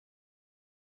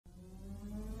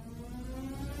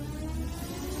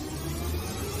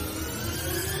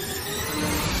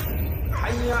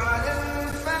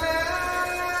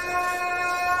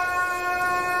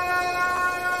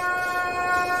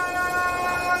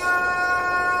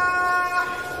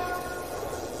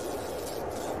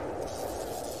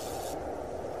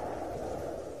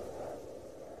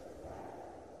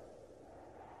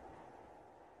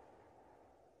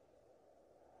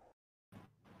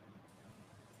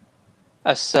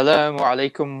Assalamu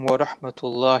alaikum wa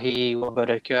rahmatullahi wa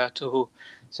barakatuhu.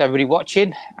 So everybody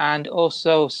watching, and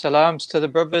also salams to the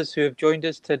brothers who have joined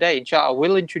us today. Inshallah, I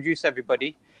will introduce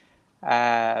everybody.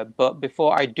 But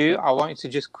before I do, I wanted to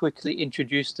just quickly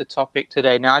introduce the topic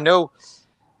today. Now, I know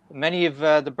many of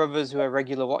the brothers who are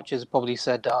regular watchers probably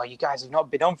said, "Oh, you guys have not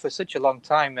been on for such a long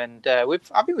time," and I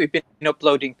think we've been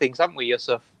uploading things, haven't we,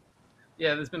 Yusuf?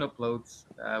 Yeah, there's been uploads.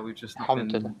 We've just not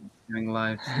Alhamdulillah. been doing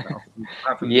lives,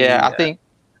 apart from Yeah, the I think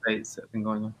debates that have been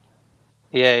going on.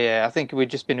 Yeah. I think we've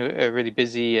just been really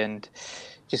busy and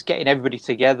just getting everybody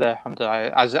together.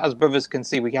 Alhamdulillah. As brothers can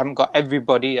see, we haven't got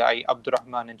everybody.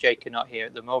 Abdurrahman and Jake are not here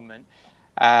at the moment.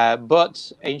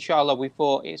 But inshallah, we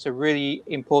thought it's a really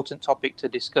important topic to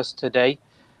discuss today.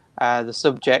 The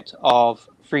subject of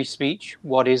free speech.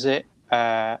 What is it?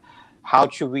 How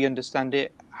should we understand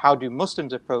it? How do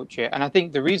Muslims approach it? And I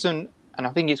think the reason, and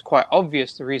I think it's quite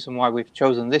obvious, the reason why we've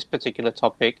chosen this particular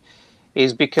topic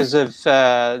is because of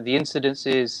the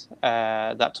incidences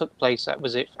that took place. That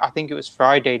was it. I think it was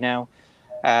Friday now,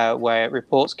 where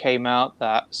reports came out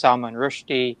that Salman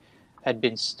Rushdie had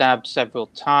been stabbed several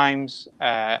times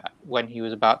when he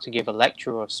was about to give a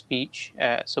lecture or a speech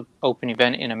at some open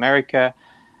event in America.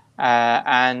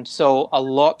 And so a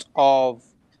lot of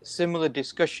similar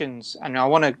discussions, and I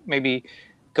want to maybe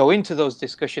go into those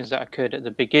discussions that occurred at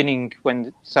the beginning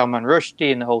when Salman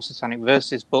Rushdie and the whole Satanic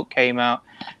Verses book came out.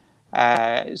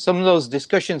 Some of those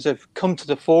discussions have come to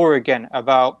the fore again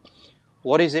about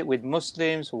what is it with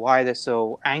Muslims, why they're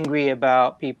so angry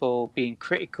about people being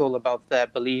critical about their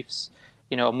beliefs.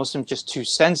 Are Muslims just too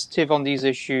sensitive on these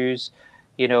issues?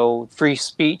 Free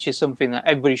speech is something that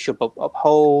everybody should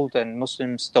uphold, and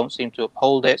Muslims don't seem to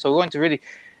uphold it. So we want to really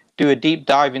do a deep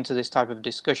dive into this type of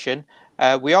discussion.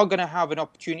 We are going to have an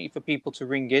opportunity for people to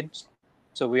ring in.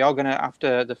 So we are going to,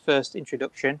 after the first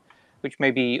introduction, which may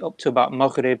be up to about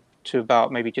Maghrib to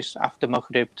about maybe just after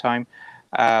Maghrib time,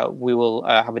 we will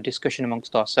have a discussion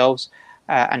amongst ourselves,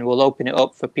 and we'll open it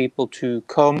up for people to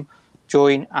come,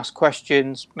 join, ask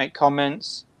questions, make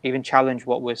comments, even challenge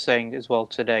what we're saying as well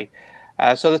today.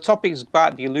 So the topic is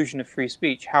about the illusion of free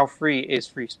speech. How free is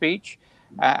free speech?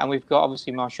 And we've got,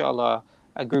 obviously, mashallah,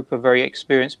 a group of very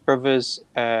experienced brothers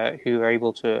who are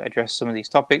able to address some of these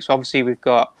topics. So obviously, we've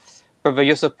got Brother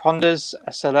Yusuf Ponders.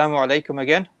 Assalamu alaikum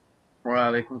again. Wa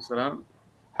alaikum salam.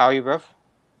 How are you, bruv?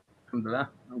 Alhamdulillah,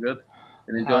 I'm good.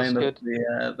 Been That's enjoying good.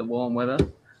 the warm weather.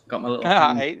 Got my little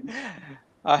fan.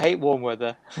 I hate warm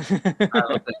weather. I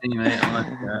love the thing, mate. I'm like,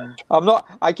 I'm not.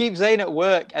 I keep saying at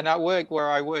work, and at work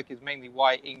where I work is mainly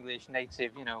white English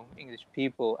native, English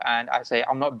people, and I say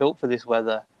I'm not built for this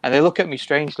weather, and they look at me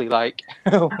strangely, like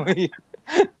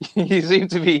you seem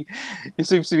to be,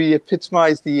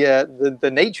 epitomize the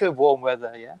nature of warm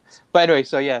weather, yeah. But anyway,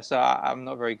 so I'm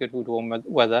not very good with warm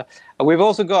weather. We've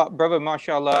also got brother,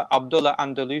 mashallah, Abdullah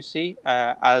Andalusi,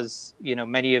 as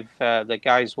many of the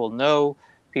guys will know,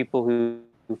 people who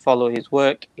follow his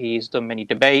work. He's done many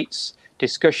debates,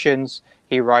 discussions.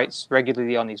 He writes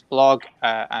regularly on his blog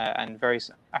and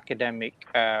various academic,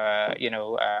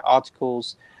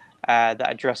 articles that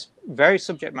address various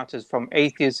subject matters from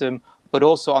atheism, but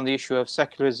also on the issue of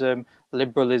secularism,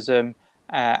 liberalism.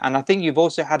 And I think you've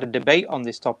also had a debate on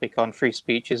this topic on free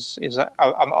speech. Is that,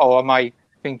 or am I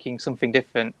thinking something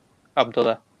different,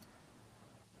 Abdullah?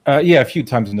 Yeah, a few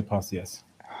times in the past, yes.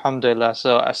 Alhamdulillah.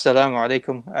 So, assalamu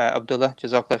alaikum, Abdullah.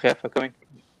 Jazakallah khair for coming.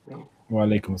 Wa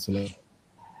alaikum assalam.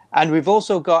 And we've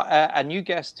also got a new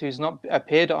guest who's not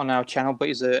appeared on our channel, but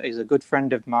is a good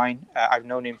friend of mine. I've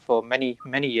known him for many,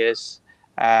 many years,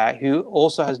 who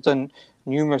also has done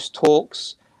numerous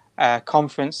talks,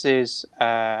 conferences,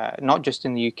 not just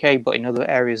in the UK, but in other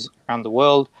areas around the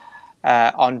world,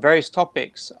 on various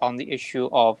topics on the issue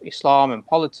of Islam and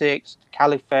politics,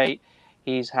 caliphate.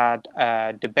 He's had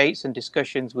debates and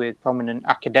discussions with prominent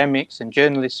academics and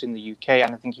journalists in the UK,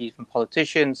 and I think even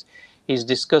politicians. He's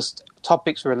discussed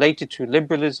topics related to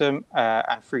liberalism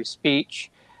and free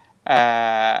speech,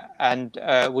 and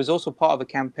was also part of a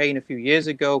campaign a few years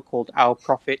ago called Our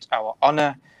Prophet, Our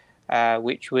Honor,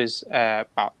 which was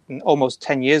about almost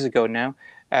 10 years ago now,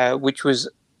 which was,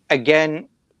 again,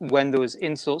 when there was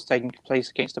insults taking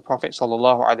place against the Prophet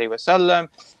sallallahu alaihi wasallam,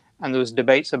 and there was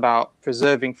debates about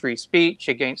preserving free speech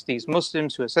against these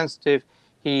Muslims who are sensitive.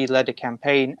 He led a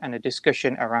campaign and a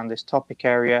discussion around this topic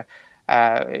area.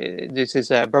 This is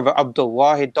Brother Abdul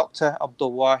Wahid, Dr.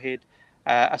 Abdul Wahid.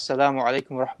 Assalamu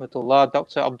alaikum wa rahmatullah.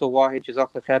 Dr. Abdul Wahid,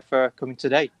 Jazakallah khair for coming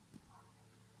today.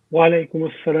 Wa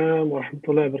alaikum assalam wa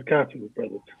rahmatullahi wa barakatuh,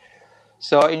 brothers.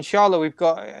 So, inshallah, we've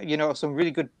got some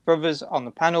really good brothers on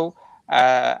the panel,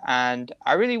 and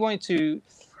I really wanted to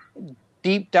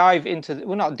deep dive into,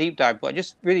 well, not deep dive, but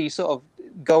just really sort of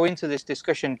go into this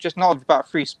discussion, just not about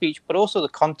free speech, but also the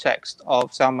context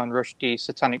of Salman Rushdie's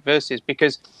Satanic Verses,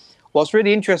 because what's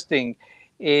really interesting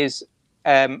is,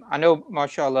 I know,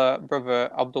 mashallah, brother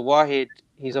Abdul Wahid,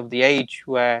 he's of the age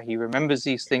where he remembers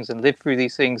these things and lived through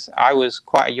these things. I was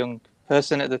quite a young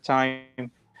person at the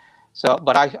time. So,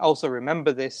 but I also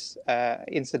remember this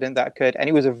incident that occurred, and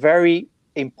it was a very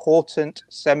important,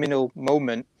 seminal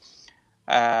moment,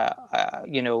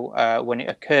 when it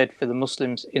occurred for the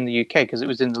Muslims in the UK, because it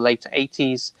was in the late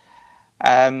 80s.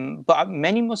 But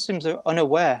many Muslims are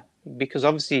unaware, because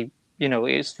obviously,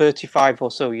 it's 35 or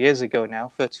so years ago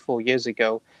now, 34 years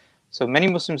ago. So many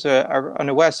Muslims are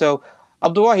unaware. So,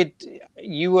 Abdul Wahid,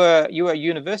 you were at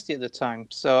university at the time.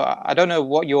 So I don't know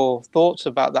what your thoughts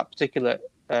about that particular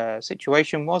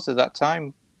situation was at that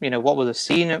time. What was the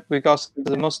scene in regards to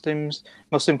the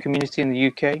Muslim community in the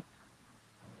UK?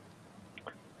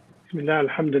 Bismillah,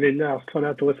 alhamdulillah,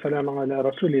 salatu wa salam ala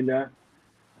rasulillah.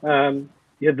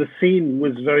 Yeah, the scene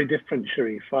was very different,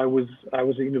 Sharif. I was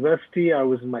at university. I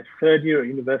was in my third year at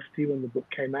university when the book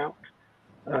came out.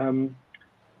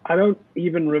 I don't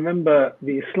even remember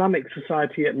the Islamic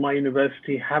Society at my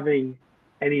university having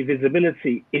any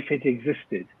visibility, if it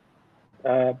existed.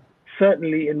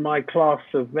 Certainly in my class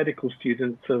of medical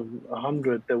students of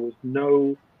 100, there was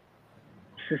no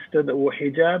sister that wore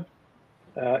hijab.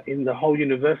 In the whole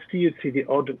university, you'd see the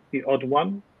odd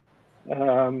one.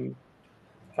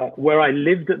 Where I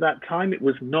lived at that time, it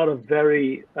was not a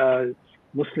very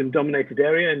Muslim-dominated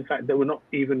area. In fact, there were not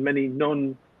even many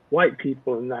non-white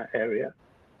people in that area.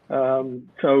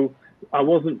 So I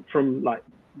wasn't from like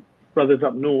brothers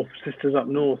up north, sisters up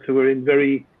north who were in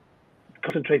very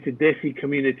concentrated Desi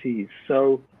communities.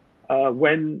 So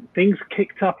when things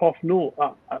kicked off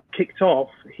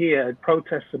here,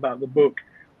 protests about the book,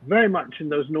 very much in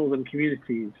those northern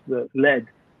communities that led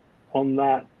on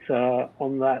that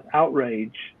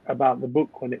outrage about the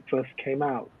book when it first came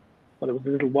out. But it was a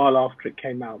little while after it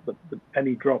came out that the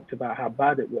penny dropped about how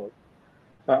bad it was.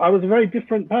 I was a very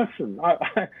different person.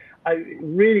 I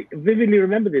really vividly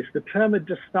remember this. The term had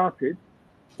just started.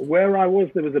 Where I was,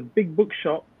 there was a big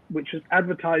bookshop which was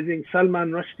advertising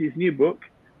Salman Rushdie's new book.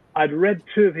 I'd read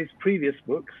 2 of his previous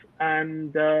books,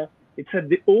 and it said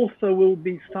the author will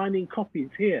be signing copies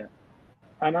here.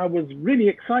 And I was really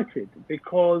excited,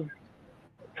 because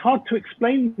it's hard to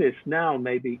explain this now,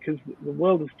 maybe, because the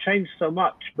world has changed so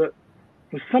much. But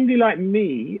for somebody like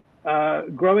me,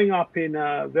 growing up in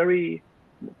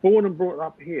born and brought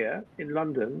up here in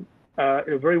London,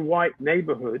 in a very white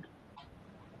neighborhood,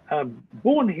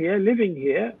 born here, living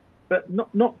here, but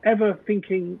not ever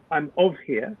thinking I'm of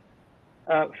here.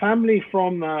 Family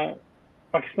from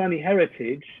Pakistani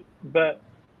heritage, but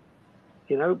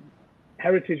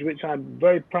heritage which I'm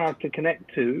very proud to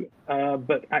connect to,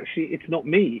 but actually it's not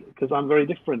me, because I'm very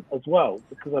different as well,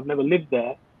 because I've never lived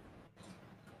there.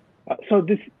 So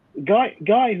this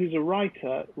guy who's a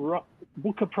writer,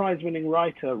 Booker Prize-winning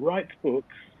writer, writes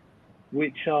books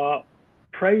which are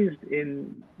praised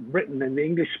in Britain and the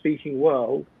English-speaking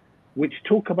world, which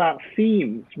talk about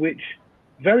themes which,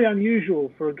 very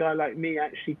unusual for a guy like me,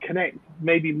 actually connect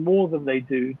maybe more than they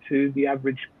do to the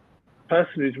average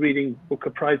person who's reading Booker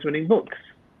Prize-winning books.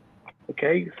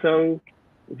 Okay, so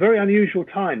very unusual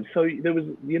time. So there was,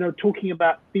 talking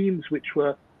about themes which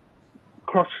were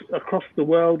across the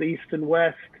world, East and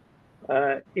West,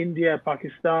 India,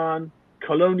 Pakistan,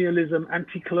 colonialism,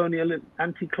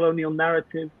 anti-colonial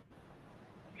narrative.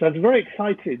 So I was very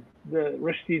excited that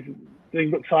Rushdie's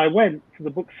doing books. So I went to the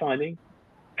book signing,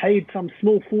 paid some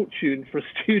small fortune for a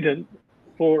student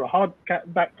for a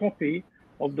hardback copy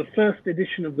of the first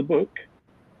edition of the book,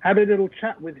 had a little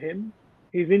chat with him.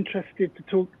 He's interested to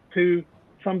talk to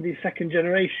somebody second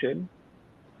generation.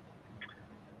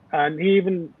 And he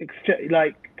even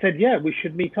said, yeah, we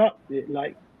should meet up,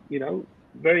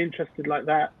 very interested like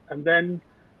that. And then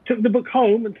took the book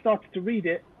home and started to read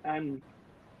it. And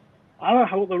I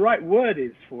don't know what the right word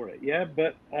is for it,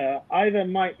 but either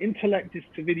my intellect is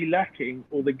severely lacking,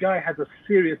 or the guy has a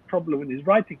serious problem with his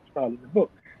writing style in the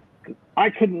book. I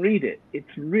couldn't read it.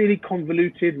 It's really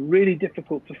convoluted, really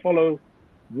difficult to follow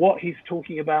what he's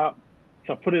talking about.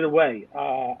 So I put it away.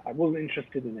 I wasn't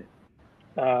interested in it.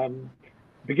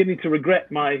 Beginning to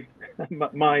regret my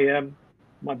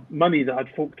money that I'd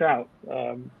forked out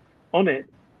on it.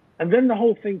 And then the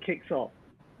whole thing kicks off.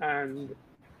 And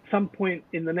some point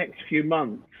in the next few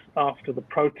months, after the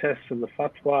protests and the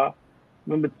fatwa, I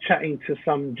remember chatting to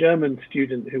some German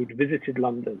student who'd visited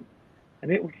London.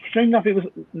 And strange enough,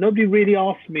 nobody really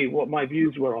asked me what my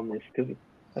views were on this, because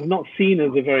I'm not seen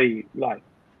as a very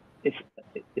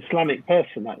Islamic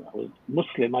person. I was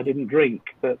Muslim. I didn't drink,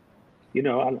 but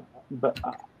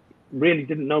really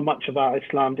didn't know much about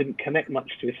Islam, didn't connect much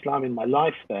to Islam in my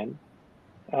life then.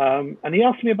 And he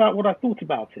asked me about what I thought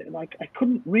about it. And I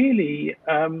couldn't really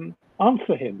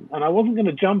answer him. And I wasn't going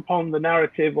to jump on the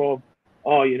narrative of,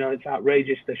 oh, you know, it's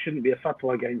outrageous, there shouldn't be a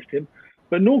fatwa against him.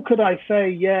 But nor could I say,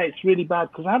 yeah, it's really bad,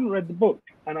 because I haven't read the book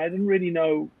and I didn't really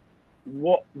know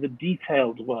what the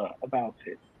details were about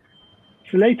it.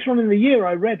 So later on in the year,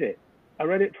 I read it. I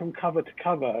read it from cover to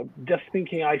cover, just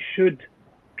thinking I should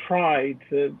try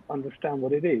to understand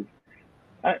what it is.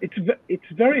 It's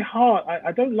very hard.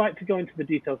 I don't like to go into the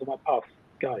details of my past,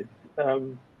 guys,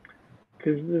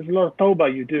 because there's a lot of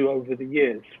tawbah you do over the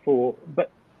years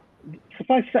but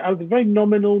suffice to say, I was a very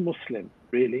nominal Muslim,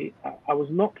 really. I was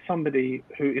not somebody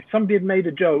who, if somebody had made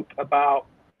a joke about,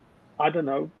 I don't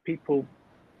know, people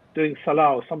doing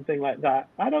salah or something like that,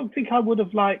 I don't think I would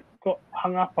have got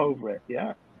hung up over it.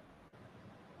 Yeah.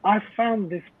 I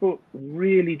found this book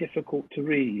really difficult to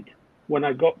read when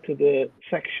I got to the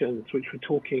sections which were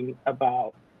talking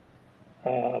about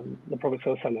the Prophet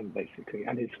ﷺ, basically,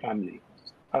 and his family.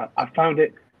 I found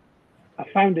it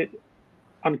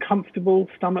uncomfortable,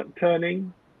 stomach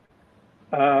turning.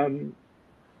 I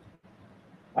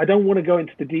don't want to go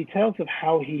into the details of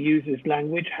how he uses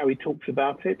language, how he talks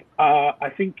about it.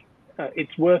 I think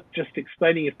it's worth just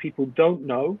explaining if people don't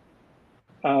know.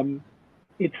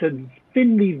 It's a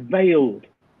thinly veiled,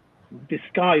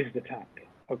 disguised attack.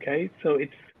 Okay, so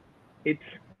it's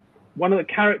one of the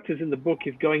characters in the book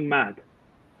is going mad,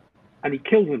 and he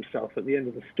kills himself at the end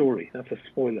of the story. That's a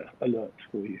spoiler alert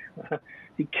for you.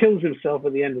 He kills himself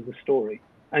at the end of the story,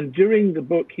 and during the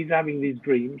book he's having these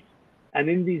dreams, and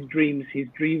in these dreams he's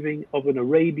dreaming of an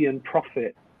Arabian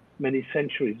prophet many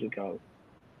centuries ago,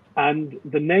 and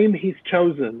the name he's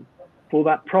chosen for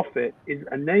that prophet is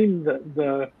a name that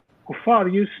the Kuffar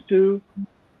used to,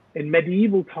 in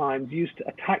medieval times, used to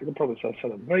attack the Prophet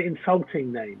ﷺ. Very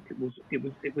insulting name. It was a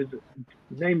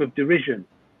name of derision,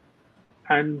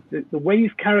 and the way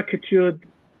he's caricatured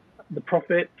the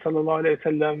Prophet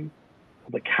ﷺ,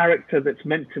 the character that's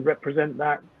meant to represent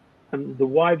that, and the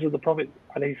wives of the Prophet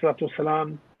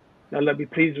ﷺ, Allah be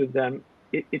pleased with them.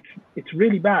 It's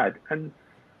really bad, and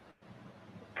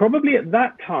probably at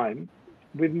that time,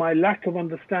 with my lack of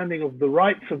understanding of the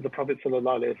rights of the Prophet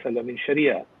ﷺ in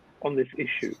Sharia on this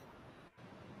issue,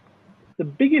 the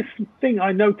biggest thing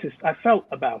I felt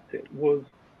about it was,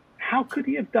 how could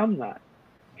he have done that?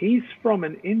 He's from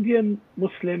an Indian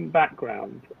Muslim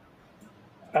background,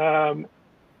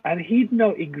 and he'd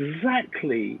know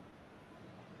exactly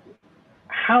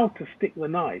how to stick the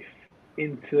knife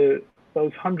into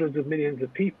those hundreds of millions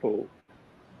of people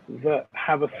that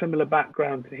have a similar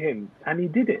background to him, and he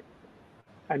did it.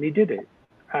 And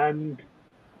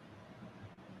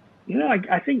you know,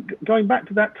 I think going back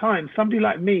to that time, somebody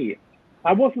like me,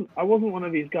 I wasn't one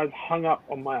of these guys hung up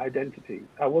on my identity.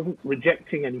 I wasn't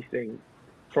rejecting anything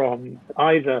from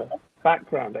either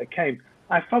background I came.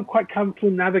 I felt quite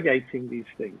comfortable navigating these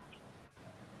things.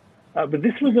 But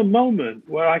this was a moment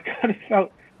where I kind of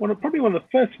felt, probably one of the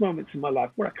first moments in my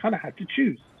life where I kind of had to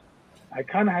choose.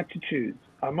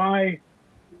 Am I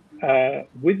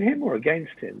with him or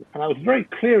against him? And I was very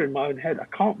clear in my own head, I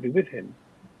can't be with him.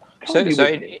 So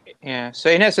in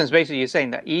essence, basically you're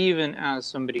saying that even as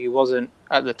somebody who wasn't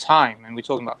at the time, and we're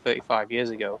talking about 35 years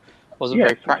ago, wasn't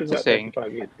very practicing,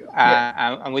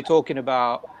 and we're talking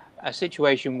about a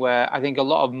situation where I think a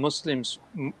lot of Muslims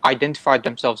identified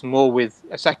themselves more with,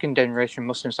 a second generation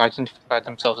Muslims identified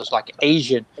themselves as like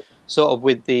Asian, sort of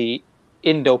with the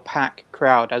Indo-Pak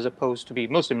crowd, as opposed to be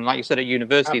Muslim. Like you said, at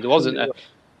university, there wasn't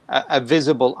a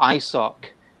visible ISOC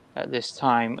at this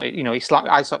time. You know,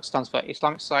 ISOC stands for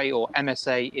Islamic Society, or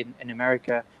MSA in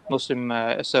America, Muslim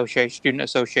Student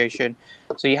Association.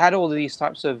 So you had all of these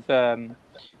types of,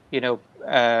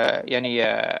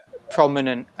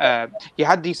 prominent, you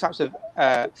had these types of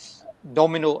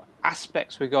nominal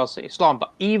aspects with regards to Islam,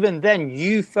 but even then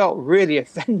you felt really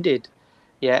offended.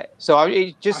 Yeah. So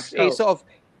it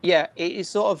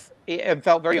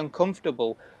felt very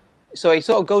uncomfortable. So it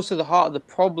sort of goes to the heart of the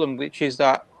problem, which is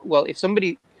that, well, if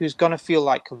somebody who's going to feel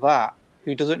like that,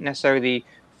 who doesn't necessarily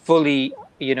fully,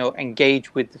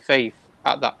 engage with the faith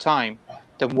at that time,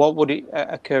 then what would it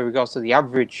occur in regards to the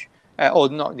average, or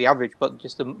not the average, but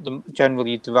just the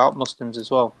generally devout Muslims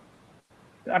as well?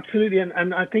 Absolutely,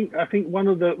 and I think one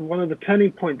of the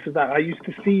turning points of that, I used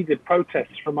to see the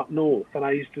protests from up north, and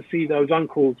I used to see those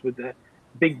uncles with their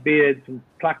big beards and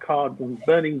placards and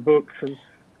burning books, and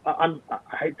I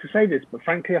hate to say this, but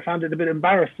frankly, I found it a bit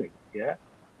embarrassing. Yeah,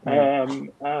 because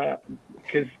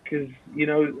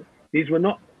these were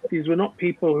not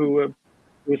people who were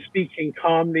They were speaking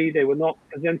calmly. They were not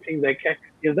presenting their case.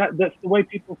 That's the way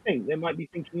people think. They might be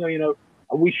thinking,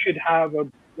 we should have a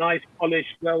nice,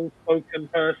 polished, well-spoken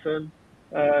person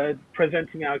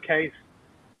presenting our case.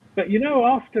 But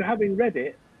after having read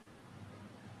it,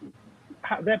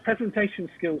 their presentation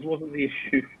skills wasn't the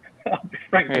issue.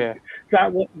 Frankly,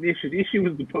 that wasn't the issue. The issue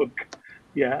was the book.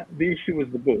 Yeah, the issue was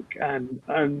the book, and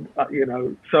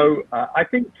so I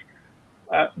think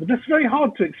that's very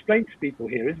hard to explain to people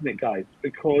here, isn't it, guys?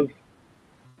 Because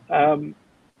they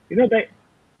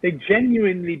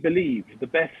genuinely believe the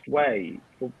best way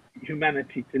for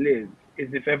humanity to live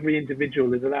is if every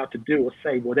individual is allowed to do or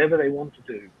say whatever they want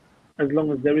to do, as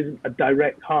long as there isn't a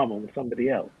direct harm on somebody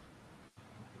else.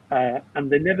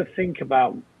 And they never think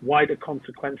about wider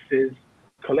consequences,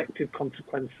 collective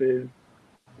consequences,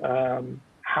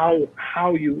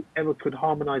 how you ever could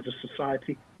harmonize a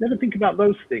society. Never think about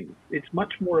those things. It's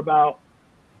much more about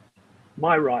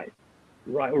my right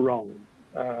or wrong.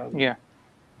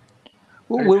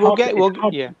 We'll get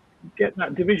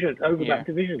that division over that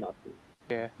division, I think.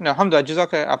 Yeah. No, Alhamdulillah,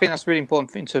 Jazakallah. I think that's really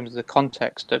important in terms of the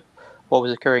context of what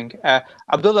was occurring.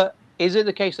 Abdullah, is it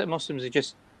the case that Muslims are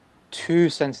just too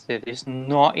sensitive? It's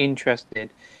not interested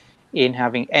in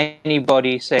having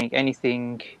anybody saying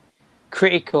anything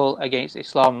critical against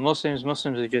Islam. Muslims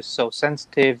are just so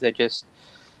sensitive. They're just,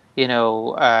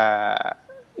 so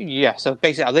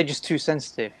basically, are they just too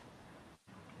sensitive?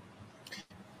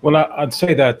 Well, I'd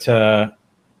say that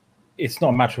it's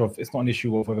not an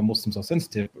issue of whether Muslims are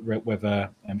sensitive, but whether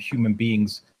human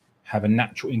beings have a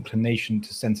natural inclination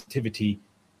to sensitivity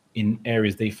in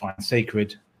areas they find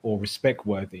sacred or respect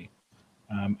worthy.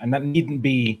 And that needn't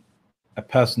be a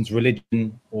person's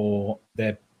religion or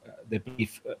their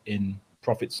belief in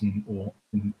prophets or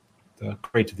in the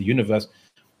creator of the universe,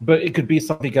 but it could be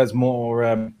something as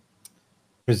more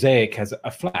prosaic as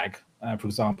a flag, for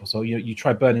example. So you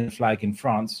try burning a flag in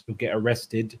France, you'll get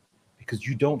arrested because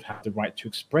you don't have the right to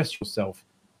express yourself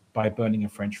by burning a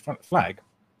French flag.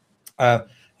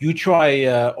 You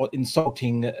try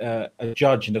insulting a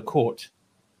judge in a court,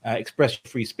 express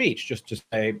free speech, just to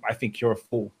say, I think you're a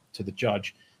fool to the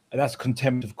judge. And that's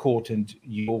contempt of court, and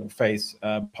you'll face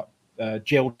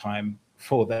jail time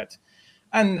for that.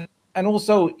 And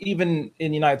also, even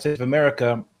in the United States of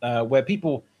America, where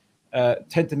people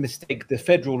tend to mistake the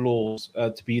federal laws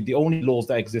to be the only laws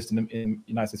that exist in the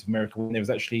United States of America, when there's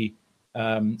actually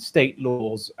state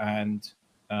laws and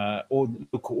or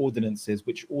local ordinances,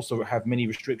 which also have many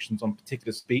restrictions on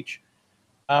speech.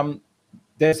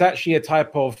 There's actually a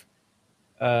type of,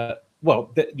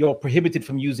 that you're prohibited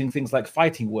from using things like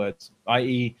fighting words,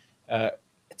 i.e.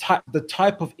 The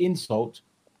type of insult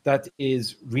that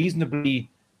is reasonably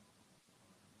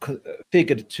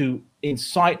figured to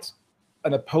incite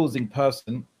an opposing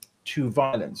person to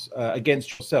violence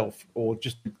against yourself, or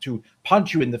just to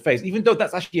punch you in the face, even though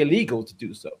that's actually illegal to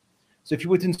do so. So if you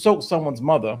were to insult someone's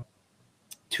mother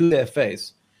to their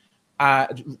face,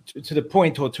 to the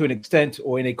point or to an extent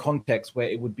or in a context where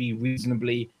it would be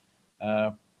reasonably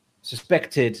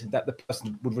suspected that the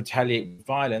person would retaliate with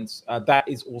violence, that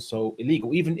is also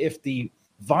illegal, even if the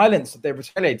violence that they're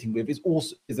retaliating with is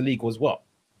illegal as well.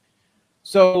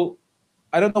 So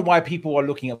I don't know why people are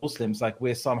looking at Muslims like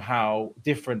we're somehow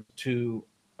different to,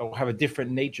 or have a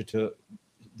different nature to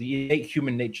the innate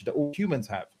human nature that all humans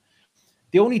have.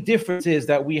 The only difference is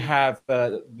that we have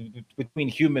between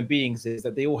human beings is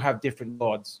that they all have different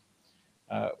gods.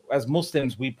 As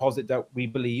Muslims, we posit that we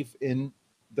believe in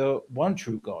the one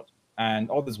true God, and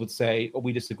others would say, or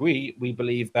we disagree, we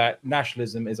believe that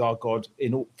nationalism is our God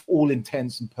in all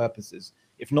intents and purposes,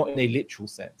 if not in a literal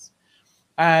sense.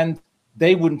 And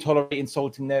they wouldn't tolerate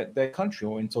insulting their country,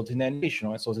 or insulting their nation,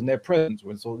 or insulting their presidents,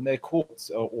 or insulting their courts,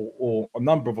 or a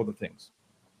number of other things.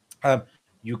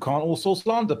 You can't also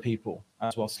slander people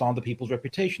as well, slander people's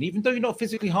reputation, even though you're not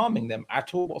physically harming them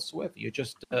at all whatsoever. You're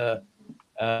just,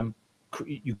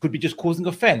 you could be just causing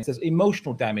offense. There's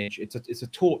emotional damage. It's a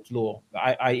tort law,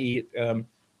 i.e.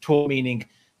 Tort meaning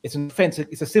it's an offense,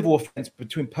 it's a civil offense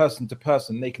between person to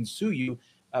person. They can sue you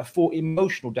for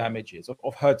emotional damages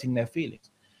of hurting their feelings.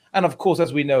 And of course,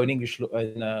 as we know in English,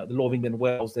 in the law of England and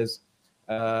Wales, there's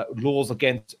laws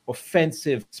against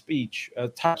offensive speech,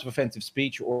 types of offensive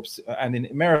speech, and in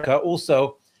America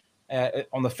also,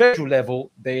 on the federal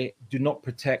level, they do not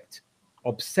protect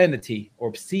obscenity or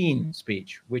obscene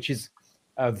speech, which is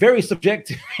very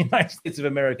subjective in the United States of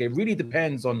America. It really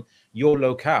depends on your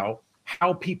locale,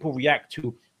 how people react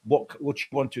to what you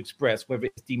want to express, whether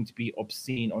it's deemed to be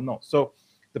obscene or not. So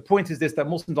the point is this, that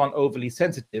Muslims aren't overly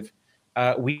sensitive.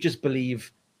 We just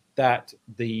believe that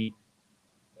the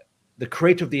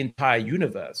creator of the entire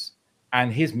universe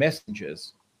and his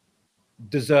messengers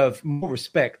deserve more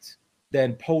respect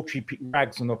than paltry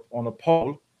rags on a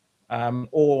pole,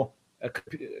 or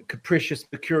capricious,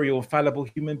 mercurial, fallible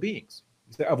human beings.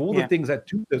 So of all the things that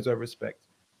do deserve respect,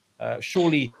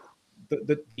 surely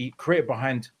the creator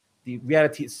behind the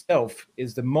reality itself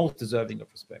is the most deserving of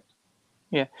respect.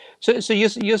 Yeah. So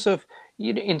Yusuf,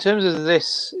 in terms of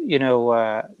this,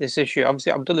 this issue,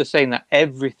 obviously Abdullah's saying that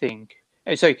everything.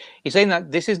 So he's saying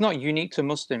that this is not unique to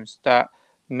Muslims. That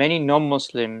many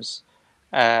non-Muslims,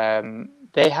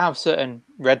 they have certain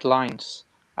red lines.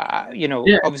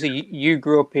 Obviously you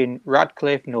grew up in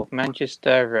Radcliffe, North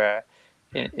Manchester,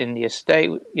 in the estate.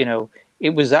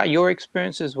 Was that your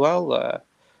experience as well? Or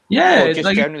just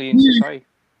like generally in society.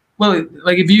 Well,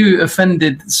 like if you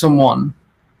offended someone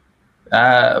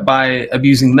by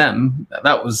abusing them,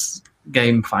 that was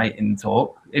game fighting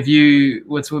talk. If you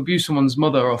were to abuse someone's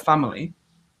mother or family,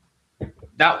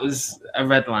 that was a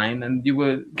red line, and you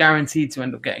were guaranteed to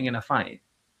end up getting in a fight.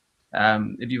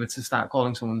 If you were to start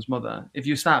calling someone's mother, if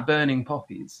you start burning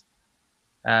poppies,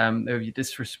 or if you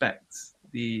disrespect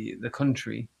the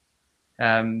country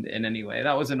in any way,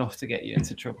 that was enough to get you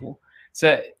into trouble.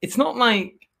 So it's not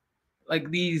like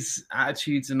these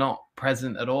attitudes are not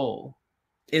present at all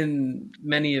in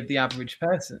many of the average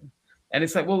person. And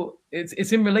it's like, well,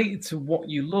 it's in related to what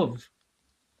you love.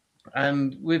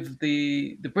 And with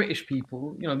the British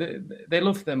people, they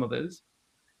love their mothers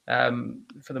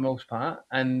for the most part,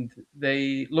 and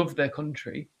they love their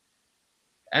country.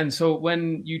 And so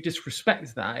when you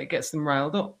disrespect that, it gets them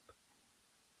riled up.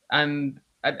 And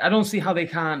I don't see how they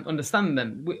can't understand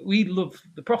them. We love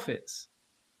the prophets.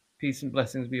 Peace and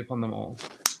blessings be upon them all.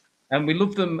 And we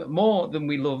love them more than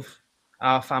we love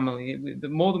our family,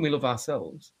 more than we love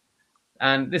ourselves.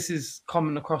 And this is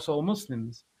common across all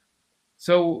Muslims.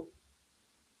 So,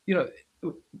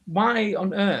 why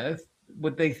on earth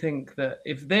would they think that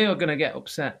if they are going to get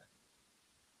upset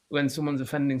when someone's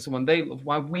offending someone they love,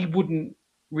 why we wouldn't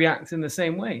react in the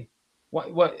same way?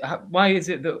 Why is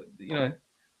it that,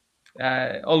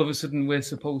 all of a sudden we're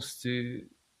supposed to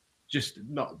just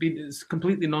not be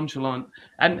completely nonchalant,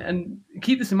 and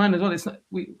keep this in mind as well. It's not,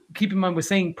 keep in mind we're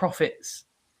saying prophets,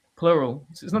 plural.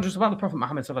 So it's not just about the Prophet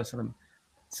Muhammad sallallahu alaihi wasallam.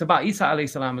 It's about Isa alayhi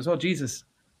salam as well. Jesus.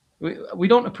 We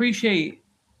don't appreciate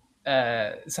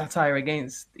satire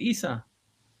against Isa.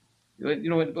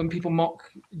 When people mock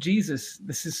Jesus,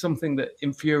 this is something that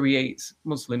infuriates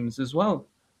Muslims as well.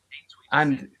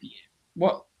 And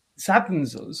what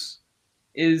saddens us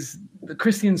is the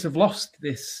Christians have lost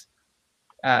this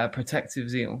protective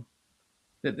zeal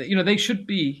that they should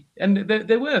be, and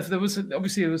there was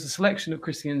a selection of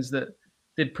Christians that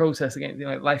did protest against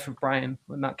Life of Brian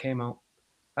when that came out.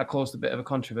 That caused a bit of a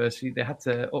controversy. They had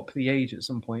to up the age at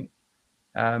some point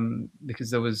because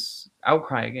there was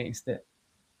outcry against it.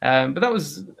 But that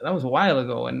was a while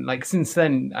ago, and since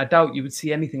then, I doubt you would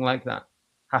see anything like that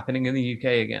happening in the UK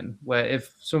again, where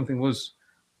if something was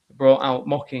brought out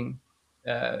mocking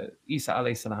Isa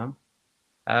alayhi salam,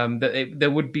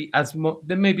 there would be as much.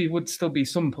 There maybe would still be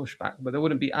some pushback, but there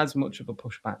wouldn't be as much of a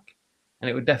pushback, and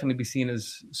it would definitely be seen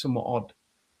as somewhat odd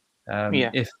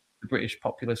if the British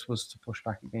populace was to push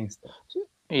back against it.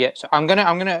 Yeah, so I'm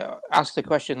gonna ask the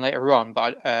question later on,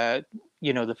 but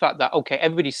the fact that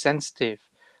everybody's sensitive,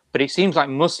 but it seems like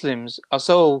Muslims are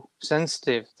so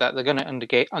sensitive that they're going to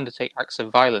undertake acts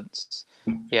of violence.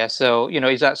 Yeah, so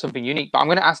is that something unique? But I'm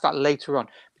going to ask that later on,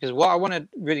 because what I want to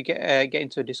really get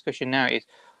into a discussion now is,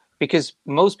 because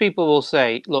most people will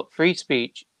say, look, free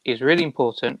speech is really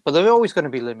important, but there are always going to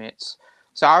be limits.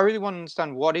 So I really want to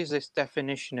understand, what is this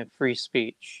definition of free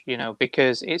speech?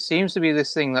 Because it seems to be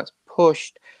this thing that's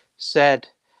pushed, said,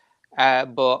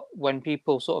 but when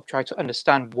people sort of try to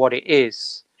understand what it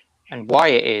is and why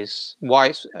it's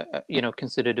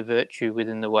considered a virtue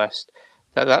within the West,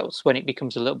 that's when it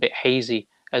becomes a little bit hazy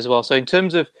as well. So in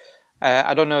terms of,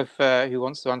 I don't know if who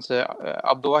wants to answer.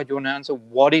 Abdullah, do you want to answer?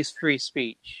 What is free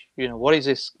speech? What is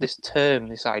this term,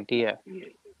 this idea?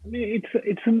 In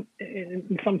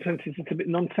some senses, it's a bit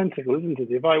nonsensical, isn't it?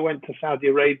 If I went to Saudi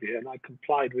Arabia and I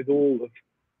complied with all of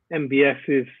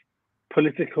MBS's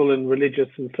political and religious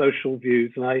and social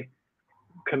views, and I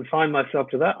confine myself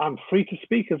to that, I'm free to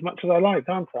speak as much as I like,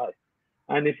 aren't I?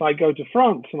 And if I go to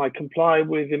France and I comply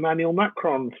with Emmanuel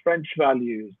Macron's French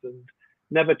values and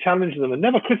never challenge them and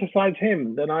never criticize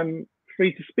him, then I'm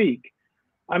free to speak.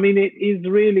 I mean, it is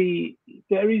really,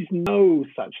 there is no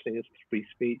such thing as free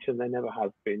speech, and there never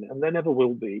has been, and there never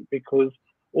will be, because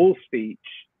all speech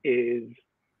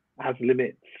has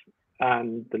limits,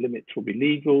 and the limits will be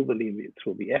legal, the limits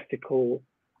will be ethical,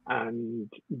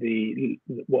 and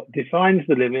what defines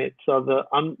the limits are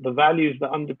the values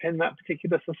that underpin that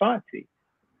particular society.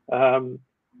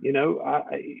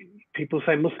 People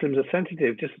say Muslims are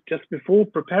sensitive. Just before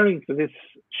preparing for this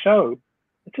show,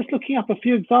 just looking up a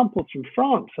few examples from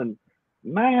France, and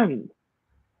man,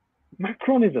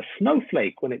 Macron is a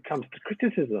snowflake when it comes to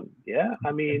criticism. Yeah,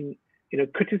 I mean,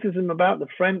 criticism about the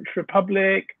French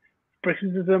Republic,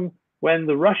 criticism when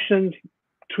the Russians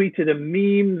tweeted a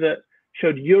meme that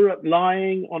showed Europe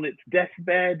lying on its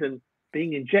deathbed and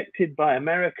being injected by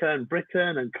America and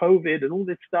Britain and COVID and all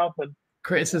this stuff, and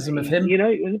criticism of him.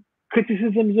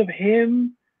 Criticisms of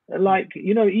him,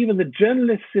 even the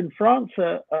journalists in France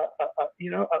are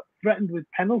threatened with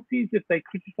penalties if they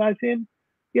criticize him.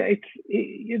 Yeah,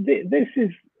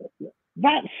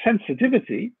 that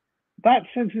sensitivity. That's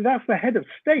the head of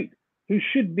state who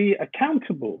should be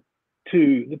accountable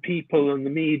to the people and the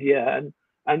media,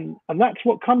 and that's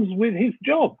what comes with his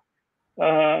job.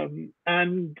 And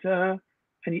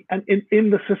in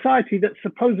the society that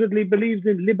supposedly believes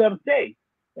in liberté,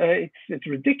 it's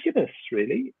ridiculous,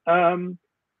 really. I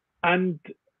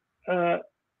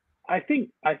think,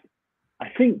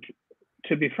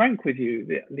 to be frank with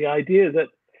you, the idea that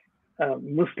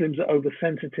Muslims are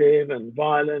oversensitive and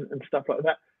violent and stuff like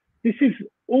that, this is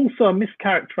also a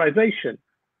mischaracterization.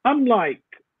 Unlike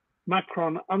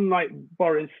Macron, unlike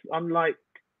Boris, unlike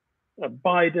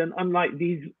Biden, unlike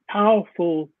these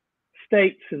powerful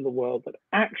states in the world that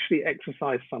actually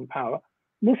exercise some power,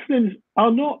 Muslims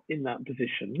are not in that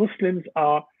position. Muslims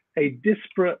are a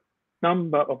disparate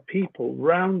number of people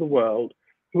around the world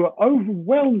who are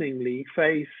overwhelmingly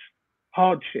face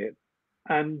hardship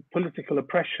and political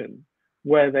oppression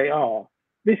where they are.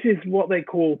 This is what they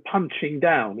call punching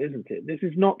down, isn't it? This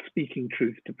is not speaking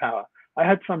truth to power. I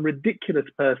had some ridiculous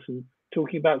person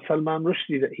talking about Salman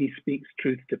Rushdie, that he speaks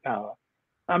truth to power.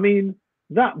 I mean,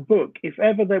 that book, if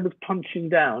ever there was punching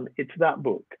down, it's that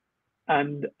book.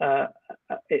 And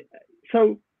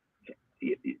so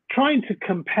trying to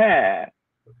compare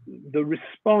the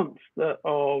response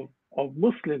of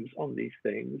Muslims on these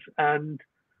things and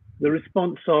the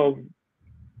response of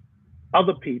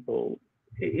other people,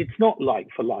 it's not like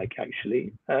for like,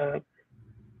 actually,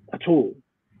 at all.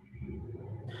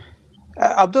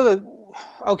 Abdullah,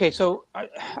 okay, so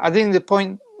I think the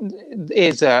point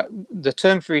is that the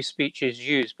term free speech is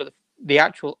used, but the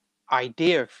actual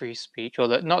idea of free speech, or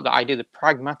not the idea, the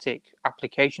pragmatic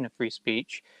application of free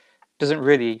speech, doesn't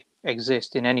really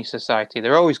exist in any society.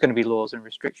 There are always going to be laws and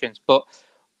restrictions, but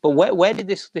where did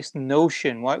this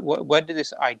notion, where did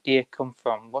this idea come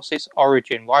from? What's its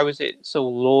origin? Why was it so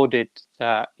lauded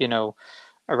that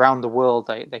around the world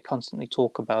they constantly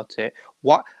talk about it?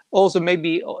 What also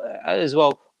maybe as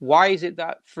well, why is it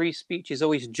that free speech is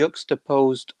always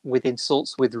juxtaposed with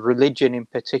insults with religion in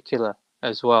particular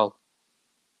as well?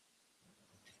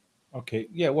 Okay,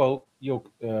 yeah, well,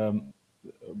 Dr.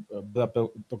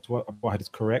 Wahid is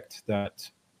correct that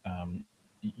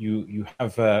you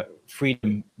have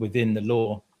freedom within the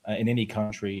law in any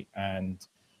country, and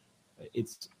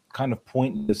it's kind of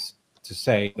pointless to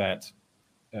say that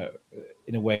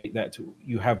in a way that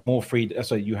you have more freedom.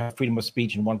 So you have freedom of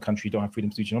speech in one country, you don't have freedom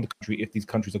of speech in another country if these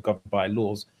countries are governed by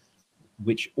laws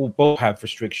which both have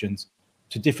restrictions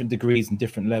to different degrees and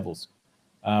different levels.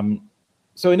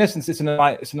 So in essence, it's an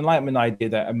Enlightenment idea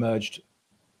that emerged,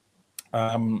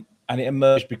 and it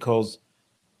emerged because,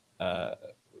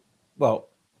 well,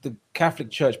 the Catholic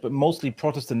Church, but mostly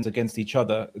Protestants against each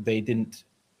other, they didn't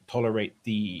tolerate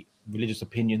the religious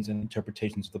opinions and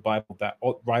interpretations of the Bible that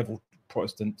rival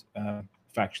Protestant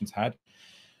factions had.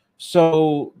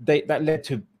 So that led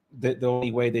to the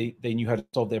only way they knew how to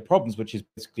solve their problems, which is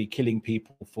basically killing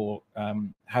people for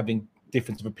having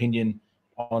difference of opinion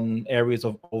on areas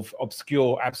of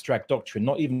obscure abstract doctrine,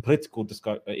 not even political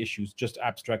issues, just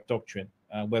abstract doctrine,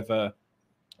 whether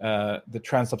the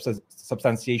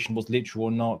transubstantiation was literal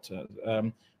or not,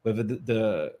 whether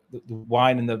the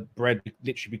wine and the bread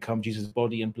literally become Jesus'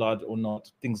 body and blood or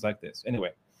not, things like this.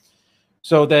 Anyway,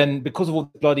 so then because of all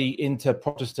the bloody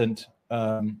inter-Protestant,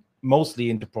 mostly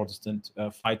inter-Protestant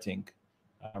fighting,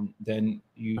 then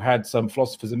you had some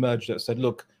philosophers emerge that said,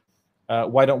 look,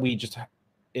 why don't we just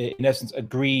in essence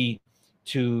agree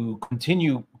to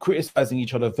continue criticizing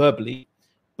each other verbally,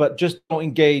 but just don't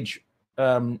engage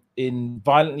in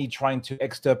violently trying to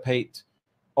extirpate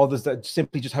others that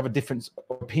simply just have a different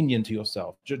opinion to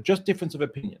yourself, just difference of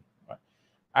opinion, right?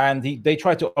 And they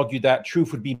try to argue that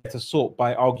truth would be better sought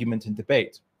by argument and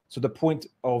debate. So the point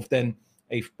of then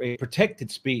a protected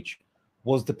speech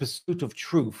was the pursuit of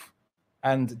truth,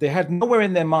 and they had nowhere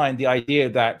in their mind the idea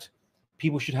that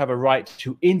people should have a right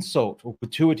to insult or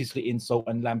gratuitously insult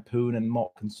and lampoon and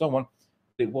mock and so on.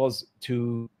 It was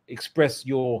to express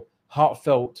your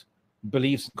heartfelt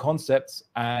beliefs and concepts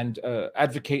and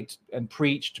advocate and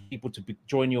preach to people to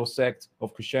join your sect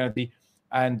of Christianity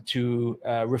and to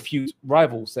refute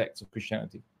rival sects of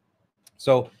Christianity.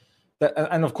 So,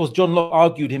 and of course, John Locke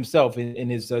argued himself in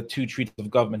his two treatises of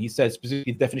government. He said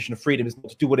specifically the definition of freedom is not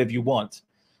to do whatever you want,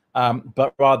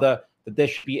 but rather that there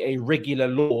should be a regular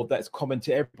law that's common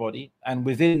to everybody. And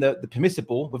within the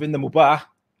permissible, within the mubah,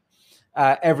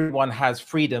 everyone has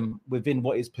freedom within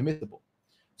what is permissible.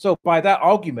 So by that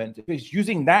argument, if it's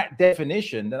using that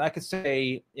definition, then I could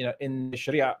say, in the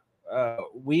Sharia,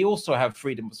 we also have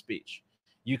freedom of speech.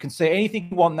 You can say anything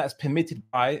you want that's permitted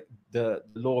by the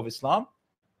law of Islam,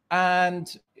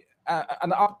 and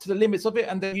up to the limits of it.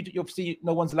 And then you see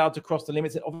no one's allowed to cross the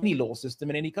limits of any law system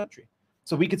in any country.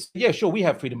 So we could say, yeah, sure, we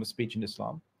have freedom of speech in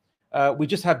Islam. We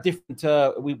just have different,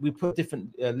 we put different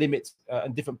limits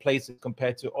in different places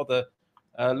compared to other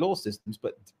law systems,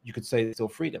 but you could say it's still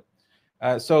freedom.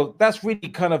 So that's really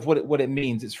kind of what it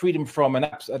means. It's freedom from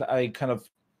a kind of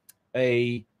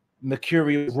a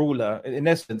mercurial ruler, in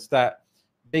essence, that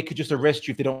they could just arrest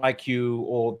you if they don't like you,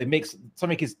 or they make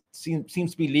something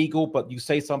seems to be legal, but you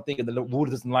say something and the ruler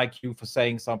doesn't like you for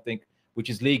saying something which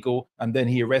is legal, and then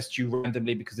he arrests you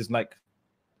randomly because it's like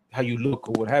how you look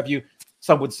or what have you.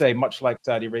 Some would say, much like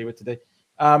Saudi Arabia today,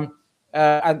 and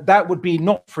that would be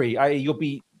not free.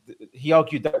 He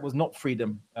argued that was not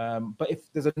freedom. But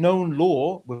if there's a known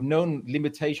law with known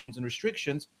limitations and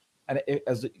restrictions, and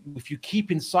if you keep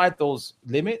inside those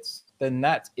limits, then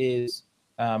that is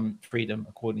freedom,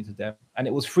 according to them. And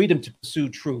it was freedom to pursue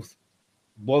truth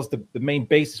was the main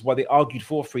basis why they argued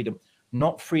for freedom,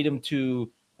 not freedom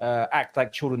to act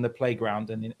like children in the playground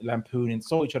and lampoon and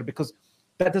insult each other, because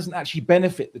that doesn't actually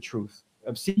benefit the truth.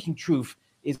 Seeking truth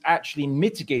is actually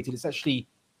mitigated. It's actually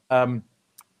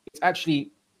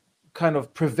kind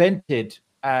of prevented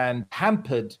and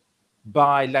hampered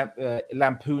by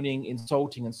lampooning,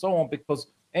 insulting, and so on,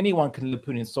 because anyone can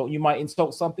lampoon and insult. You might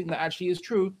insult something that actually is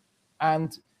true,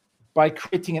 and by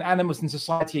creating an animus in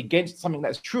society against something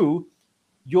that's true,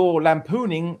 your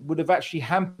lampooning would have actually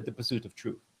hampered the pursuit of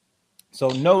truth. So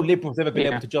no liberal has ever been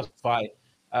able to justify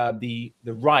the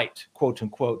right, quote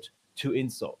unquote, to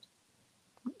insult.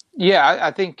 Yeah,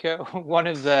 I think one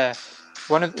of the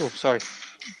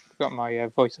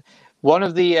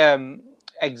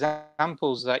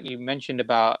examples that you mentioned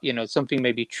about, something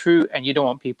may be true and you don't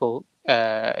want people,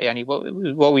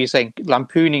 what were you saying,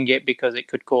 lampooning it because it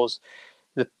could cause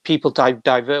the people to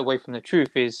divert away from the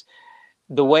truth, is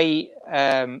the way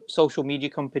social media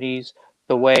companies,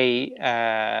 the way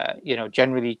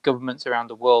generally governments around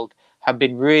the world have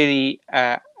been really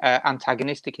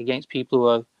antagonistic against people who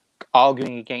are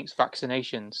arguing against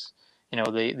vaccinations,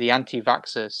 the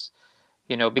anti-vaxxers,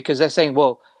 because they're saying,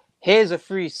 well, here's a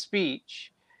free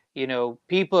speech,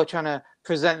 people are trying to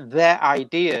present their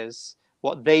ideas,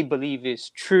 what they believe is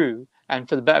true and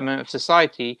for the betterment of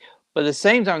society, but at the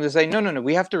same time they say, no,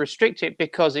 we have to restrict it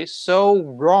because it's so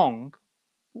wrong.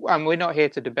 And we're not here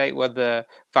to debate whether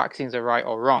vaccines are right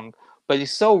or wrong, but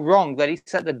it's so wrong that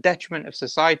it's at the detriment of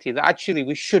society that actually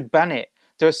we should ban it.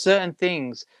 There are certain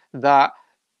things that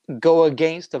go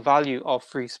against the value of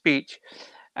free speech.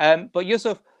 But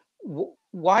Yusuf,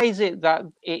 why is it that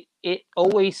it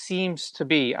always seems to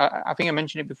be, I think I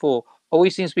mentioned it before,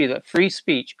 always seems to be that free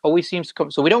speech always seems to come,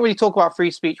 so we don't really talk about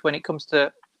free speech when it comes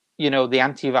to, the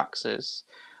anti-vaxxers.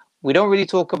 We don't really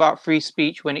talk about free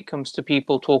speech when it comes to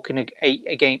people talking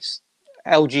against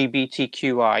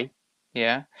LGBTQI.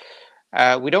 Yeah.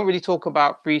 We don't really talk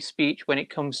about free speech when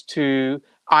it comes to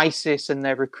ISIS and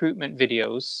their recruitment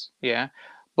videos. Yeah.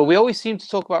 But we always seem to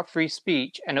talk about free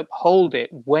speech and uphold it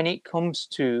when it comes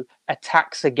to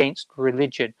attacks against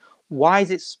religion. Why is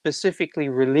it specifically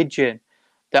religion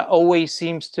that always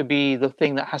seems to be the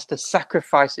thing that has to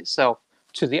sacrifice itself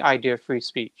to the idea of free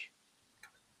speech?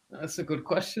 That's a good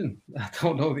question. I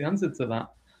don't know the answer to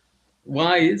that.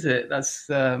 Why is it? That's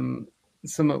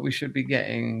something we should be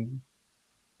getting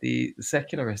the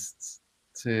secularists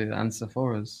to answer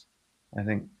for us, I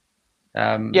think.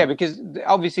 Because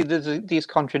obviously there's these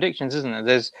contradictions, isn't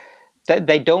there?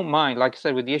 They don't mind, like I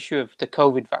said, with the issue of the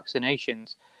COVID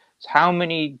vaccinations. How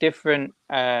many different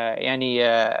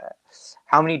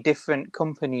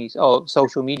companies or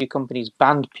social media companies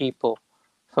banned people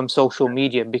from social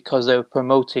media because they were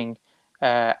promoting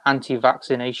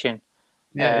anti-vaccination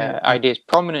ideas?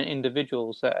 Prominent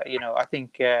individuals, I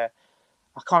think I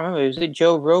can't remember. Was it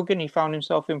Joe Rogan? He found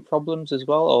himself in problems as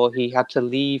well, or he had to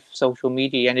leave social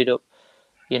media. He ended up,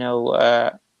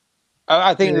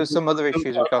 I think there was some other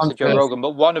issues with regards to Joe Rogan,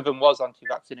 but one of them was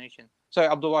anti-vaccination. Sorry,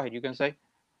 Abdul Wahid, you going to say?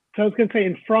 So I was going to say,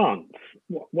 in France,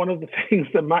 one of the things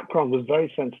that Macron was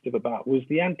very sensitive about was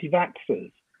the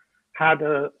anti-vaxxers had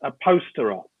a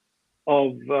poster up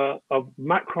of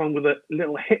Macron with a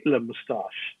little Hitler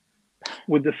moustache,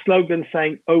 with the slogan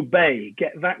saying "Obey,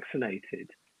 get vaccinated,"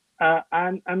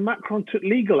 and Macron took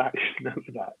legal action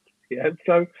over that. Yeah,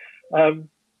 so.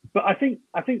 But I think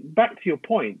back to your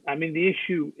point. I mean, the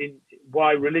issue in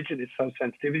why religion is so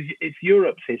sensitive is it's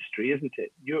Europe's history, isn't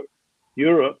it?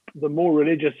 Europe, the more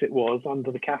religious it was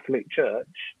under the Catholic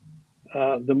Church,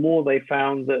 the more they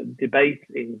found that debate,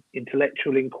 in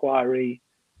intellectual inquiry,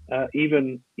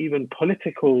 even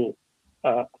political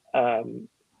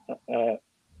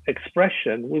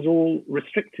expression was all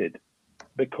restricted,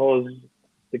 because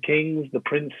the kings, the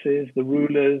princes, the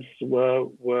rulers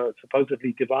were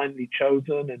supposedly divinely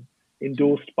chosen and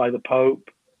endorsed by the Pope,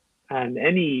 and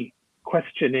any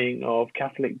questioning of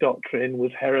Catholic doctrine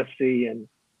was heresy, and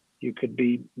you could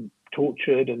be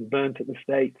tortured and burnt at the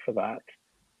stake for that.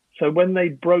 So when they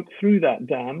broke through that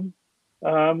dam,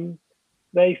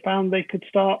 they found they could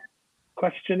start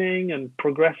questioning and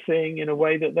progressing in a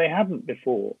way that they hadn't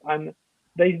before, and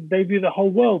they view the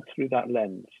whole world through that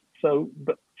lens. So,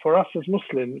 but for us as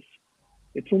Muslims,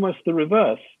 it's almost the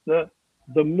reverse. The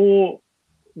more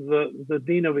the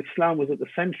Deen of Islam was at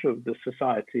the center of the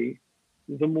society,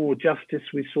 the more justice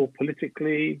we saw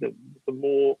politically, the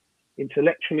more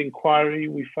intellectual inquiry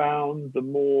we found, the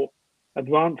more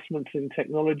advancements in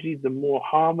technology, the more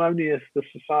harmonious the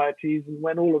societies. And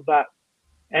when all of that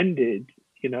ended,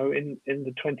 in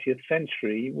the 20th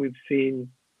century, we've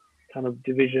seen kind of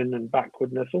division and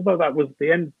backwardness, although that was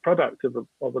the end product of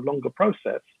a longer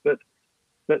process. But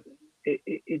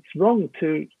it's wrong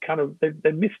to kind of,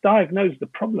 they misdiagnose the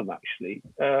problem, actually.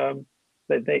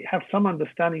 They have some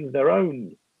understanding of their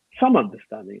own, I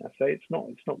say it's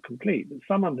not complete, but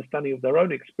some understanding of their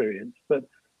own experience, but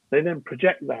they then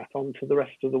project that onto the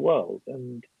rest of the world.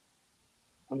 And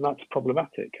that's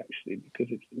problematic, actually, because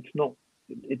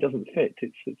it doesn't fit.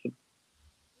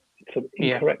 It's an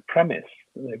incorrect premise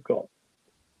that they've got.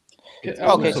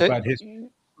 Okay, so bad history.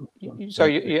 So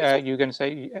you're going to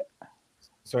say?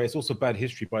 Sorry, it's also bad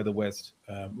history by the West,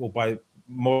 or by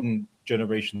modern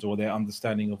generations, or their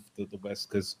understanding of the West,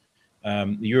 because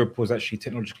Europe was actually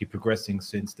technologically progressing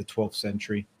since the 12th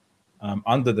century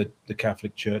under the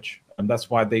Catholic Church, and that's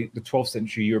why the 12th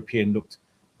century European looked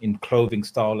in clothing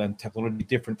style and technology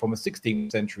different from a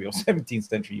 16th century or 17th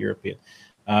century European.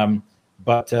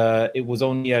 But it was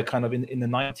only kind of in the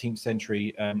 19th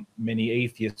century, many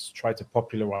atheists tried to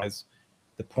popularize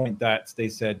the point that they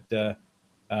said that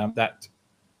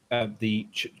the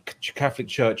Catholic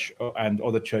Church and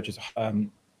other churches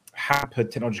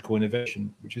hampered technological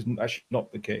innovation, which is actually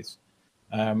not the case.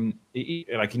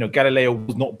 Galileo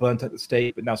was not burnt at the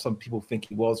stake, but now some people think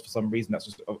he was for some reason. That's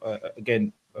just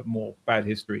again a more bad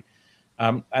history,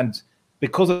 and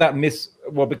because of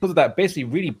that basically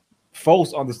really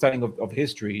false understanding of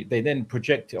history, they then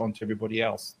project it onto everybody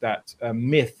else. That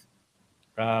myth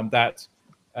that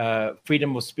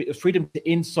freedom to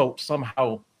insult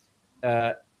somehow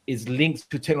is linked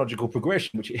to technological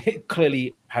progression, which it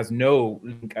clearly has no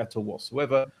link at all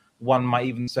whatsoever. One might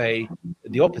even say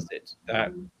the opposite,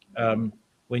 that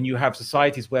when you have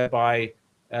societies whereby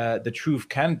the truth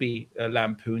can be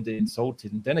lampooned and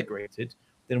insulted and denigrated,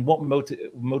 then what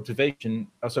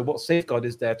what safeguard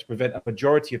is there to prevent a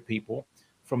majority of people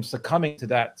from succumbing to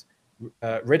that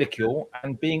ridicule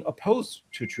and being opposed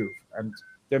to truth? And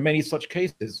there are many such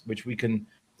cases which we can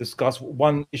discuss.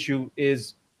 One issue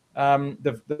is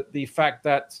the fact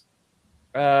that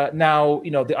now,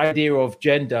 the idea of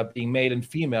gender being male and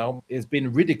female has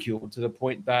been ridiculed to the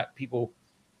point that people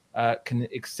can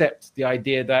accept the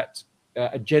idea that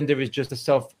a gender is just a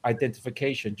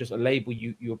self-identification, just a label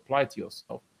you apply to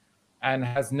yourself, and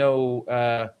has no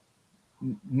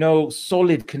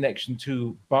solid connection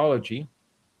to biology.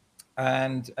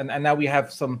 And now we have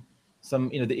some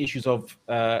the issues of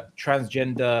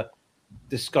transgender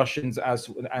discussions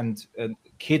and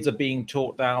kids are being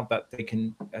taught now that they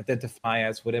can identify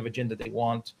as whatever gender they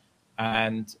want,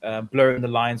 and blurring the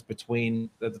lines between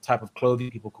the type of clothing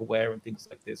people could wear and things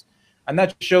like this. And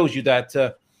that shows you that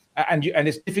and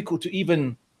it's difficult to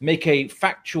even make a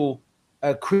factual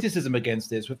criticism against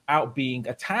this without being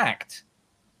attacked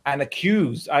and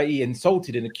accused, i.e.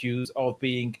 insulted and accused of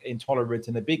being intolerant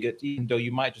and a bigot, even though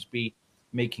you might just be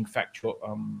making factual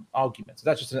arguments. So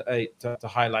that's just to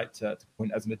highlight the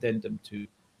point as an addendum to.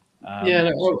 I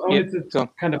wanted to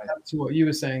kind of add to what you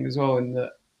were saying as well, in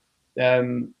that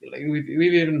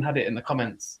we've even had it in the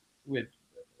comments with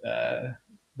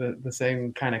the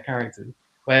same kind of characters,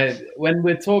 where when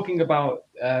we're talking about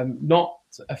not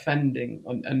offending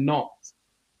and not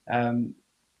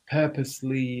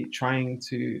purposely trying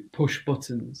to push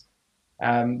buttons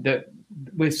that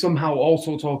we're somehow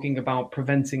also talking about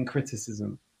preventing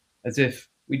criticism, as if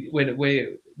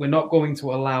we're not going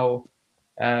to allow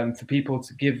for people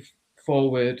to give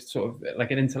forward sort of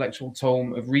like an intellectual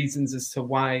tome of reasons as to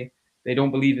why they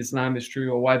don't believe Islam is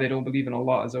true, or why they don't believe in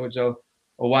Allah Azza wa Jal,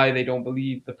 or why they don't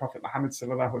believe the Prophet Muhammad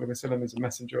sallallahu alaihi wasallam is a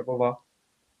messenger of Allah.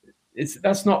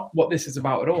 That's not what this is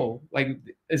about at all. Like,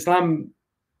 Islam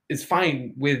is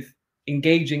fine with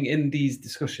engaging in these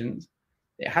discussions.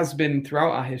 It has been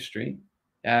throughout our history.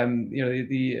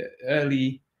 The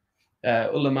early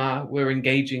ulama were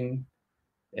engaging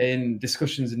in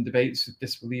discussions and debates with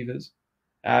disbelievers.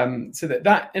 So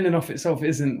that in and of itself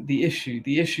isn't the issue.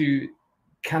 The issue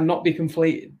cannot be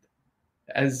conflated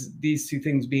as these two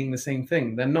things being the same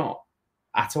thing. They're not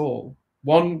at all.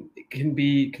 One can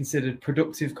be considered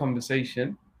productive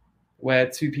conversation, where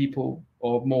two people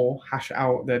or more hash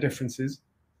out their differences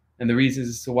and the reasons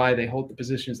as to why they hold the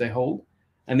positions they hold.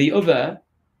 And the other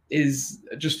is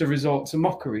just a resort to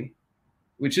mockery,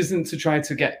 which isn't to try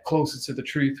to get closer to the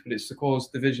truth, but it's to cause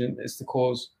division. It's to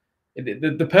cause,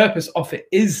 the purpose of it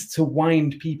is to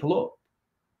wind people up.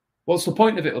 What's the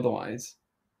point of it otherwise?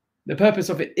 The purpose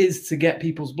of it is to get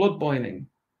people's blood boiling.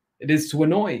 It is to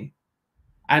annoy.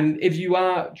 And if you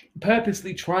are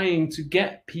purposely trying to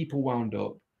get people wound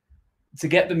up, to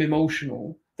get them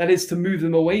emotional, that is to move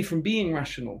them away from being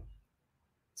rational,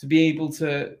 to be able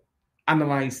to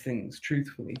analyze things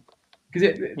truthfully.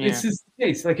 Because this is the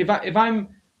case. Like, if I'm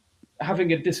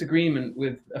having a disagreement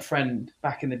with a friend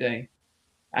back in the day,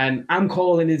 and I'm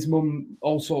calling his mum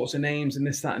all sorts of names and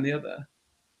this, that, and the other,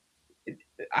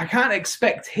 I can't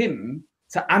expect him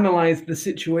to analyze the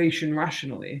situation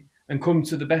rationally and come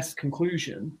to the best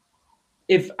conclusion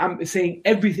if I'm saying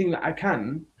everything that I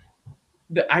can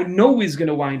that I know is going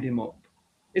to wind him up.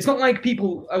 It's not like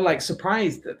people are like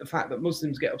surprised at the fact that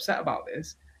Muslims get upset about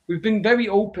this. We've been very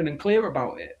open and clear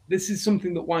about it. This is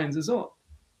something that winds us up.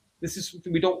 This is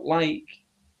something we don't like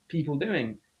people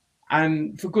doing,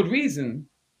 and for good reason.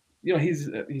 You know,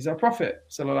 he's our prophet,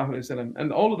 sallallahu alaihi wasallam,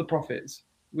 and all of the prophets.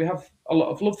 We have a lot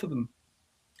of love for them,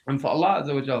 and for Allah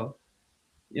Azza wa Jal.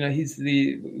 You know,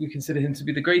 we consider him to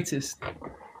be the greatest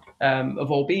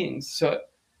of all beings. So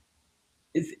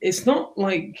it's not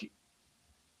like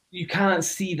you can't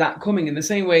see that coming. In the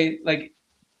same way, like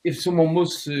if someone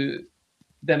was to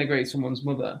denigrate someone's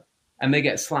mother and they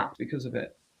get slapped because of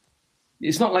it,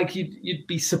 it's not like you'd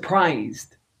be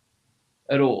surprised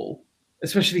at all.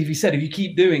 Especially if you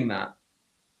keep doing that,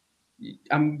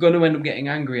 I'm going to end up getting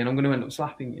angry and I'm going to end up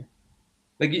slapping you.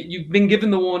 Like, you've been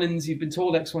given the warnings, you've been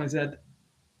told X, Y, Z.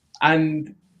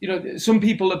 And, you know, some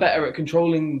people are better at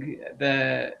controlling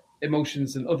their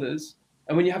emotions than others.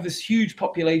 And when you have this huge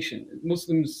population,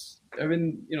 Muslims are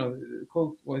in, you know,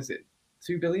 called, what is it,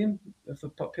 2 billion of the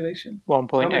population?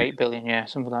 1.8 billion, yeah,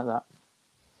 something like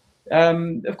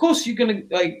that. Of course, you're going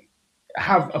to, like,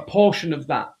 have a portion of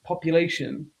that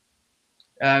population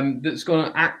that's going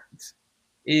to act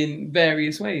in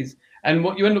various ways. And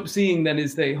what you end up seeing then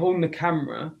is they hone the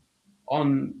camera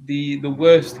on the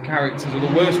worst characters or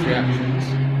the worst reactions.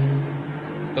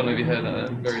 Don't know if you heard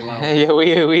that very loud. Yeah,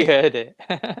 we heard it.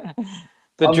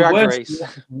 the drag race.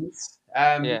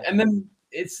 Yeah. And then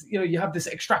it's, you know, you have this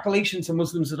extrapolation to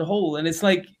Muslims as a whole, and it's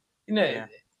like, you know, yeah.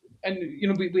 And you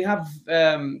know, we have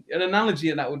an analogy,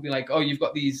 and that would be like, oh, you've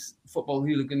got these football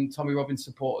hooligan Tommy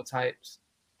Robinson supporter types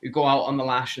who go out on the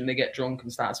lash and they get drunk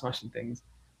and start smashing things.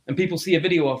 And people see a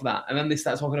video of that, and then they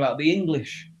start talking about the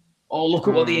English. Oh, look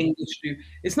at what the English do.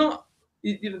 It's not,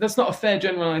 you know, that's not a fair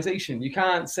generalization. You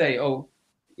can't say, oh,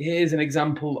 here's an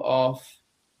example of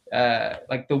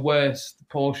like the worst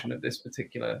portion of this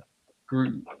particular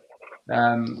group.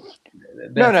 No,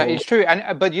 it's true.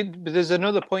 And but there's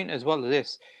another point as well of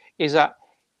this, is that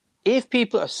if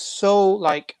people are so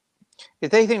like,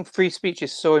 if they think free speech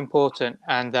is so important,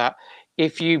 and that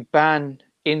if you ban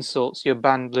insults, you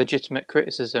ban legitimate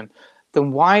criticism,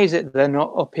 then why is it they're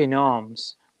not up in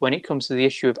arms when it comes to the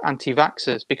issue of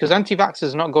anti-vaxxers? Because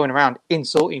anti-vaxxers are not going around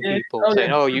insulting people,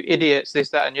 saying, oh, you idiots, this,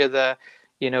 that, and the other,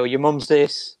 you know, your mum's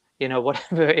this, you know,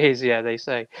 whatever it is, yeah, they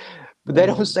say. But they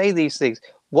don't say these things.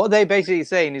 What they're basically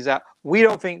saying is that we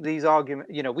don't think these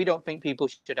arguments, you know, we don't think people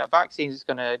should have vaccines. It's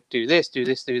going to do this, do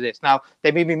this, do this. Now,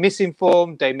 they may be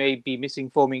misinformed. They may be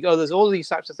misinforming others, all these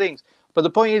types of things. But the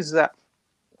point is that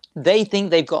they think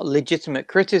they've got legitimate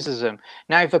criticism.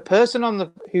 Now, if a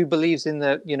person who believes in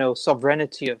the, you know,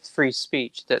 sovereignty of free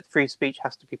speech, that free speech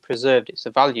has to be preserved, it's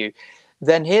a value,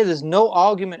 then here there's no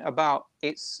argument about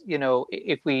it's, you know,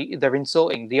 if they're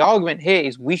insulting. The argument here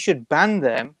is we should ban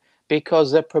them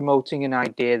because they're promoting an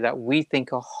idea that we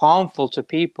think are harmful to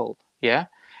people. Yeah.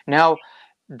 Now,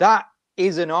 that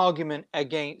is an argument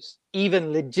against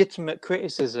even legitimate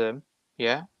criticism,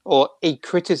 yeah, or a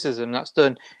criticism that's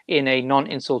done in a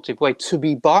non-insultive way to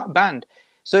be banned.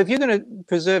 So if you're going to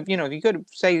preserve, you know, if you're going to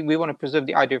say we want to preserve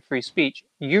the idea of free speech,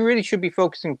 you really should be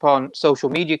focusing upon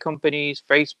social media companies,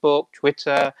 Facebook,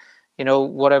 Twitter, you know,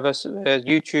 whatever,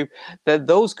 YouTube. That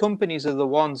those companies are the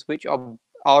ones which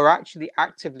are actually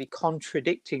actively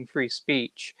contradicting free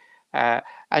speech.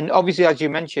 And obviously, as you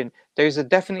mentioned, there's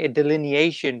definitely a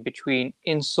delineation between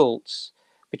insults,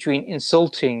 between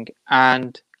insulting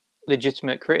and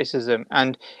legitimate criticism.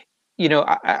 And you know,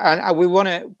 we want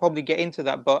to probably get into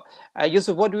that. But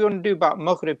Yusuf, what do we want to do about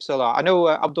Maghrib Salah? I know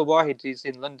Abdul Wahid is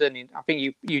in London. I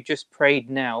think you just prayed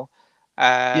now.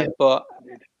 Yeah. But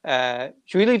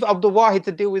should we leave Abdul Wahid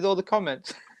to deal with all the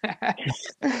comments? I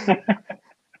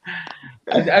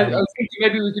was thinking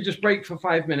maybe we could just break for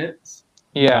 5 minutes.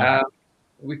 Yeah.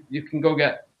 You can go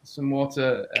get some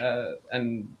water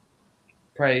and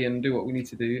pray and do what we need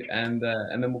to do, and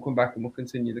then we'll come back and we'll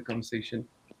continue the conversation.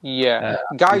 Yeah,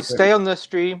 guys, stay on the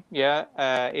stream. Yeah,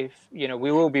 if you know,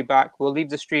 we will be back. We'll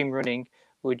leave the stream running.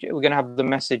 We're going to have the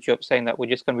message up saying that we're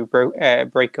just going to be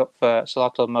break up for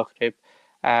Salatul Maghrib.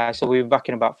 So we'll be back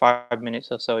in about 5 minutes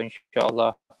or so,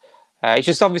 inshallah. It's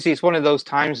just obviously it's one of those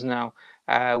times now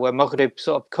where Maghrib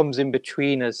sort of comes in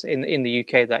between us in the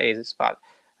UK. That is, it's about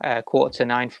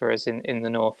 8:45 for us in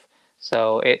the north.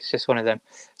 So it's just one of them.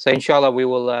 So inshallah, we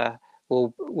will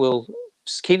we'll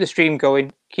just keep the stream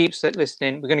going, keep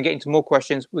listening. We're going to get into more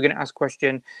questions. We're going to ask a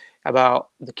question about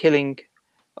the killing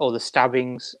or the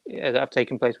stabbings that have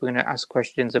taken place. We're going to ask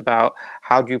questions about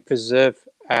how do you preserve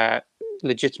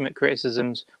legitimate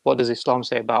criticisms. What does Islam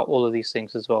say about all of these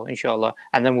things as well, inshallah.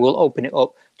 And then we'll open it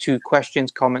up to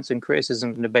questions, comments, and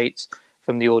criticisms and debates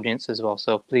from the audience as well.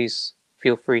 So please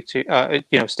feel free to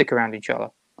stick around,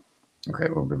 inshallah. Okay,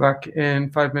 we'll be back in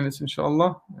 5 minutes,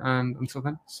 inshallah. And until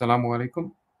then, Assalamu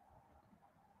alaikum.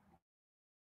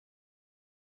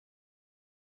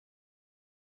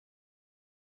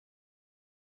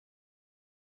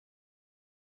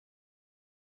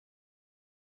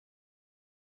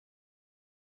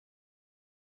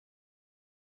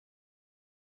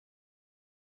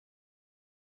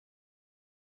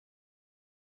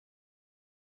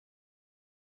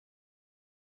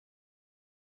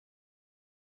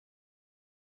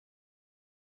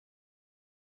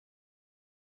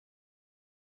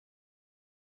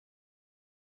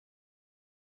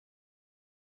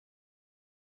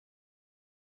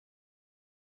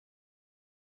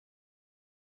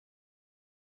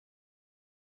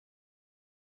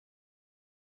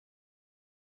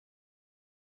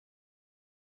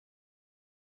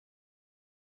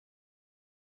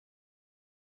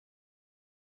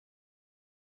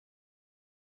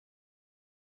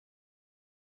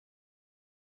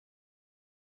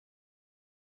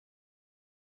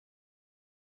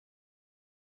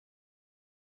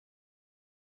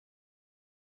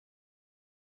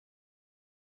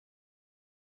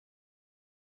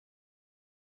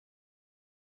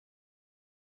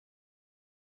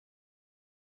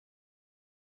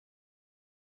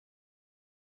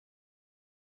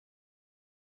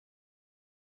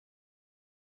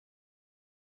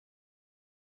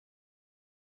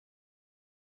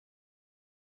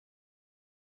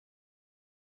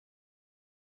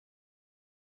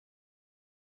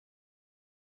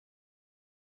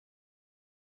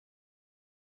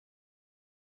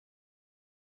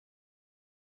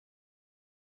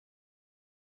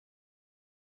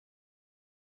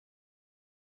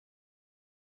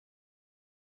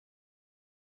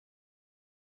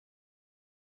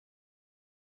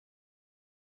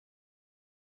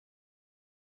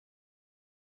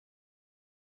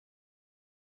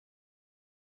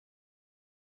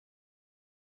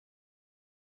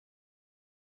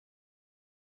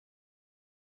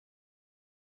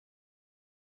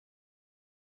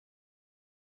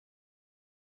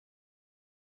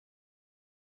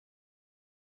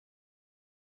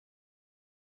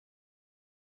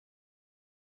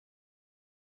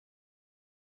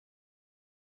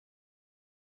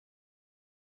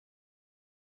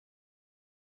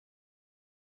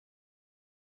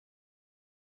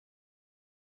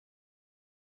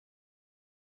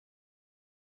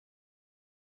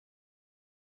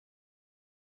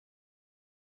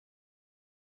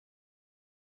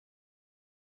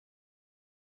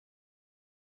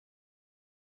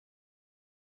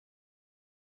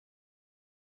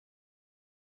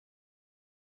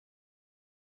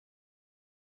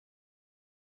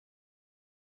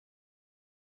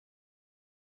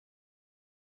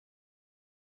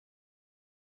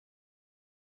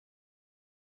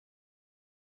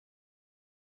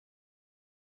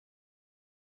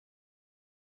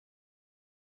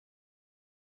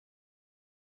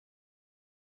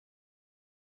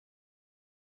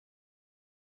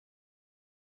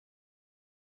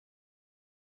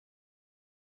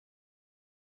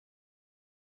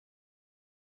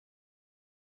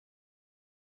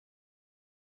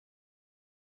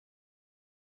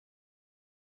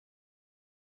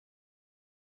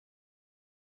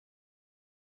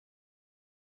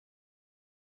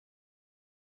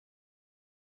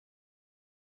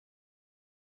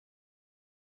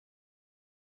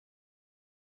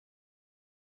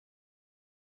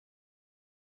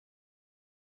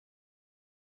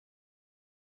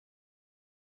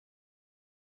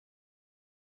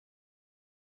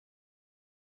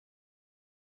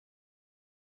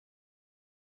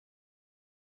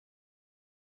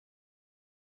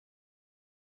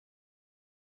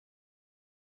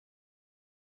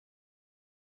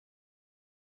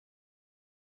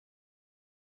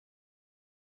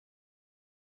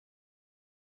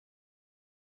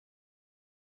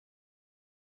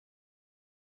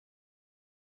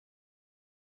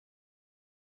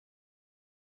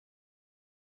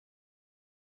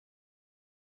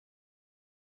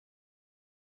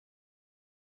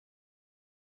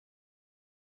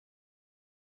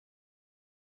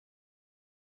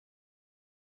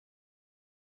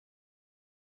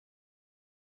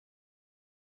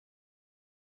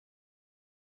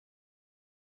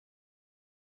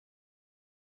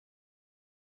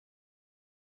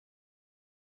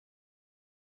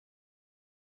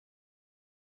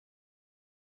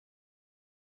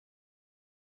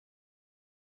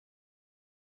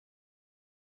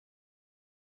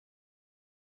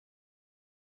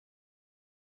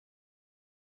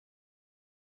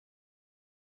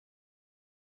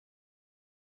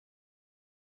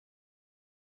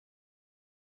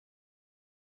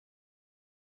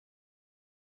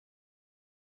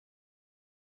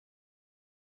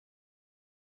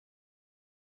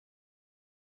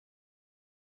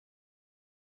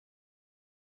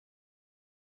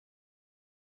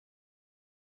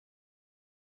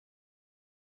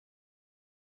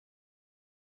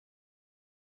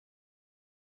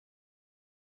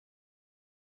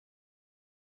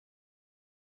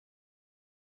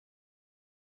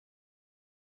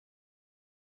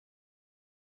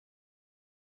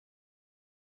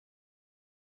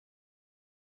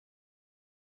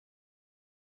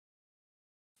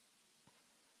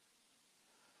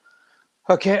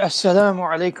 Okay, assalamu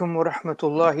alaikum wa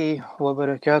rahmatullahi wa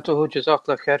barakatuhu.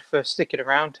 Jazakallah khair for sticking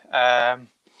around.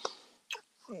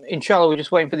 Inshallah, we're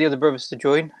just waiting for the other brothers to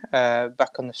join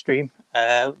back on the stream.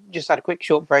 Just had a quick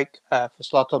short break for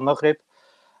Salat al-Maghrib.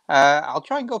 I'll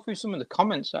try and go through some of the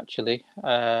comments actually.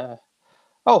 Oh,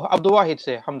 Abdul Wahid's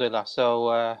here, alhamdulillah.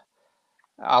 So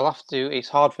I'll have to, it's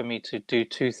hard for me to do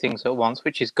two things at once,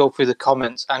 which is go through the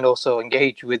comments and also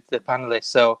engage with the panelists.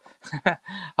 So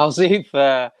I'll see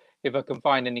if I can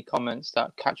find any comments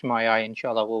that catch my eye.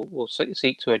 Inshallah, we'll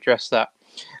seek to address that.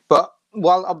 But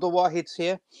while Abdul Wahid's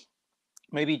here,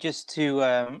 maybe just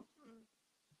to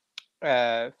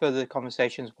further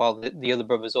conversations while the other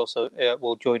brothers also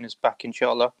will join us back,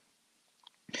 inshallah.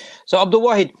 So Abdul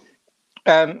Wahid,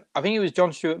 I think it was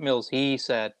John Stuart Mills. He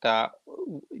said that,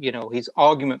 you know, his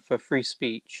argument for free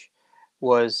speech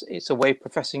was it's a way of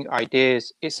professing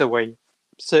ideas, it's a way of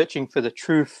searching for the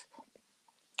truth,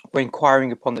 we're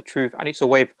inquiring upon the truth, and it's a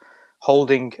way of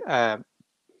holding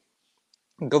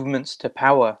governments to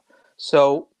power.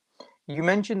 So you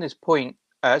mentioned this point.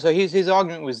 So his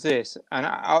argument was this, and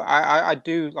I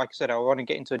do, like I said, I want to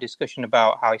get into a discussion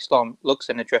about how Islam looks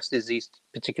and addresses these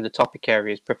particular topic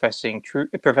areas: professing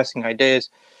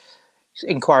ideas,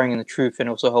 inquiring in the truth, and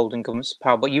also holding governments to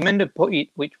power. But you made a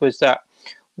point, which was that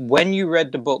when you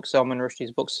read the book, Salman Rushdie's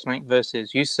book, Islamic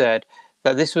Verses, you said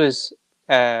that this was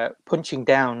punching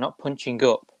down, not punching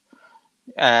up.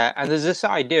 And there's this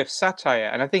idea of satire,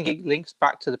 and I think it links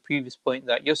back to the previous point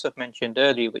that Yusuf mentioned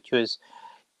earlier, which was,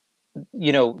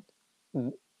 you know,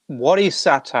 what is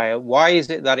satire? Why is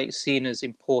it that it's seen as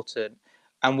important?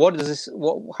 And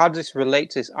how does this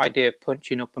relate to this idea of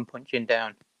punching up and punching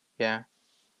down? Yeah.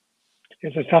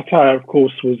 Yes, so satire, of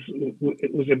course,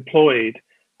 was employed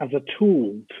as a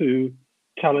tool to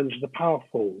challenge the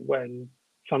powerful when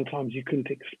sometimes you couldn't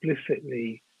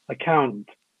explicitly account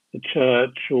the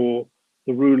church or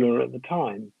the ruler at the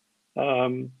time.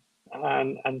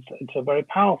 And it's a very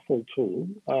powerful tool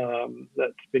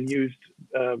that's been used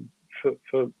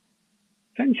for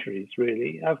centuries,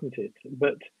 really, hasn't it?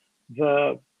 But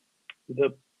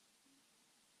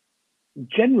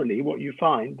generally, what you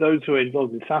find, those who are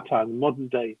involved in satire, the modern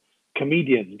day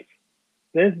comedians,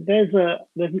 there's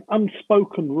an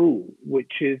unspoken rule,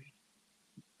 which is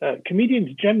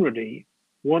comedians generally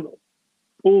want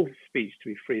all speech to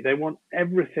be free. They want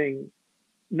everything,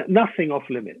 nothing off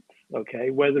limits. Okay,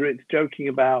 whether it's joking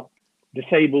about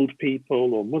disabled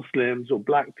people or Muslims or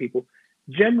black people,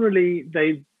 generally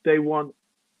they want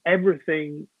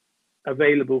everything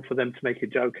available for them to make a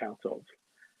joke out of.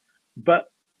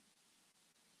 But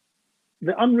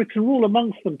the unwritten rule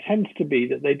amongst them tends to be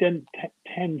that they don't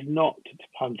tend not to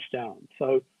punch down.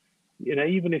 So, you know,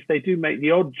 even if they do make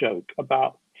the odd joke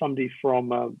about somebody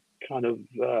from a kind of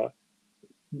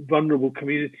vulnerable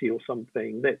community or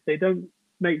something, they don't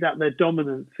make that their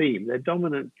dominant theme. Their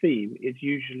dominant theme is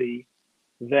usually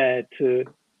there to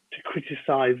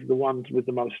criticize the ones with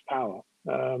the most power.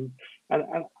 And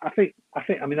I think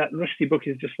I mean that Rushdie book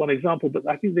is just one example, but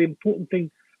I think the important thing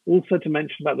also to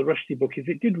mention about the Rushdie book is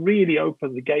it did really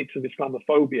open the gates of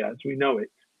Islamophobia as we know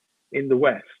it in the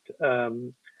West.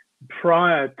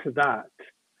 Prior to that,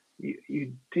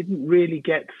 you didn't really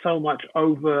get so much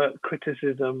overt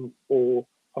criticism or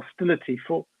hostility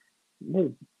for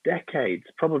decades,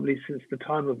 probably since the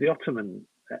time of the Ottoman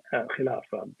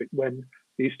Khilafah, when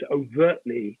they used to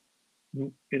overtly,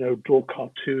 you know, draw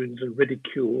cartoons and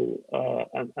ridicule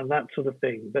and that sort of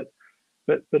thing. But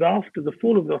after the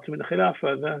fall of the Ottoman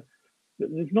Khilafah,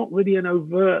 there's not really an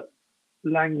overt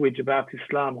language about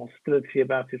Islam, hostility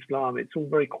about Islam. It's all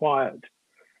very quiet.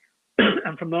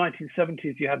 And from the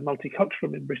 1970s, you had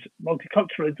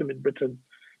multiculturalism in Britain,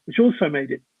 which also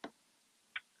made it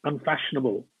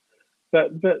unfashionable.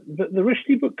 But the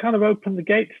Rushdie book kind of opened the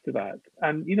gates to that.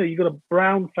 And, you know, you've got a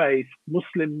brown-faced,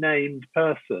 Muslim-named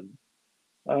person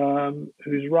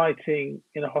who's writing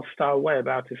in a hostile way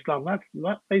about Islam.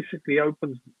 That's basically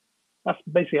open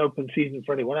season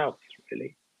for anyone else,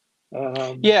 really.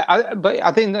 But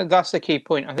I think that's the key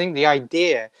point. I think the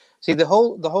idea, the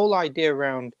whole idea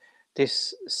around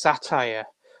this satire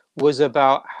was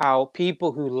about how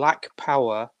people who lack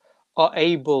power are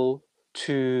able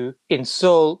to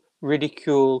insult,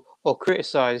 ridicule, or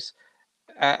criticize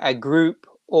a group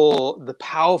or the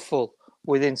powerful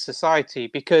within society,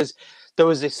 because there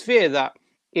was this fear that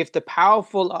if the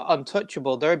powerful are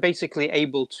untouchable, they're basically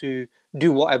able to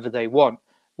do whatever they want,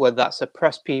 whether that's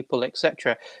oppress people,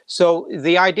 etc. So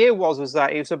the idea was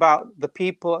that it was about the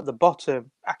people at the bottom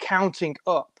accounting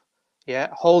up,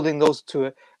 holding those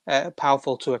to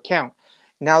powerful to account.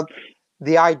 Now,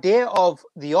 the idea of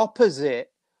the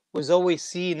opposite was always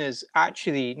seen as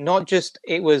actually not just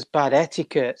it was bad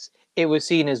etiquette, it was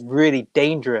seen as really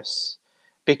dangerous.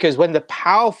 Because when the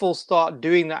powerful start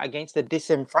doing that against the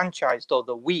disenfranchised or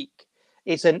the weak,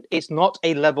 it's not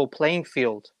a level playing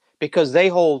field, because they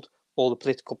hold all the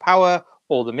political power,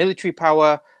 all the military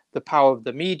power, the power of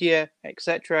the media,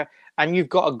 etc. And you've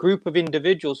got a group of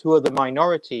individuals who are the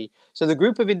minority. So the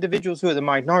group of individuals who are the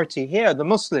minority here are the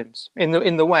Muslims in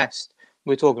the West.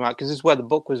 We're talking about, because this is where the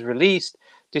book was released.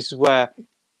 This is where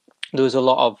there was a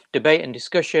lot of debate and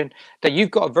discussion. That you've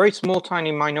got a very small,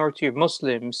 tiny minority of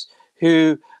Muslims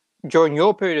who, during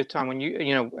your period of time, when in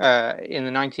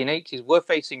the 1980s, were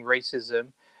facing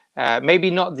racism,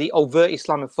 maybe not the overt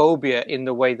Islamophobia in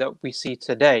the way that we see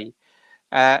today,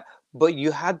 but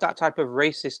you had that type of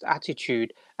racist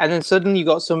attitude, and then suddenly you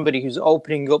got somebody who's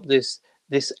opening up this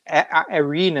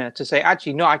arena to say,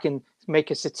 actually, no, I can make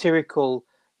a satirical,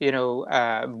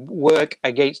 work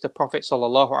against the Prophet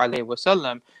sallallahu alaihi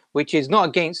wasallam, which is not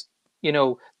against,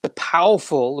 the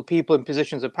powerful, the people in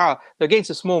positions of power. They're against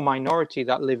a small minority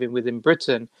that live within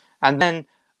Britain. And then,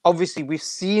 obviously, we've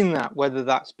seen that, whether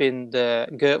that's been the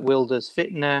Geert Wilders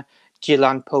fitna,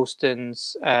 Gillan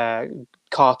Poston's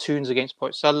cartoons against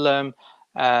Prophet Sallam,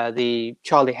 the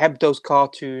Charlie Hebdo's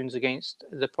cartoons against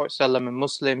the Prophet Sallam and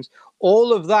Muslims.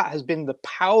 All of that has been the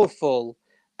powerful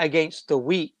against the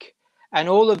weak. And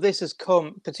all of this has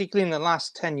come, particularly in the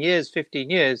last 10 years, 15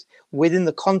 years, within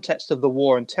the context of the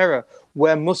war on terror,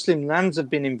 where Muslim lands have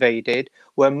been invaded,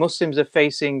 where Muslims are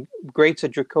facing greater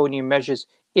draconian measures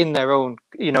in their own,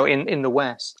 in the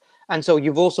West. And so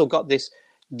you've also got this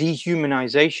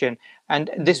dehumanization. And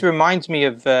this reminds me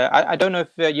of, I don't know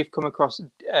if you've come across,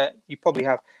 you probably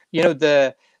have,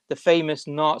 the famous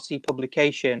Nazi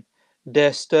publication, Der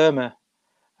Stürmer.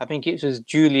 I think it was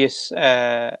Julius,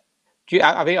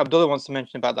 I think Abdullah wants to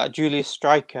mention about that, Julius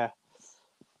Streicher.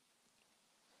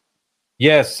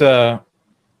 Yes.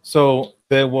 So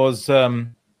there was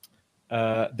in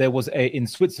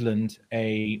Switzerland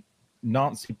a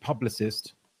Nazi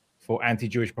publicist for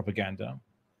anti-Jewish propaganda,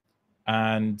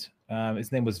 and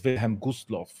his name was Wilhelm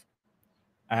Gustloff,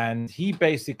 and he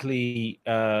basically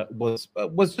was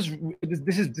just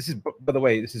this is by the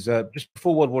way, this is just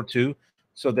before World War II,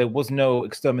 so there was no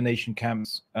extermination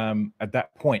camps at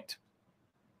that point.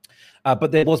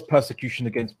 But there was persecution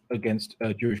against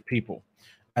Jewish people,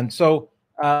 and so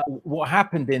what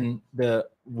happened to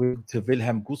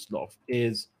Wilhelm Gustloff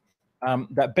is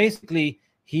that basically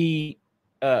he,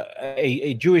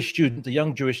 a Jewish student, a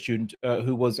young Jewish student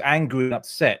who was angry and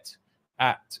upset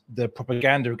at the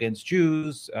propaganda against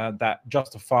Jews that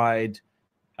justified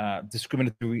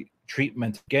discriminatory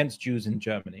treatment against Jews in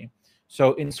Germany.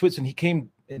 So in Switzerland, he came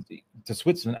to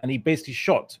Switzerland and he basically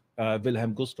shot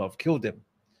Wilhelm Gustloff, killed him.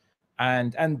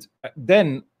 And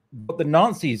then what the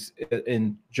Nazis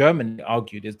in Germany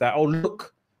argued is that, oh,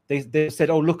 look, they said,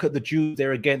 oh, look at the Jews,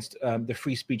 they're against the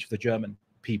free speech of the German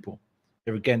people.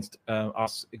 They're against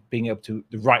us being able to,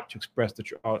 the right to express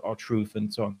our truth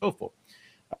and so on and so forth.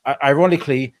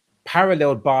 Ironically,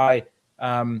 paralleled by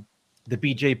the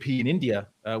BJP in India,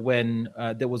 when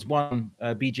there was one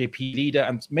BJP leader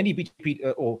and many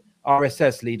BJP or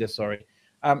RSS leaders,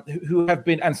 who have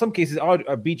been, and some cases are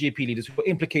BJP leaders who were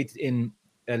implicated in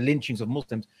lynchings of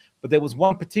Muslims. But there was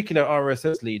one particular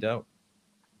RSS leader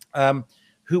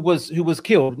who was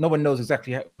killed. No one knows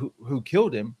exactly who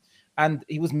killed him, and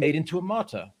he was made into a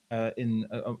martyr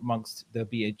amongst the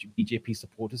BJP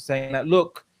supporters, saying that,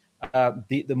 look,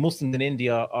 the Muslims in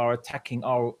India are attacking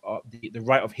the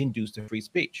right of Hindus to free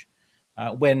speech,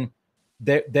 when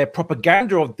their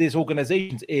propaganda of these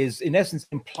organizations is in essence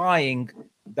implying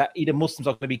that either Muslims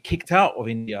are going to be kicked out of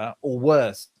India or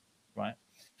worse, right?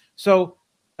 So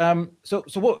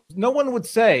what no one would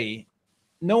say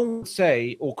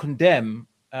or condemn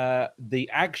the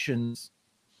actions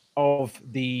of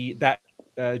that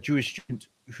Jewish student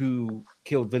who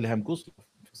killed Wilhelm Gustloff,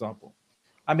 for example.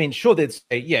 I mean, sure, they'd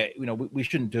say, yeah, we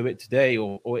shouldn't do it today,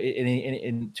 or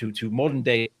to modern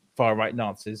day far right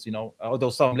Nazis, although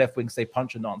some left wing say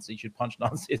punch a Nazi, you should punch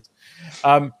Nazis.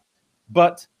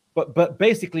 But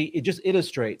basically, it just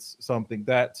illustrates something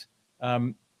that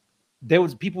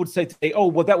people would say today, oh,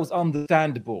 well, that was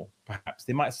understandable. Perhaps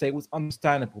they might say it was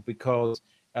understandable because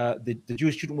the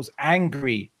Jewish student was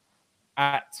angry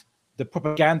at the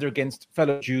propaganda against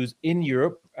fellow Jews in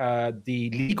Europe, the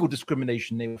legal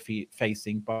discrimination they were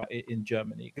facing in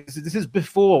Germany. This is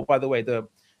before, by the way, the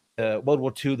World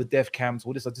War II, the death camps,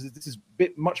 all this. This is a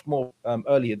bit much more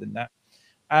earlier than that,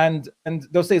 and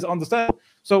they'll say it's understandable.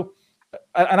 So,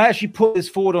 and I actually put this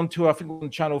forward onto, I think,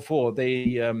 on Channel 4.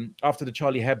 They after the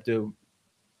Charlie Hebdo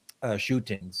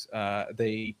shootings,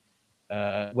 they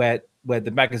where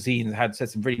the magazine had said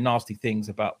some really nasty things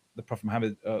about the Prophet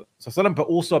Muhammad, but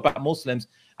also about Muslims,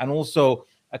 and also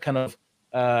a kind of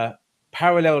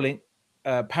parroting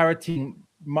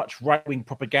much right-wing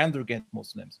propaganda against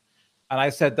Muslims. And I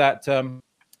said that sure,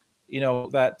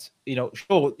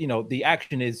 the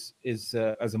action is as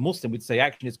a Muslim we'd say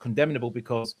action is condemnable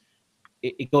because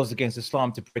it goes against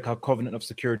Islam to break our covenant of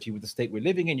security with the state we're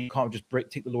living in. You can't just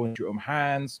take the law into your own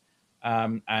hands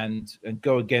and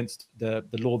go against the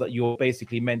law that you're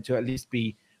basically meant to at least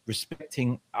be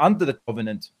respecting under the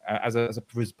covenant as a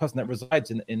person that resides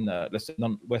in let's say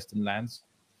non-Western lands.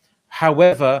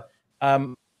 However,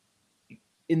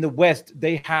 in the West,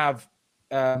 they have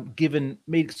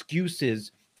made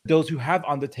excuses for those who have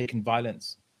undertaken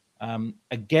violence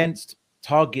against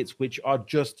targets which are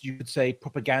just, you could say,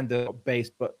 propaganda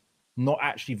based, but not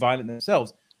actually violent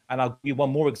themselves. And I'll give you one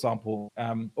more example,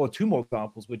 or two more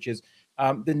examples, which is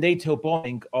the NATO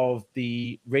bombing of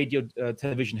the radio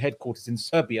television headquarters in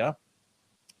Serbia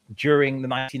during the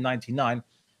 1999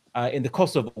 in the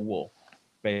Kosovo War,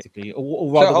 basically.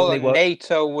 Or rather,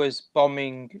 NATO was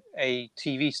bombing a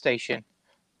TV station.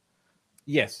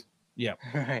 Yes, yeah.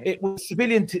 Right. It was a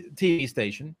civilian TV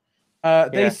station.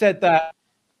 They said that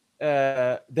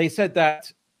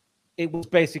it was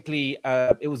basically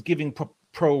it was giving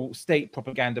pro-state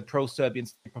propaganda, pro-Serbian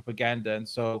state propaganda, and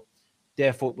so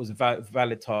therefore it was a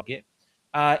valid target.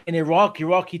 In Iraqi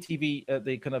TV,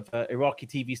 the kind of Iraqi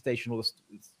TV station or the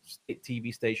state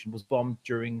TV station was bombed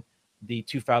during the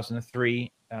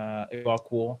 2003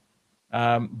 Iraq War.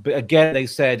 But again, they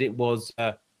said it was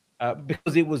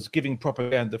because it was giving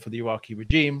propaganda for the Iraqi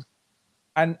regime.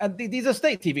 And these are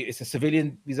state TV. It's a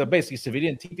civilian. These are basically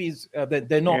civilian TVs.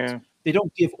 They're not. Yeah. They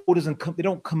don't give orders and they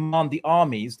don't command the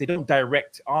armies. They don't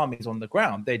direct armies on the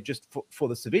ground. They're just for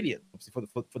the civilians, obviously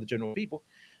for the general people.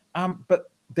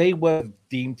 But they were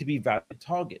deemed to be valid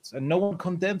targets, and no one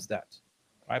condemns that.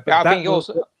 Right? But I think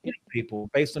also people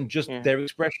based on just their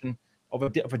expression of a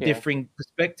differing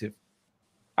perspective.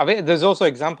 I mean, there's also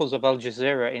examples of Al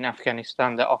Jazeera in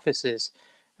Afghanistan, that offices,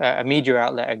 a media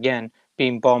outlet again,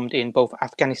 being bombed in both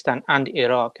Afghanistan and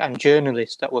Iraq, and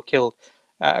journalists that were killed.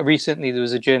 Recently, there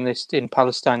was a journalist in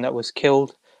Palestine that was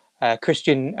killed,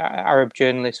 Christian Arab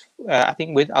journalist, I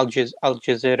think with Al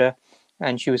Jazeera,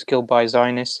 and she was killed by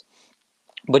Zionists.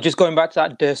 But just going back to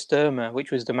that Der Stürmer,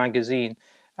 which was the magazine,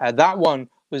 that one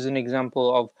was an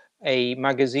example of a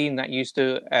magazine that used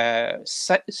to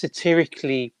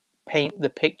satirically paint the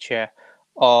picture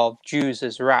of Jews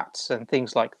as rats and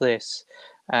things like this.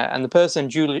 And the person,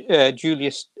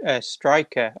 Julius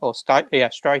Streicher,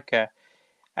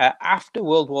 after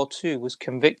World War II, was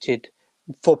convicted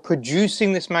for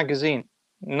producing this magazine,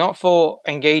 not for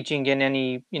engaging in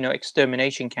any,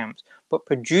 extermination camps, but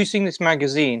producing this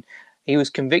magazine. He was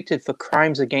convicted for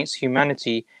crimes against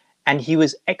humanity, and he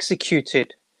was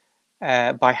executed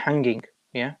by hanging.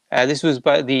 Yeah, this was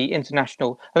by the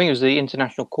international. I think it was the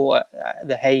International Court at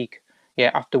The Hague.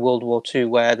 Yeah, after World War II,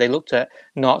 where they looked at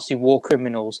Nazi war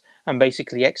criminals and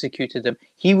basically executed them.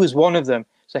 He was one of them.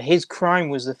 So his crime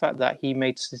was the fact that he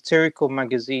made satirical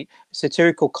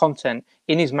content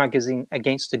in his magazine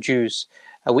against the Jews,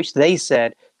 which they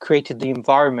said created the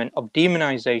environment of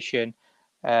demonization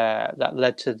that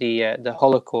led to the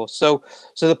Holocaust. So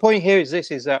the point here is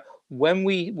this: is that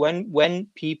when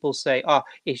people say,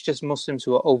 it's just Muslims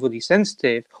who are overly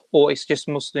sensitive, or it's just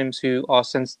Muslims who are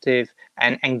sensitive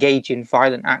and engage in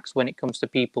violent acts when it comes to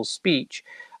people's speech,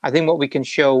 I think what we can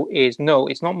show is, no,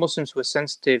 it's not Muslims who are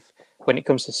sensitive when it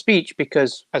comes to speech,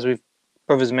 because as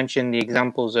brothers mentioned, the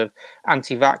examples of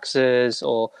anti-vaxxers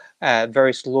or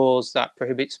various laws that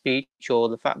prohibit speech, or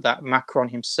the fact that Macron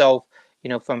himself,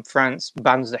 from France,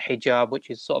 bans the hijab, which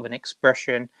is sort of an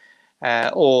expression,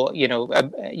 or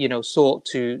sought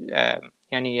to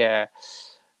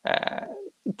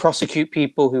prosecute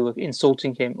people who are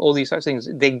insulting him. All these types of things,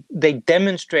 they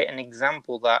demonstrate an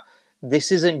example that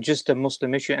this isn't just a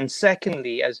Muslim issue. And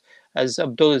secondly, as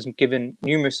Abdullah has given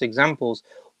numerous examples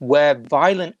where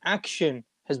violent action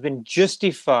has been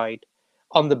justified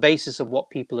on the basis of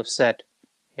what people have said.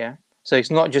 Yeah, so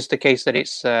it's not just the case that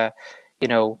it's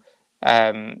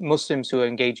Muslims who are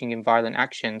engaging in violent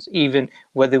actions, even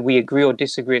whether we agree or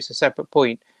disagree, it's a separate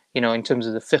point, in terms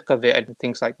of the fiqh of it and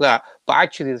things like that. But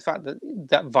actually, the fact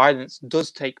that violence does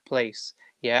take place,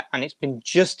 yeah, and it's been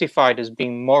justified as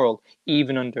being moral,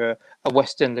 even under a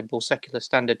Western liberal secular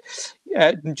standard.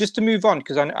 Just to move on,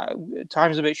 because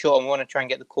time's a bit short, and we want to try and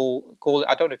get the call.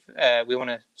 I don't know if we want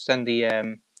to send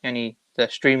the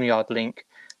StreamYard link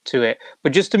to it,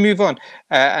 but just to move on,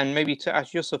 and maybe to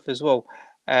ask Yusuf as well.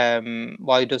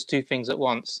 While he does two things at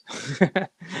once.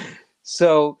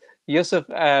 So, Yusuf,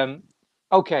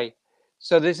 Okay,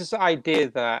 so there's this idea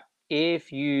that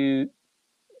if you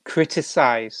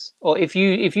criticize, or if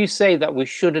you say that we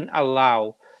shouldn't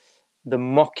allow the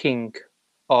mocking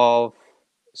of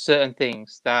certain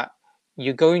things, that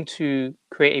you're going to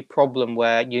create a problem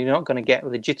where you're not going to get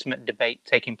legitimate debate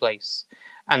taking place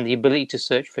and the ability to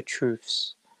search for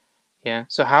truths. Yeah.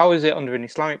 So how is it under an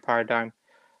Islamic paradigm?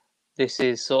 This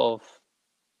is sort of,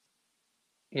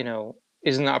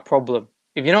 isn't that a problem?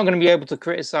 If you're not going to be able to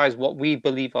criticize what we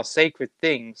believe are sacred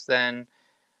things, then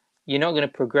you're not going to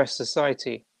progress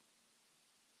society.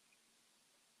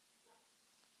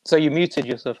 So you muted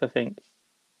yourself, I think.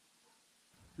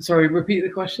 Sorry, repeat the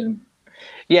question.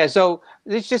 Yeah, so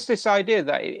it's just this idea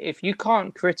that if you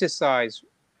can't criticize,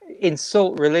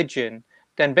 insult religion,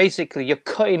 then basically you're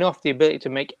cutting off the ability to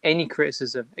make any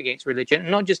criticism against religion,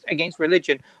 not just against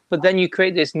religion, but then you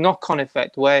create this knock-on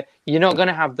effect where you're not going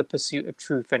to have the pursuit of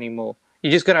truth anymore.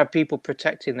 You're just going to have people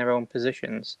protecting their own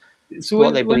positions, so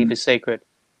what they believe is sacred.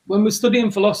 When we're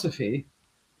studying philosophy,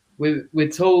 we're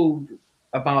told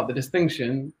about the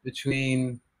distinction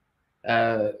between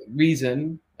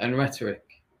reason and rhetoric.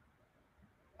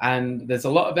 And there's a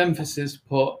lot of emphasis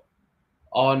put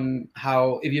on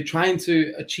how if you're trying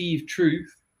to achieve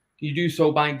truth, you do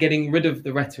so by getting rid of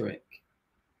the rhetoric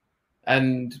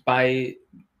and by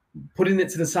putting it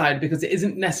to the side because it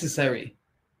isn't necessary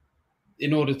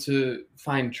in order to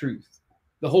find truth.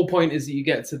 The whole point is that you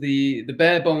get to the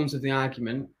bare bones of the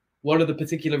argument. What are the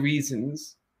particular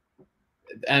reasons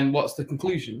and what's the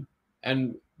conclusion?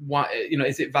 And why,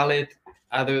 is it valid?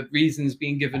 Are the reasons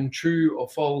being given true or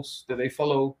false? Do they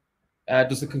follow?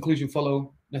 Does the conclusion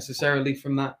follow necessarily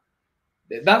from that?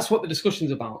 That's what the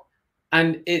discussion's about.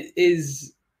 And it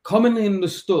is commonly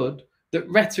understood that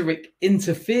rhetoric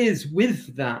interferes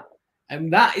with that.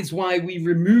 And that is why we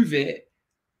remove it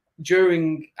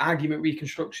during argument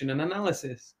reconstruction and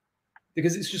analysis,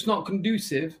 because it's just not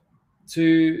conducive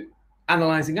to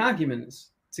analyzing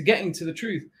arguments, to getting to the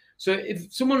truth. So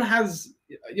if someone has,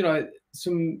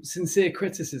 some sincere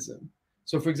criticism,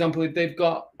 so for example, if they've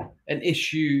got an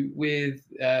issue with,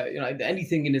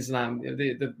 anything in Islam,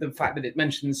 the fact that it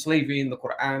mentions slavery in the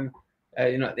Quran,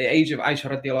 at the age of Aisha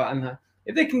radiallahu anha,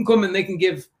 if they can come and they can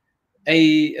give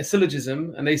a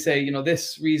syllogism and they say,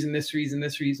 this reason, this reason,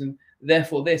 this reason,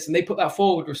 therefore this, and they put that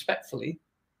forward respectfully,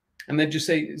 and they just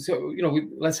say, so,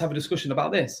 let's have a discussion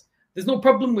about this. There's no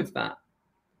problem with that.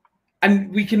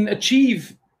 And we can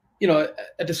achieve,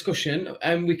 a discussion,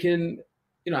 and we can,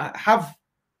 have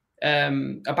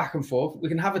a back and forth. We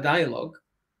can have a dialogue,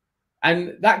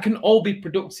 and that can all be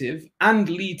productive and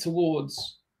lead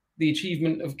towards the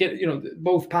achievement of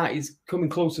both parties coming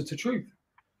closer to truth.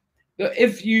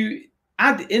 If you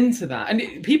add into that,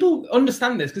 and people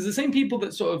understand this, because the same people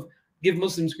that sort of give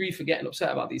Muslims grief for getting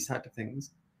upset about these type of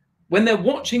things, when they're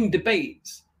watching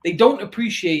debates, they don't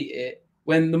appreciate it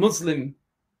when the Muslim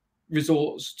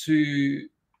resorts to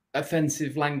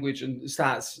offensive language and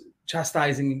starts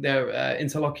chastising their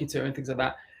interlocutor and things like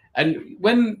that. And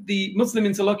when the Muslim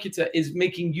interlocutor is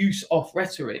making use of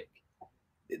rhetoric,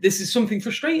 this is something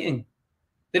frustrating.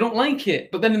 They don't like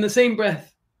it, but then in the same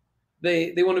breath,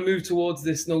 they want to move towards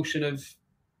this notion of,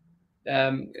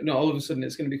 all of a sudden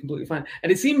it's going to be completely fine.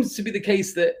 And it seems to be the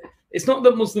case that it's not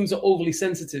that Muslims are overly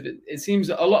sensitive. It seems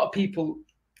that a lot of people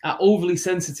are overly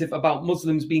sensitive about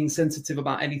Muslims being sensitive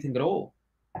about anything at all.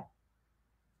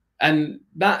 And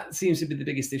that seems to be the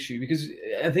biggest issue, because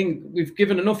I think we've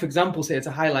given enough examples here to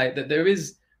highlight that there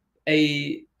is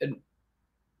a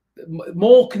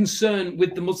more concern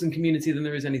with the Muslim community than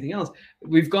there is anything else.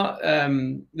 We've got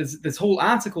there's whole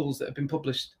articles that have been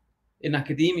published in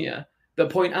academia that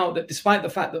point out that despite the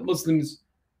fact that Muslims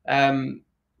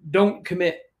don't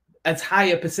commit as high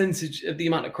a percentage of the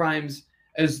amount of crimes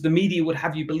as the media would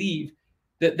have you believe,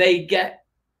 that they get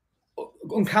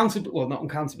uncountably, well, not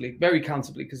uncountably, very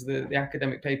countably, because the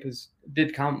academic papers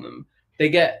did count them, they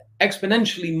get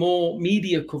exponentially more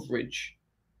media coverage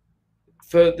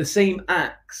for the same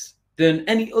acts than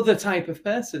any other type of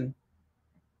person.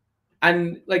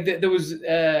 And like there was,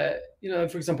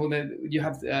 for example, you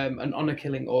have an honor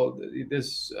killing, or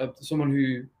there's someone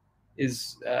who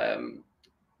is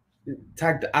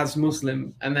tagged as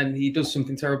Muslim, and then he does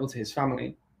something terrible to his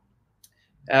family.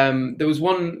 There was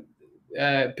one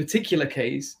particular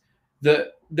case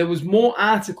that there was more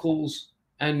articles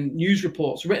and news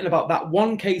reports written about that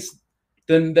one case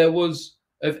than there was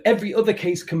of every other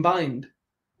case combined.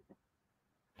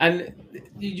 And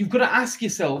you've got to ask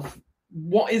yourself,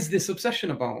 what is this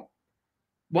obsession about?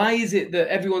 Why is it that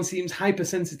everyone seems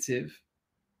hypersensitive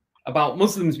about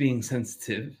Muslims being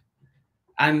sensitive,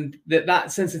 and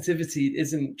that sensitivity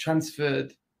isn't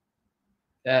transferred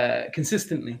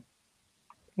consistently?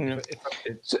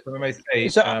 If I may say,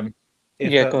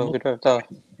 go ahead.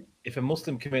 If a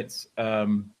Muslim commits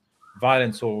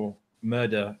violence or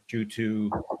murder due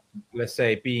to, let's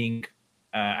say, being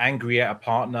angry at a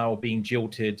partner or being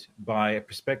jilted by a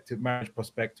prospective marriage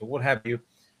prospect or what have you,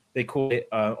 they call it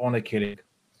honor killing.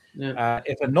 Yeah.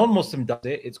 If a non-Muslim does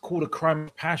it, it's called a crime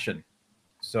of passion.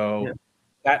 So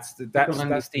that's the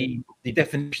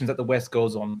definitions that the West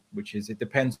goes on, which is it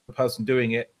depends on the person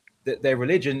doing it, their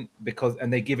religion,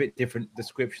 and they give it different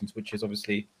descriptions, which is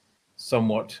obviously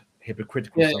somewhat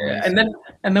hypocritical. Yeah. And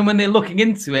then when they're looking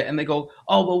into it and they go,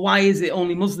 oh well, why is it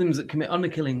only Muslims that commit honor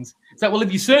killings? It's like, well,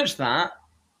 if you search that,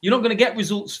 you're not going to get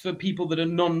results for people that are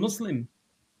non-Muslim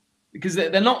because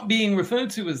they're not being referred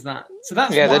to as that. So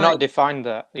that's why they're not defined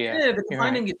that. They're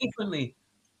defining it differently,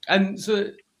 and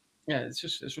so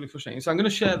it's really frustrating. So I'm going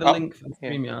to share the link for the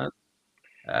StreamYard.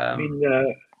 I mean,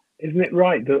 isn't it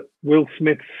right that Will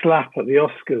Smith's slap at the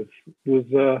Oscars was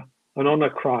an honor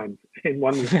crime in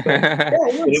one respect?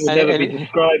 It would never be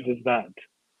described as that.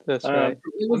 That's right.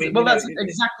 That's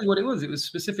exactly what it was. It was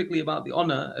specifically about the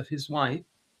honor of his wife,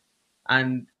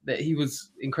 and that he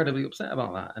was incredibly upset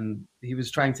about that, and he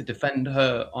was trying to defend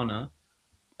her honor.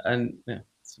 And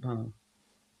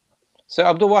So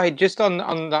Abdul Wahid, just on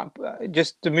that,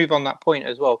 just to move on that point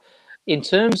as well, in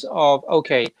terms of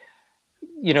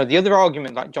the other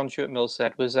argument, like John Stuart Mill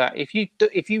said, was that if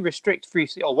you restrict free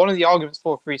speech, or one of the arguments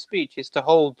for free speech is to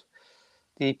hold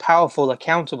the powerful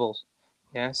accountable.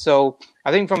 Yeah. So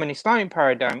I think from an Islamic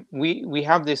paradigm, we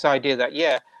have this idea that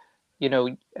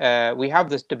we have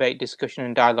this debate, discussion,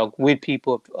 and dialogue with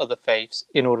people of other faiths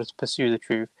in order to pursue the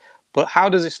truth. But how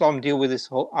does Islam deal with this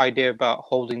whole idea about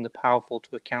holding the powerful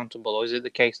to accountable, or is it the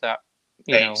case that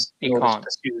you can't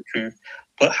pursue the truth?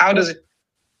 But how does it?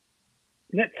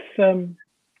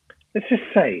 Let's just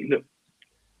say, look,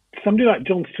 somebody like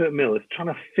John Stuart Mill is trying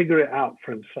to figure it out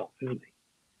for himself, isn't he?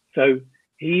 So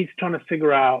he's trying to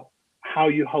figure out how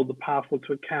you hold the powerful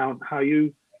to account, how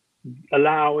you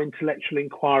allow intellectual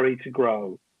inquiry to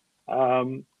grow,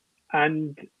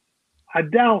 and I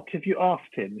doubt if you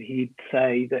asked him, he'd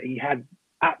say that he had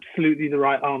absolutely the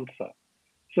right answer.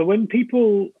 So when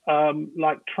people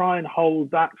try and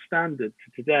hold that standard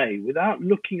to today without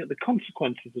looking at the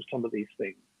consequences of some of these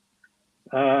things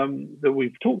that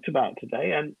we've talked about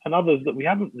today and others that we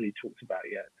haven't really talked about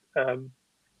yet,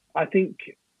 I think,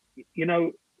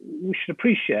 we should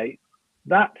appreciate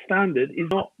that standard is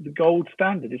not the gold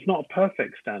standard. It's not a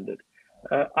perfect standard.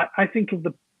 I think of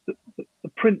the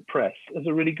print press as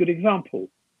a really good example.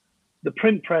 The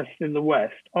print press in the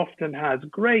West often has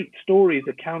great stories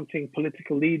accounting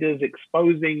political leaders,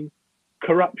 exposing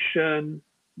corruption,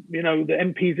 the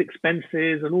MP's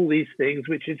expenses and all these things,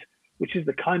 which is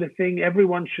the kind of thing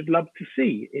everyone should love to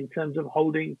see in terms of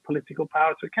holding political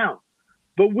power to account.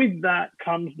 But with that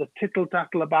comes the tittle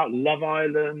tattle about Love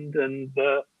Island and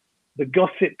the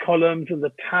gossip columns and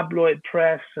the tabloid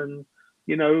press and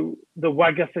the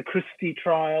Wagatha Christie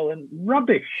trial and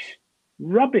rubbish,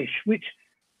 which,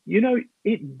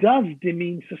 it does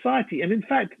demean society. And in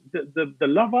fact, the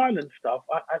Love Island stuff,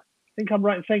 I think I'm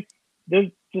right in saying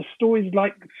there's stories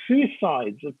like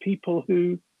suicides of people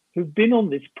who've been on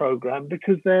this program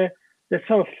because they're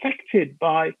so affected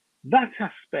by that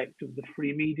aspect of the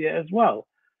free media as well.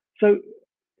 So,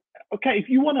 okay, if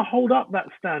you want to hold up that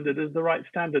standard as the right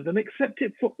standard, then accept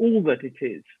it for all that it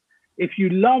is. If you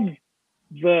love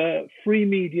the free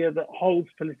media that holds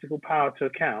political power to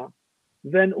account,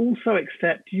 then also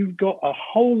accept you've got a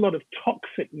whole lot of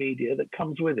toxic media that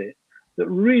comes with it that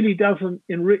really doesn't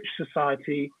enrich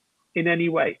society in any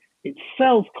way. It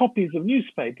sells copies of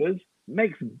newspapers,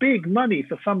 makes big money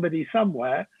for somebody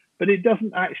somewhere, but it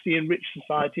doesn't actually enrich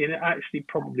society, and it actually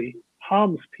probably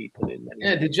harms people in many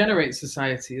ways. Degenerates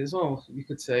society as well, you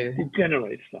could say.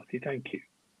 Degenerates society, thank you.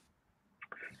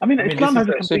 Islam has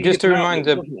a completely so just to remind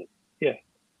them, doesn't it?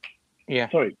 Yeah.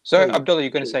 Sorry, Abdullah, you're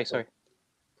going to say sorry.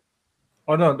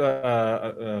 Oh no,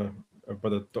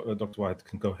 brother Dr. White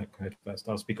can go ahead first.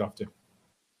 I'll speak after.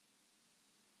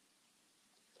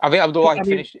 I think Abdullah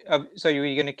finished. So you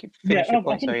were going to finish your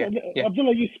point.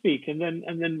 Abdullah, you speak, and then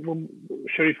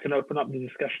Sharif can open up the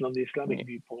discussion on the Islamic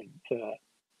viewpoint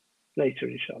later,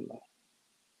 inshallah.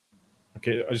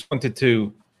 Okay, I just wanted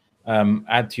to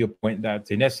add to your point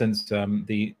that in essence,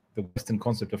 the Western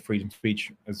concept of freedom of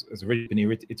speech, as already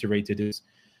been iterated, is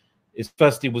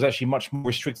firstly was actually much more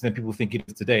restricted than people think it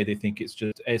is today. They think it's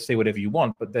just say whatever you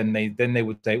want, but then they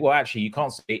would say, well, actually, you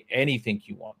can't say anything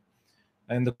you want.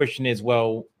 And the question is,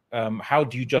 well, how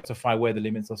do you justify where the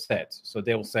limits are set? So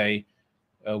they'll say,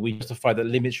 we justify that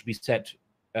limits should be set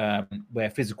where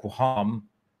physical harm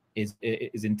is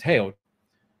entailed.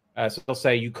 So they'll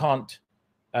say you can't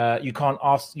you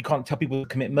can't tell people to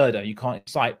commit murder. You can't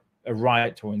incite a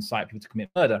riot or incite people to commit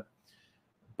murder.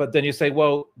 But then you say,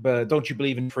 well, but don't you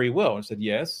believe in free will? I said,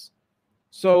 yes.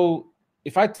 So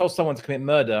if I tell someone to commit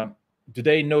murder, do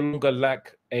they no longer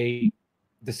lack a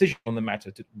decision on the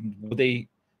matter? Will they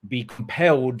be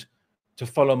compelled to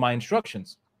follow my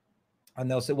instructions? And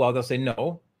they'll say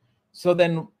no. So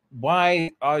then why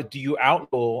do you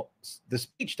outlaw the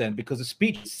speech then? Because the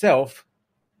speech itself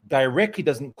directly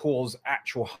doesn't cause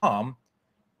actual harm,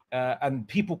 and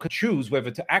people can choose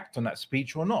whether to act on that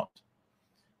speech or not.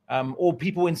 Or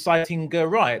people inciting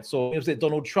riots, or was it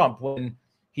Donald Trump when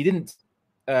he didn't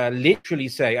literally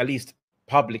say, at least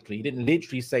publicly, he didn't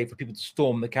literally say for people to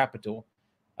storm the Capitol,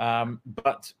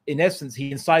 but in essence,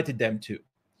 he incited them to.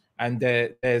 And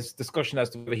there's discussion as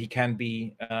to whether he can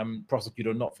be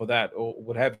prosecuted or not for that, or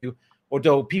what have you.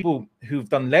 Although people who've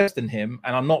done less than him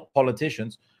and are not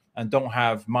politicians and don't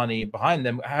have money behind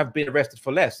them have been arrested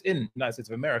for less in the United States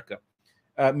of America.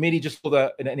 Merely just so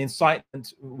that an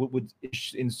incitement would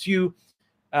ensue.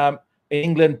 In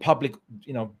England, public,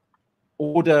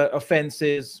 order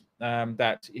offences,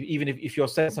 that even if you're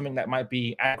saying something that might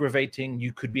be aggravating,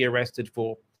 you could be arrested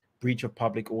for breach of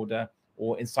public order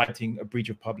or inciting a breach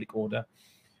of public order.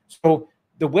 So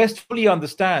the West fully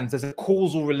understands there's a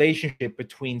causal relationship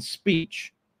between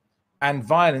speech and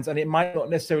violence, and it might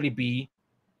not necessarily be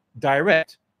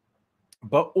direct,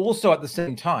 but also at the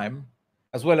same time,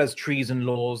 as well as treason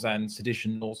laws and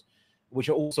sedition laws, which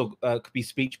are also could be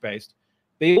speech-based.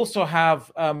 They also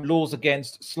have laws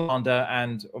against slander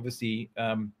and obviously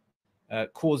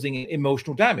causing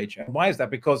emotional damage. And why is that?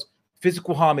 Because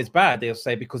physical harm is bad, they'll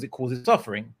say, because it causes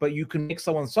suffering, but you can make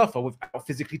someone suffer without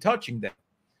physically touching them.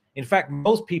 In fact,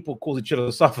 most people cause each other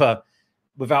to suffer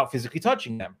without physically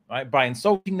touching them, right? By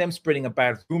insulting them, spreading a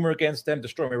bad rumor against them,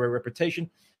 destroying their reputation.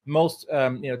 Most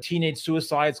teenage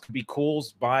suicides could be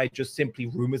caused by just simply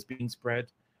rumors being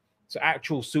spread. So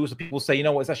actual suicide, people say,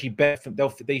 it's actually better.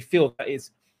 They feel that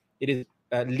it is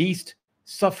least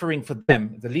suffering for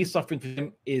them. The least suffering for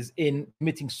them is in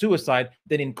committing suicide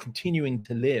than in continuing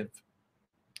to live,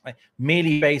 right?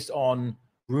 Merely based on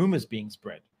rumors being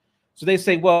spread. So they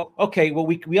say,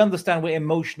 we understand where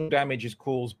emotional damage is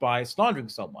caused by slandering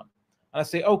someone. And I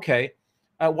say, okay,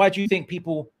 why do you think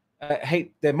people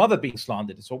hate their mother being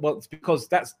slandered? So, well, it's because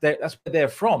that's where they're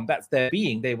from. That's their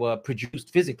being. They were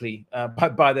produced physically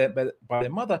by their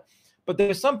mother. But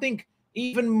there's something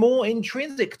even more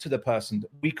intrinsic to the person,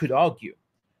 we could argue,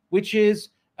 which is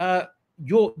the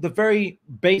very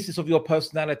basis of your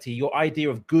personality, your idea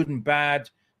of good and bad,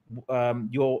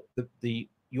 your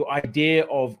idea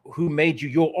of who made you,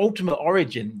 your ultimate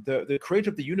origin, the creator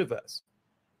of the universe.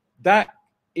 That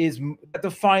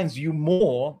defines you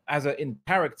more as in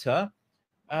character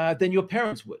than your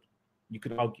parents would, you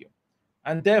could argue.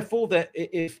 And therefore, there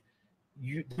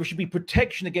should be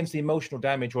protection against the emotional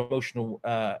damage or emotional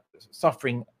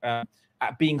suffering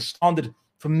at being slandered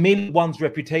for merely one's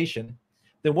reputation.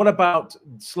 Then what about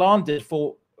slandered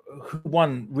for who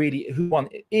one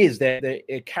is, their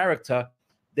character,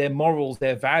 their morals,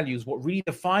 their values, what really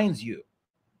defines you,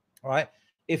 right?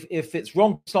 If it's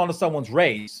wrong to slander someone's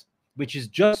race, which is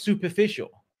just superficial,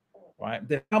 right?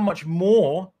 Then how much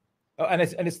more?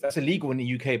 That's illegal in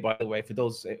the UK, by the way,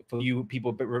 for you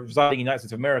people residing in the United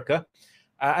States of America,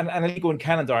 and illegal in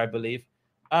Canada, I believe.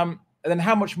 And then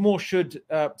how much more should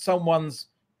someone's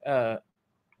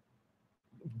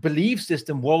belief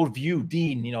system, worldview,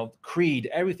 deen, creed,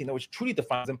 everything that which truly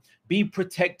defines them, be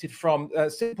protected from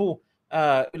simple,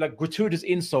 like gratuitous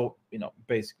insult,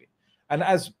 basically. And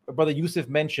as Brother Yusuf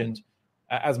mentioned,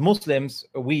 as Muslims,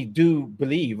 we do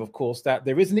believe, of course, that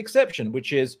there is an exception,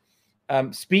 which is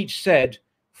speech said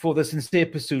for the sincere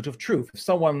pursuit of truth. If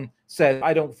someone says,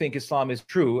 I don't think Islam is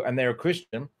true, and they're a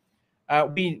Christian,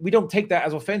 we don't take that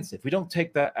as offensive. We don't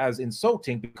take that as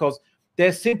insulting, because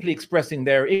they're simply expressing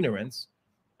their ignorance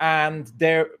and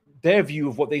their view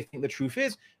of what they think the truth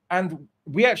is. And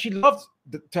we actually love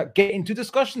to get into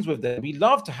discussions with them. We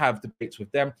love to have debates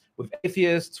with them, with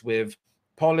atheists, with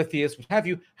polytheists, what have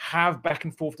you, have back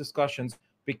and forth discussions,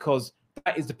 because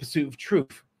that is the pursuit of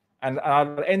truth. And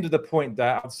at the end of the point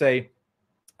that I'd say,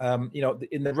 in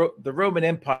the Roman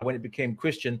Empire, when it became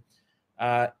Christian,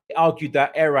 it argued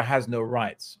that error has no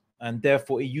rights. And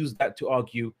therefore it used that to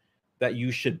argue that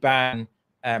you should ban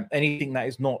anything that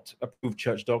is not approved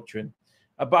church doctrine.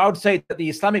 But I would say that the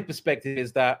Islamic perspective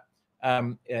is that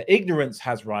ignorance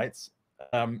has rights,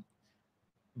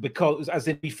 because, as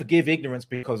in, we forgive ignorance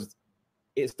because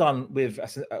it's done with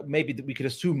maybe we could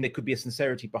assume there could be a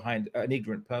sincerity behind an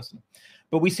ignorant person.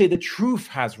 But we say the truth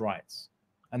has rights,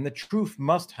 and the truth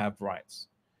must have rights,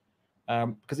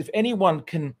 because if anyone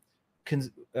can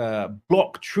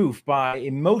block truth by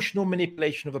emotional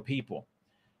manipulation of a people,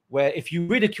 where if you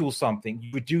ridicule something,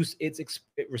 you reduce its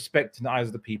respect in the eyes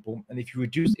of the people, and if you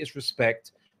reduce its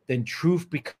respect, then truth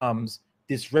becomes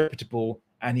disreputable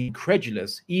and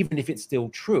incredulous, even if it's still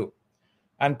true.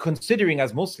 And considering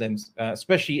as Muslims,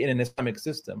 especially in an Islamic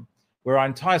system, where our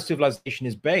entire civilization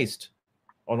is based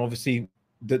on obviously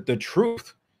the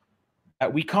truth,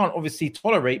 we can't obviously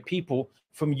tolerate people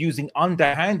from using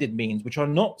underhanded means, which are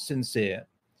not sincere,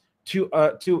 to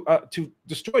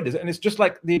destroy this. And it's just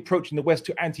like the approach in the West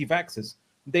to anti-vaxxers.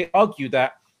 They argue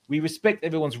that we respect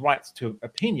everyone's rights to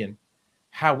opinion.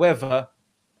 However,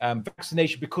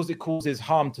 vaccination, because it causes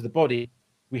harm to the body,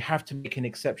 we have to make an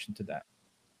exception to that,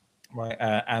 right?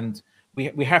 And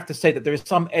we have to say that there is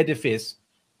some edifice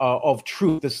of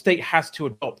truth. The state has to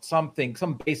adopt something,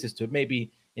 some basis to it.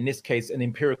 Maybe in this case, an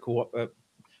empirical,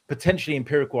 potentially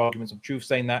empirical arguments of truth,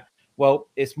 saying that, well,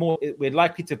 we're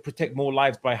likely to protect more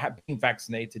lives by being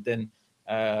vaccinated than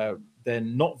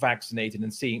not vaccinated,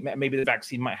 and seeing maybe the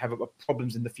vaccine might have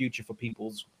problems in the future for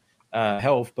people's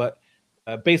health. But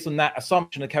based on that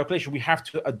assumption and calculation, we have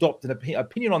to adopt an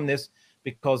opinion on this,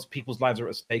 because people's lives are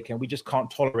at stake, and we just can't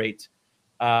tolerate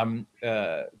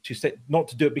to say not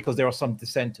to do it because there are some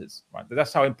dissenters, right?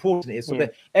 That's how important it is. So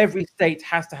that every state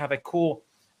has to have a core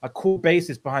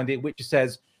basis behind it, which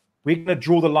says we're going to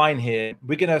draw the line here.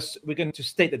 We're going to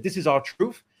state that this is our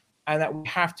truth, and that we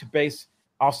have to base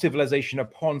our civilization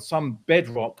upon some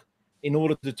bedrock in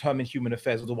order to determine human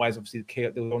affairs. Otherwise, obviously,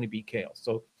 there will only be chaos.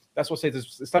 So that's what I say. The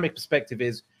Islamic perspective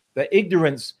is that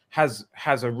ignorance has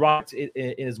a right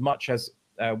in as much as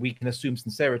we can assume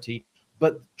sincerity,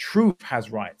 but truth has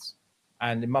rights,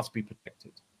 and it must be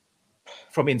protected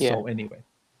from insult anyway.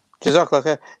 Jazakallah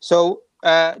khair. So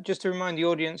just to remind the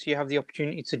audience, you have the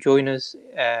opportunity to join us.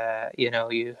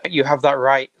 You have that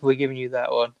right. We're giving you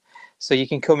that one. So you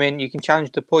can come in, you can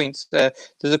challenge the points. There's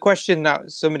a question that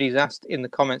somebody's asked in the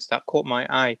comments that caught my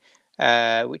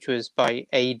eye, which was by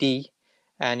AD.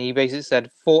 And he basically said,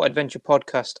 for Adventure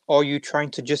Podcast, are you trying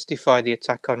to justify the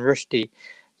attack on Rushdie?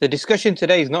 The discussion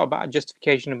today is not about a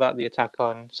justification about the attack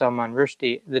on Salman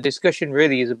Rushdie. The discussion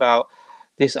really is about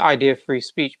this idea of free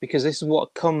speech, because this is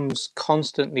what comes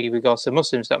constantly with regards to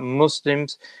Muslims, that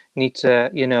Muslims need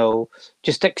to,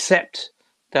 just accept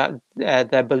that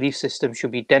their belief system should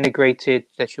be denigrated,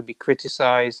 they should be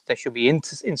criticized, they should be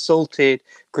insulted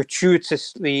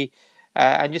gratuitously,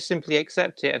 and just simply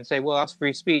accept it and say, well, that's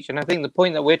free speech. And I think the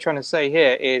point that we're trying to say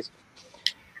here is,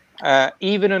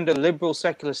 even under liberal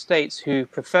secular states who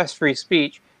profess free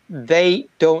speech, they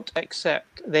don't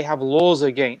accept, they have laws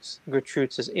against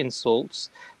gratuitous insults.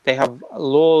 They have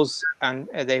laws and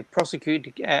they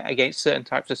prosecute against certain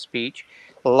types of speech,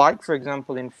 like, for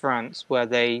example, in France, where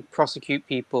they prosecute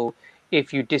people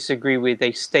if you disagree with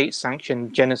a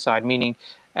state-sanctioned genocide, meaning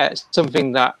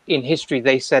something that in history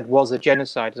they said was a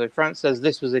genocide. So France says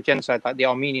this was a genocide, like the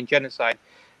Armenian genocide,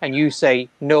 and you say,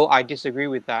 no, I disagree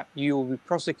with that, you will be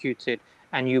prosecuted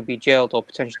and you'll be jailed or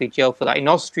potentially jailed for that. In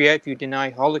Austria, if you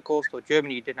deny Holocaust, or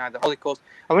Germany, you deny the Holocaust.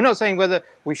 And we're not saying whether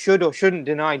we should or shouldn't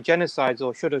deny genocides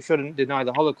or should or shouldn't deny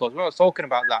the Holocaust. We're not talking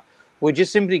about that. We're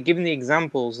just simply giving the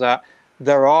examples that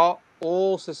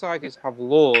all societies have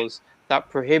laws that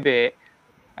prohibit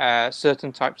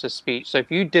certain types of speech. So if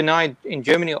you denied in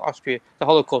Germany or Austria the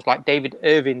Holocaust, like David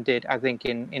Irving did, I think,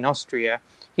 in Austria,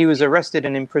 he was arrested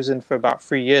and imprisoned for about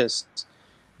 3 years.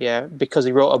 Yeah, because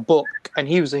he wrote a book, and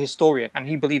he was a historian, and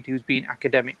he believed he was being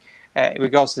academic in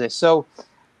regards to this. So,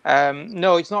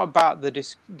 no, it's not about the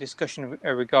discussion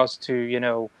in regards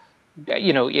to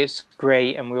it's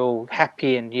great and we're all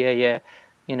happy and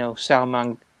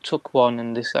Salman took one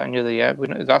and this, that, and the other. Yeah,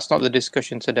 that's not the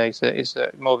discussion today. So it's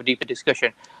more of a deeper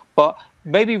discussion. But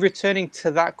maybe returning to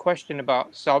that question about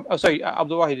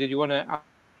Abdul Wahid, did you want to?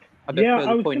 I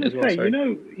was going to say,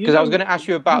 because I was going to ask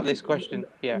you about this question.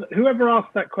 Yeah. Whoever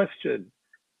asked that question,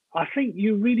 I think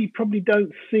you really probably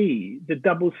don't see the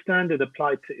double standard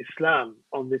applied to Islam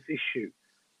on this issue.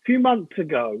 A few months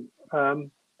ago,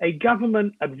 a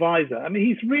government advisor, I mean,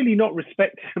 he's really not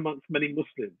respected amongst many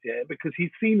Muslims, because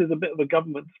he's seen as a bit of a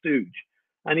government stooge,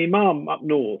 an imam up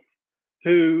north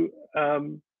who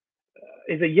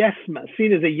is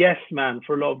seen as a yes man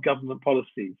for a lot of government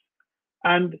policies.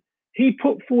 And he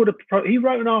put forward he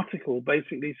wrote an article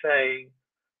basically saying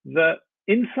that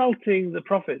insulting the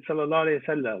Prophet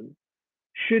ﷺ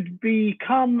should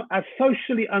become as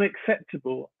socially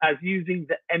unacceptable as using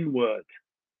the N-word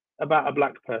about a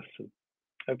black person.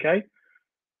 Okay?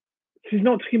 So he's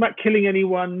not talking about killing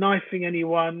anyone, knifing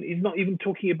anyone. He's not even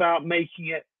talking about making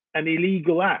it an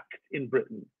illegal act in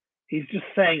Britain. He's just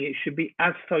saying it should be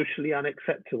as socially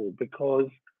unacceptable, because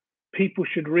people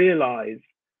should realize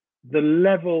the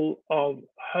level of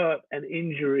hurt and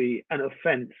injury and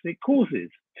offense it causes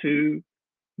to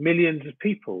millions of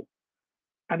people.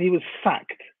 And he was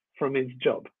sacked from his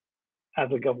job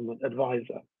as a government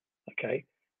advisor. Okay,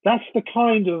 that's the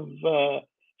kind of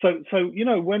so you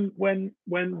know, when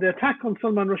the attack on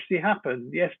Salman Rushdie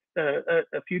happened, yes,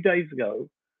 a few days ago,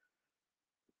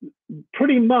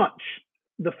 pretty much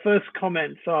the first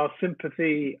comments are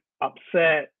sympathy,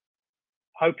 upset,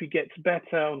 hope he gets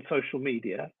better on social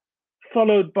media,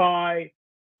 followed by,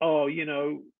 oh, you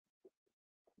know,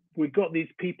 we've got these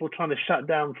people trying to shut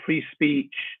down free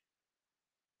speech,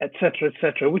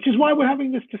 etc., which is why we're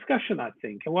having this discussion, I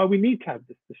think, and why we need to have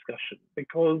this discussion,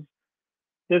 because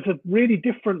there's a really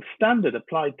different standard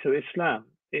applied to Islam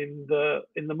in the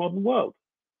modern world.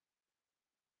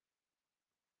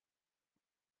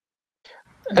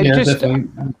 Yeah, Just,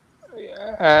 definitely.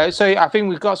 so I think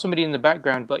we've got somebody in the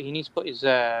background, but he needs to put his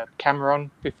camera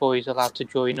on before he's allowed to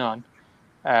join on.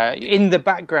 In the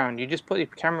background, you just put your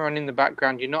camera on in the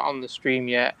background. You're not on the stream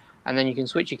yet, and then you can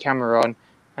switch your camera on,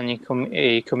 and you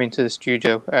come into the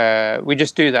studio. We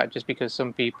just do that just because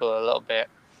some people are a little bit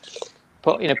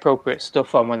put inappropriate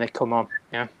stuff on when they come on.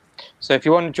 Yeah. So if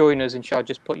you want to join us, inshallah,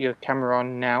 just put your camera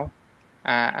on now,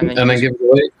 and then give it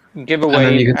away. give away. And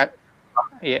then you can...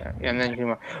 yeah, and then you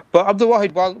can. But Abdul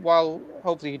Wahid, while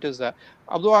hopefully he does that,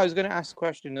 Abdul Wahid, I was going to ask a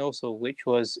question also, which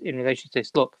was in relation to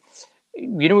this. Look,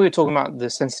 you know, we were talking about the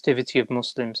sensitivity of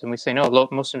Muslims, and we're saying, oh,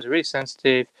 look, Muslims are really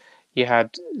sensitive. You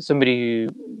had somebody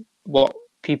who, what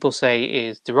people say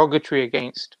is derogatory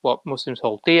against what Muslims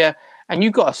hold dear, and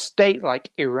you've got a state like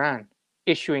Iran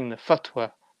issuing the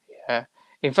fatwa. Yeah.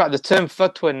 In fact, the term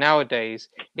fatwa nowadays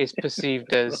is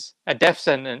perceived as a death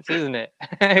sentence, isn't it?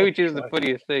 Which is the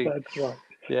funniest thing. That's right.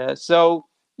 Yeah. So,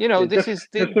 you know, just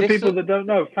for people that don't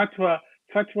know, fatwa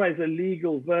is a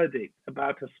legal verdict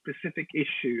about a specific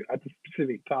issue at a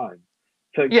specific time.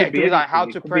 So it could be like how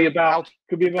to pray.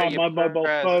 Could be about my mobile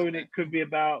phone. It could be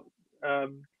about,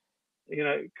 you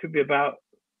know, it could be about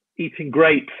eating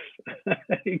grapes.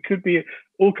 It could be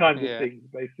all kinds of things,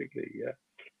 basically. Yeah.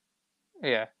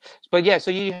 Yeah, but yeah,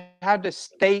 so you had a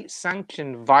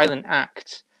state-sanctioned violent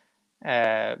act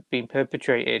being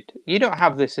perpetrated. You don't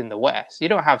have this in the West. You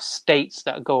don't have states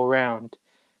that go around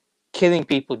killing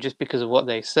people just because of what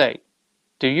they say,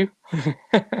 do you?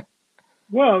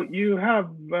 Well, you have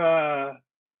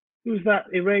who's that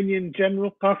Iranian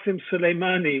general? Qasim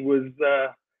Soleimani was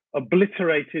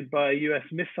obliterated by a U.S.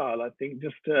 missile, I think,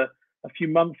 just a few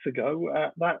months ago.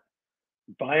 That,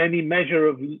 by any measure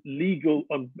of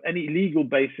on any legal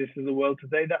basis in the world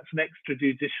today, that's an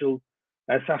extrajudicial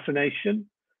assassination.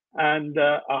 And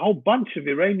a whole bunch of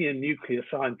Iranian nuclear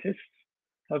scientists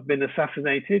have been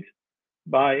assassinated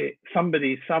by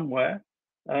somebody somewhere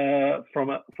from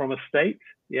a state.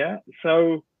 Yeah.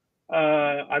 So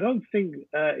I don't think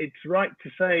it's right to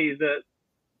say that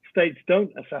states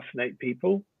don't assassinate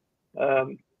people.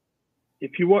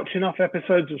 If you watch enough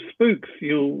episodes of Spooks,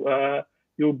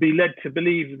 you'll be led to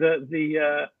believe that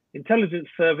the intelligence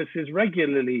services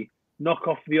regularly knock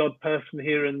off the odd person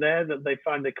here and there that they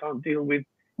find they can't deal with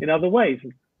in other ways.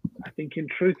 And I think, in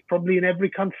truth, probably in every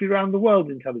country around the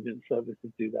world, intelligence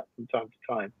services do that from time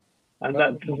to time. And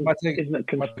that isn't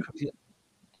it?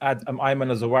 Add Ayman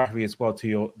al-Zawahiri as well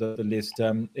to the list.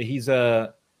 He's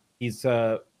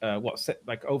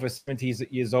like over 70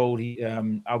 years old.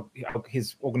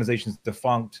 His organization's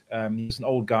defunct. He's an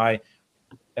old guy.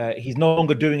 He's no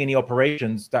longer doing any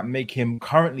operations that make him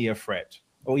currently a threat,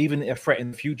 or even a threat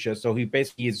in the future. So he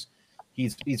basically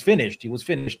he's finished. He was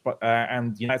finished. But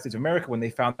and the United States of America, when they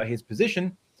found out his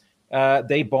position,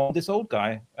 they bombed this old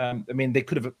guy. I mean, they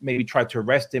could have maybe tried to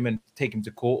arrest him and take him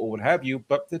to court or what have you,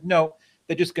 but no,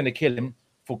 they're just going to kill him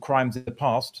for crimes in the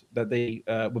past that they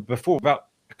were before without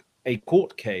a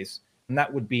court case, and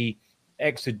that would be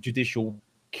extrajudicial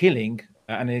killing.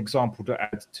 And an example to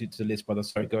add to the list, brother.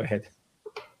 Sorry, go ahead.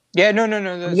 Yeah, no.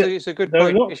 It's a good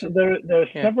point. There are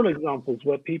several examples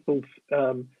where people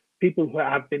who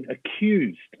have been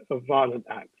accused of violent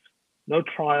acts, no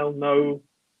trial, no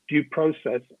due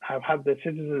process, have had their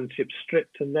citizenship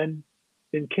stripped and then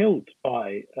been killed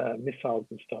by missiles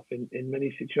and stuff in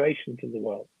many situations in the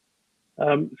world.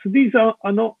 So these are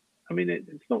not. I mean,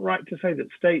 it's not right to say that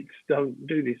states don't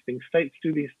do these things. States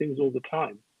do these things all the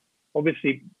time.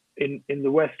 Obviously, in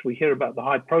the West, we hear about the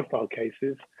high-profile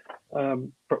cases,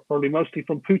 probably mostly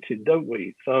from Putin, don't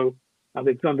we? So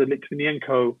Alexander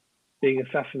Litvinenko being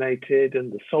assassinated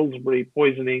and the Salisbury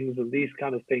poisonings and these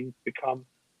kind of things become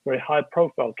very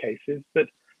high-profile cases. But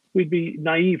we'd be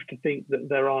naive to think that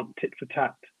there aren't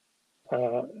tit-for-tat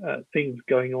things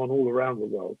going on all around the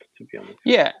world, to be honest.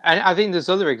 Yeah, and I think there's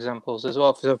other examples as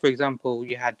well. So, for example,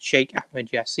 you had Sheikh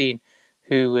Ahmed Yassin,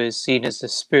 who was seen as the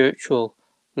spiritual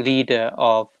leader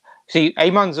of. See,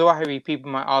 Ayman Zawahiri,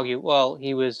 people might argue, well,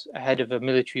 he was head of a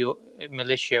military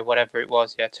militia, whatever it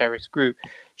was, yeah, terrorist group.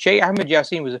 Sheikh Ahmed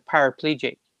Yassin was a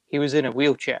paraplegic. He was in a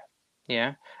wheelchair,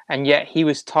 yeah, and yet he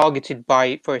was targeted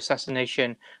for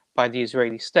assassination by the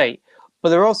Israeli state. But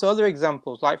there are also other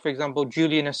examples, like, for example,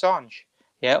 Julian Assange,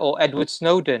 yeah, or Edward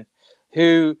Snowden,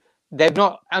 who they've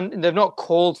not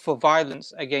called for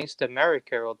violence against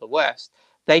America or the West.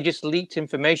 They just leaked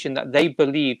information that they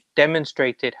believed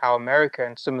demonstrated how America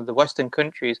and some of the Western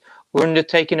countries were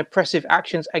undertaking oppressive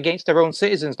actions against their own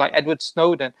citizens. Like Edward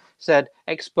Snowden said,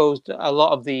 exposed a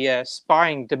lot of the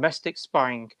domestic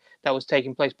spying that was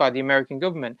taking place by the American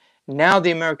government. Now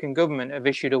the American government have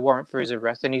issued a warrant for his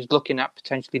arrest, and he's looking at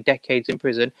potentially decades in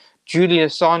prison. Julian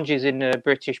Assange is in a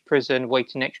British prison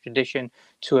waiting extradition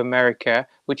to America,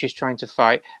 which is trying to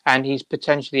fight, and he's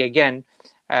potentially again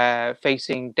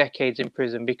facing decades in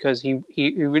prison because he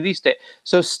released it.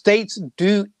 So states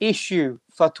do issue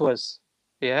fatwas,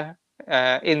 yeah,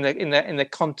 in the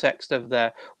context of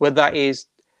where that is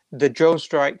the drone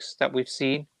strikes that we've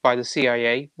seen by the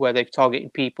CIA, where they've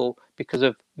targeted people because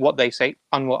of what they say,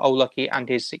 Anwar Awlaki and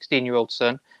his 16-year-old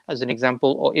son, as an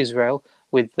example, or Israel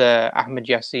with Ahmed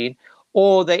Yassin,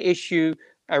 or they issue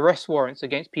arrest warrants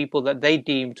against people that they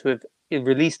deem to have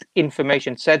released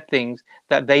information, said things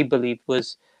that they believed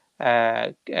was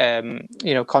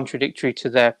contradictory to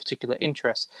their particular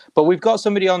interests. But we've got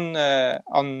somebody on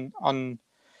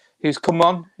who's come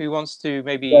on who wants to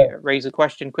maybe raise a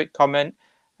question, quick comment,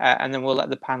 and then we'll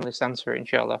let the panelists answer it,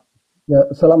 inshallah. Yeah,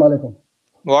 assalamu alaikum.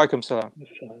 Wa alaikum salam.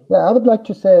 Yeah, I would like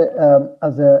to say,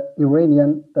 as an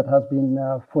Iranian that has been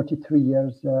 43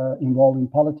 years involved in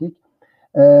politics,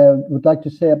 would like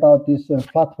to say about this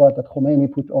fatwa that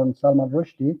Khomeini put on Salman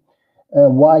Rushdie,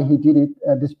 why he did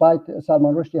it, despite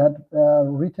Salman Rushdie had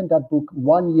written that book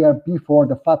 1 year before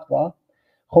the fatwa.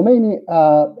 Khomeini,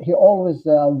 he always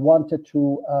wanted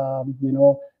to,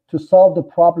 to solve the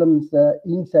problems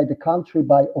inside the country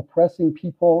by oppressing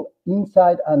people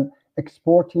inside and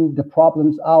exporting the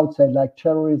problems outside, like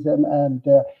terrorism. And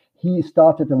he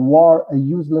started a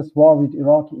useless war with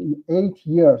Iraq in 8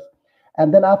 years.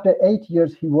 And then after 8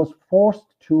 years, he was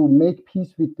forced to make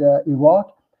peace with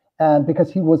Iraq. And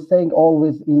because he was saying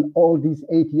always in all these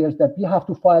 8 years that we have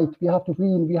to fight, we have to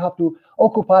win, we have to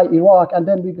occupy Iraq, and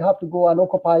then we have to go and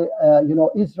occupy,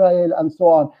 Israel and so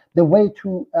on. The way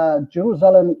to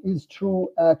Jerusalem is through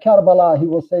Karbala. He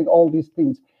was saying all these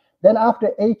things. Then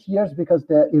after 8 years, because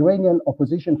the Iranian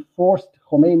opposition forced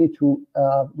Khomeini to,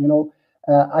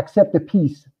 accept the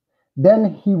peace,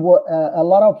 then a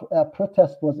lot of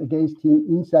protest was against him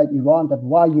inside Iran, that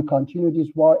why you continue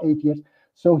this war 8 years.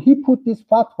 So he put this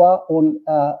fatwa on,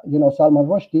 Salman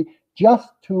Rushdie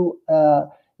just to,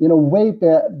 waive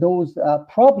those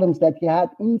problems that he had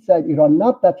inside Iran.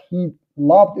 Not that he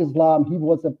loved Islam. He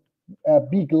was a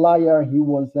big liar. He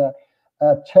was a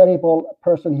terrible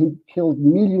person. He killed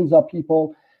millions of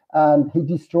people, and he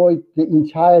destroyed the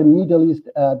entire Middle East,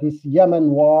 this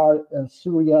Yemen war,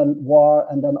 Syrian war,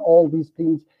 and then all these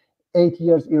things, 8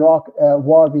 years Iraq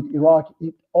war with Iraq.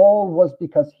 It all was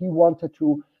because he wanted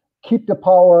to keep the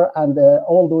power, and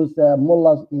all those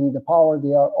mullahs in the power,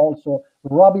 they are also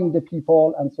robbing the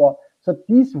people and so on. So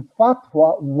this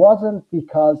fatwa wasn't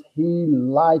because he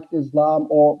liked Islam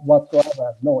or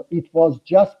whatsoever. No, it was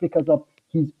just because of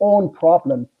his own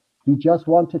problem. He just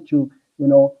wanted to,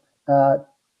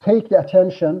 take the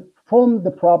attention from the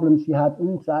problems he had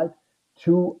inside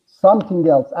to something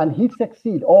else. And he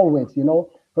succeed always,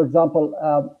 For example,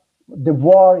 the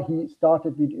war he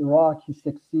started with Iraq, he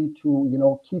succeeded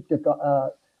to, keep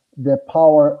the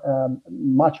power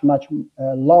much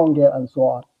longer and so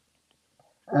on.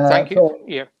 Thank you. So,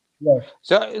 yeah. Yes.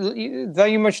 So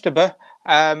thank you much, Taba.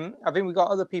 I think we've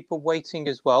got other people waiting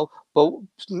as well, but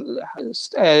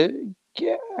stay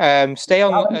on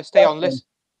list.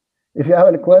 If you have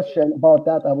any question about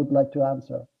that, I would like to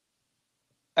answer.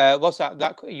 What's that?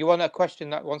 That you want a question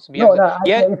that wants to be answered? No,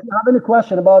 yeah. If you have any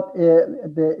question about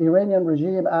the Iranian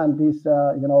regime and this,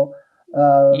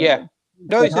 yeah.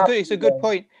 No, it's a good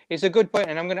point. It's a good point,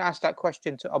 and I'm going to ask that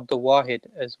question to Abdul Wahid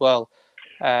as well.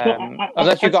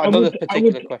 Unless you've got another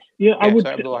particular question. Yeah, I would.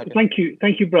 Thank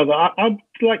you, brother. I'd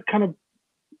like kind of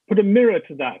put a mirror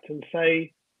to that and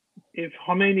say, if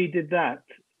Khomeini did that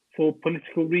for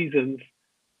political reasons,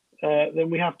 then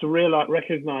we have to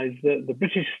recognize that the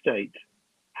British state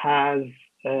has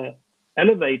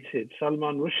elevated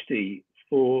Salman Rushdie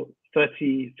for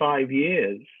 35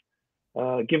 years,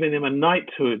 given him a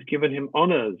knighthood, given him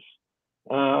honors,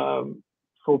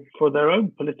 for their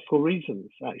own political reasons.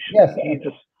 Actually,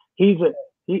 Yes.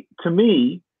 To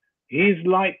me, he's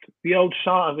like the old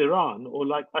Shah of Iran, or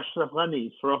like Ashraf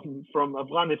Ghani from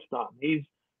Afghanistan. He's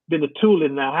been a tool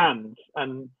in their hands,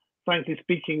 and frankly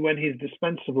speaking, when he's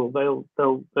dispensable, they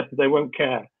won't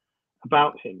care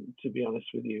about him. To be honest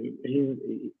with you,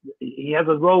 he has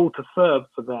a role to serve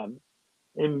for them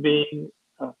in being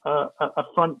a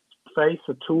front face,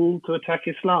 a tool to attack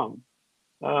Islam.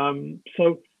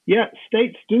 So yeah,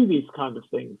 states do these kind of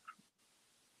things.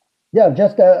 Yeah,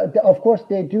 just of course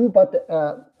they do, but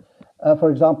for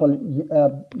example,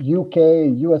 UK,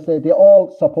 USA, they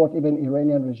all support even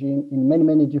Iranian regime in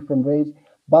many different ways.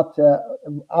 But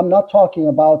I'm not talking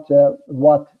about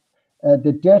what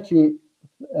the dirty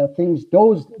things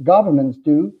those governments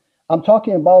do. I'm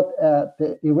talking about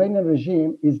the Iranian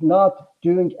regime is not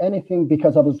doing anything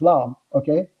because of Islam.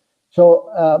 Okay, so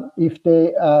if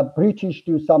the British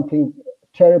do something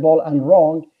terrible and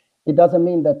wrong, it doesn't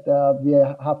mean that we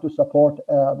have to support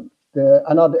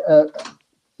another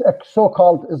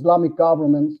so-called Islamic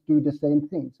governments do the same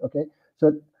things. Okay,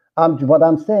 so what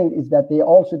I'm saying is that they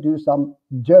also do some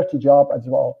dirty job as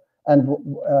well, and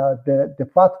the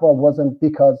fatwa wasn't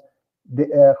because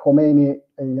the Khomeini,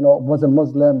 was a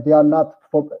Muslim. They are not,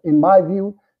 in my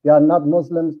view, they are not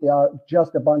Muslims. They are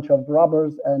just a bunch of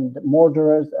robbers and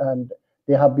murderers, and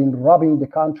they have been robbing the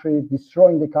country,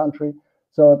 destroying the country.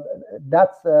 So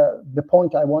that's the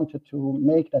point I wanted to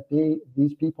make, that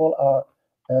these people are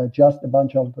just a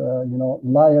bunch of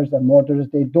liars and murderers.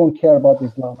 They don't care about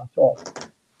Islam at all.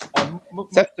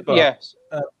 Yes.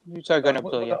 Sorry, go on,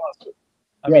 Abdul, yeah.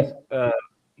 I mean,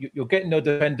 you're getting no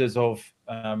defenders of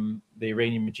the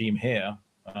Iranian regime here,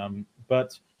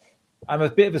 but I'm a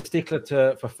bit of a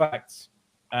stickler for facts.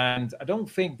 And I don't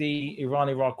think the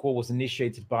Iran-Iraq war was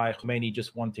initiated by Khomeini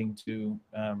just wanting to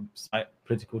cite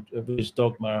political religious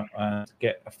dogma and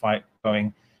get a fight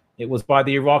going. It was by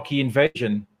the Iraqi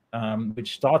invasion,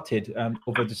 which started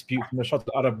over a dispute from the Shatt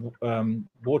al-Arab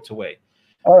waterway.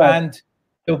 All right. And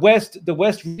the West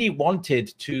really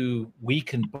wanted to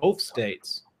weaken both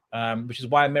states, which is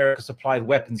why America supplied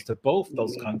weapons to both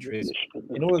those countries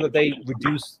in order that they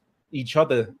reduce each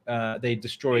other, they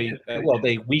destroy,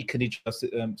 they weaken each other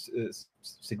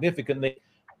significantly,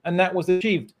 and that was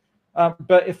achieved.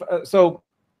 But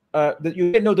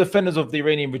you get no defenders of the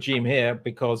Iranian regime here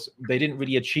because they didn't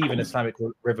really achieve an Islamic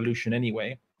revolution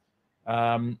anyway.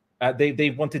 They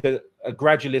wanted a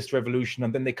gradualist revolution,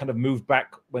 and then they kind of moved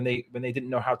back when they didn't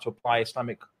know how to apply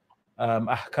Islamic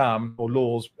ahkam or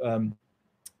laws in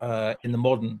the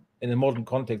modern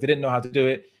context. They didn't know how to do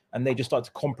it. And they just started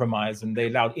to compromise, and they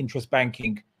allowed interest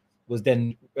banking was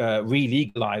then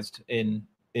re-legalized in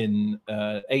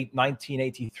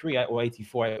 1983 or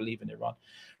 84, I believe, in Iran.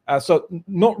 So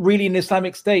not really an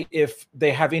Islamic state if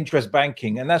they have interest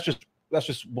banking, and that's just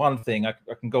one thing. I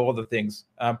can go other things.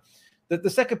 The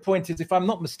second point is, if I'm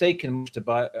not mistaken,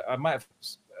 Mujtaba, I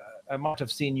might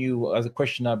have seen you as a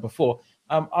questioner before.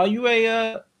 Are you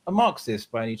a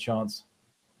Marxist by any chance?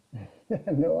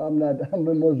 No, I'm not. I'm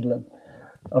a Muslim.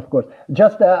 Of course.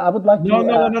 Just I would like to.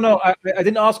 No. I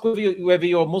didn't ask whether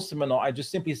you're Muslim or not. I just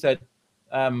simply said,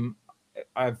 are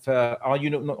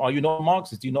you not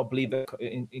Marxist? Do you not believe that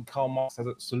in Karl Marx has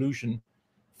a solution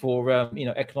for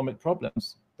economic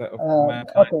problems that of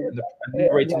mankind and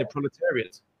liberating the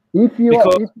proletariat? If you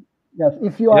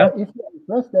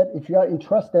are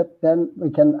interested, then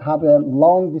we can have a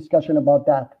long discussion about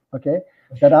that. Okay.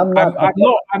 That I'm not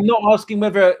asking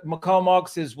whether Karl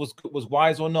Marx was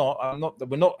wise or not.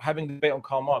 We're not having a debate on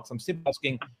Karl Marx. I'm simply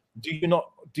asking, do you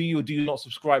not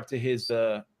subscribe to his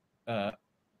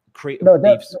creative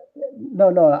beliefs?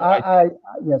 No.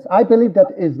 I believe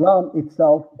that Islam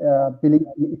itself believes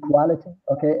in equality.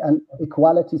 Okay, and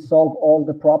equality solves all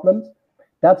the problems.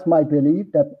 That's my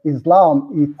belief, that Islam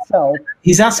itself.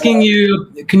 He's asking you.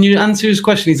 Can you answer his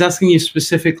question? He's asking you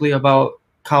specifically about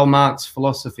Karl Marx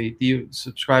philosophy. Do you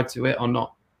subscribe to it or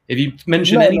not? If you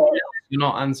mention anything else, you're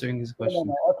not answering his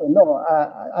question.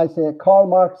 I say Karl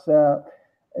Marx,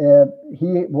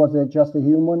 he was just a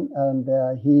human, and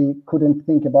he couldn't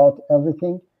think about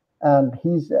everything, and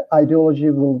his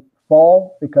ideology will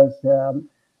fall because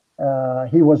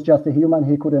he was just a human.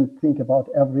 He couldn't think about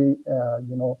every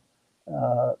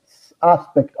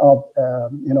aspect of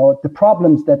the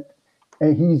problems that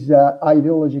his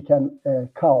ideology can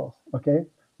cause. Okay,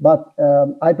 but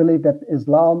I believe that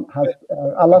Islam has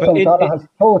Allah has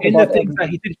taught in the things that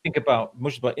he did think about,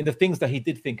 Mujtaba, in the things that he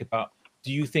did think about,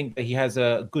 do you think that he has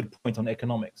a good point on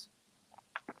economics?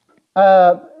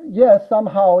 Yes,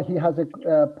 somehow he has a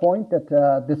point that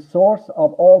the source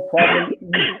of all problems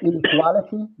is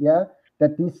inequality. Yeah,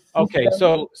 that this Okay,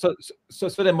 system-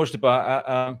 so then,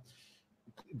 Mujtaba,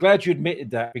 glad you admitted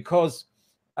that, because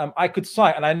I could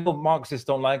cite, and I know Marxists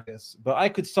don't like this, but I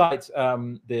could cite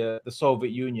the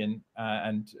Soviet Union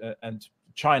and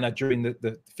China during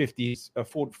the 50s,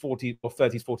 40s, or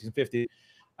 30s, 40s, and 50s.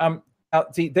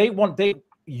 See, they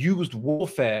used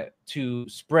warfare to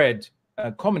spread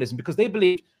communism, because they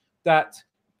believed that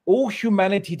all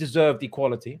humanity deserved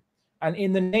equality, and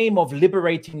in the name of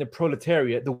liberating the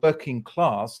proletariat, the working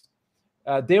class,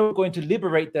 they were going to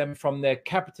liberate them from their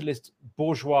capitalist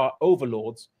bourgeois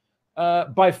overlords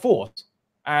by force,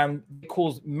 and they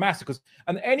caused massacres.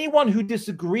 And anyone who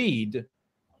disagreed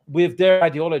with their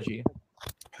ideology,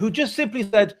 who just simply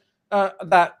said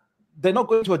that they're not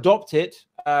going to adopt it,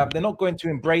 they're not going to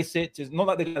embrace it, it's not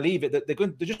that they're going to leave it, that they're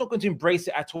just not going to embrace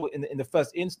it at all in the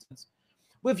first instance,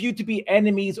 were viewed to be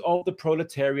enemies of the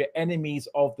proletariat, enemies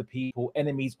of the people,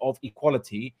 enemies of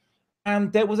equality.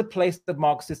 And there was a place that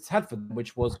Marxists had for them,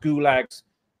 which was gulags,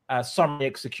 summary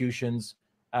executions,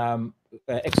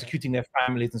 executing their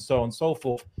families, and so on and so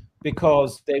forth,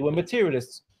 because they were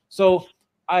materialists. So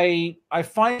I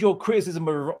find your criticism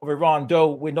of Iran,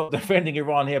 though we're not defending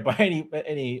Iran here by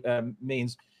any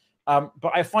means,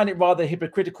 but I find it rather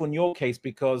hypocritical in your case,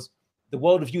 because the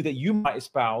worldview that you might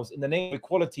espouse, in the name of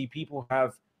equality, people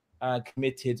have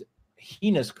committed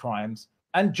heinous crimes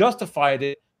and justified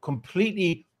it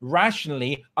completely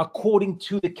rationally according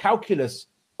to the calculus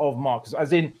of Marx.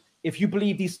 As in, if you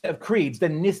believe these set of creeds,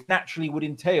 then this naturally would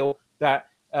entail that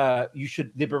you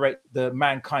should liberate the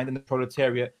mankind and the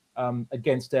proletariat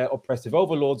against their oppressive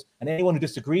overlords, and anyone who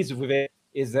disagrees with it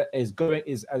is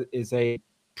a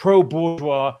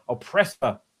pro-bourgeois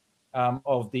oppressor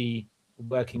of the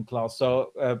working class.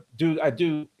 So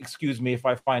do excuse me if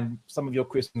I find some of your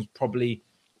criticisms probably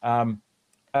a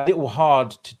little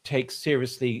hard to take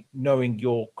seriously, knowing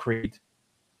your creed.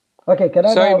 Okay, can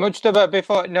I? Sorry, Mujtaba,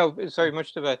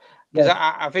 Mujtaba, because Yes.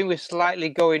 I think we're slightly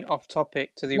going off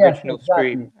topic to the Yes, original exactly.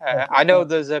 stream. Yes, I know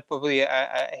there's probably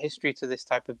a history to this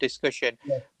type of discussion,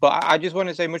 Yes. but I just want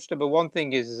to say, Mujtaba, one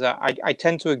thing is that I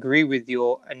tend to agree with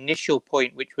your initial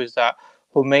point, which was that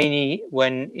Khomeini,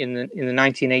 when in the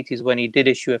 1980s, when he did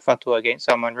issue a fatwa against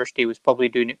Salman Rushdie, was probably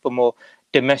doing it for more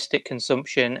domestic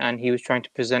consumption, and he was trying to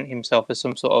present himself as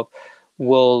some sort of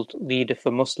world leader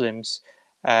for Muslims,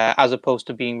 as opposed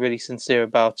to being really sincere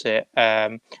about it.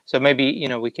 So maybe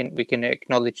we can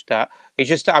acknowledge that. It's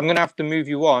just that I'm going to have to move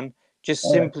you on, just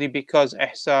simply because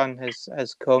Ehsan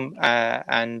has come,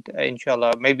 and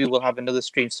inshallah maybe we'll have another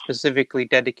stream specifically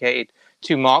dedicated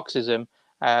to Marxism,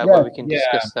 where we can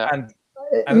discuss that.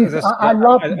 I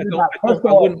love to do that.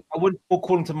 I wouldn't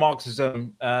call into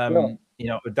Marxism,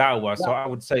 dawah. So I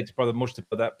would say to Brother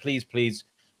Mujtaba that please,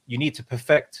 you need to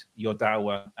perfect your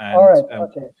dawah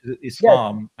and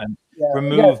Islam, and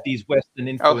remove these Western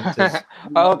influences.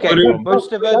 Okay,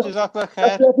 Mujtaba, Jazakallah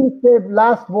khair. Let me say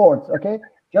last words, okay?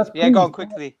 Just please, go on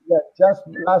quickly. Yeah, just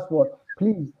last word,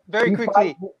 please. Very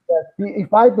quickly.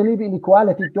 If I believe in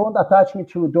equality, don't attach me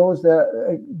to those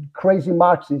crazy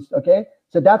Marxists, okay?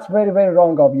 So that's very, very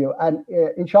wrong of you. And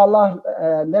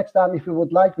inshallah, next time, if you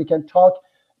would like, we can talk.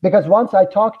 Because once I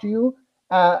talk to you,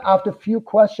 after a few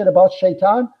questions about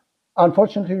Shaitan,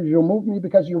 unfortunately, you removed me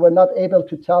because you were not able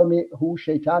to tell me who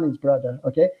Shaitan is, brother.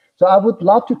 Okay? So I would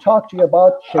love to talk to you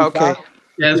about Shaitan. Okay.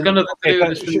 Yeah, it's going to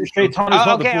Shaitan is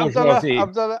not the bourgeoisie.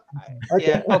 Abdullah.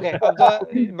 Yeah, okay.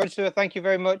 Abdullah, thank you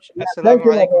very much. Thank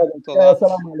you,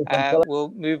 Assalamu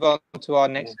we'll move on to our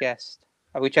next guest,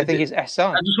 which I think is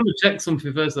Ehsan. I just want to check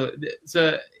something first, though.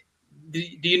 So, do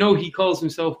you know he calls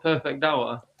himself Perfect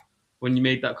Dawah when you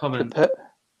made that comment?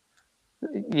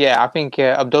 Yeah, I think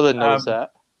Abdullah knows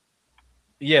that.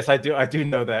 Yes, I do. I do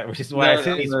know that, which is why I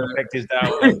think he's perfect his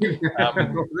dawah.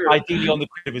 Ideally on the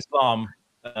creed of Islam.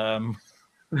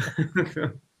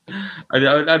 I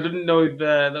didn't know if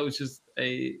that was just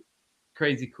a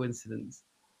crazy coincidence,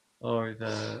 or if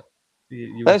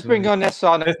let's bring on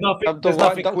Ehsan. Dr.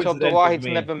 Wahid's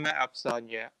never met Ehsan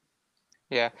yet.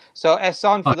 Yeah. So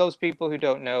Ehsan, for those people who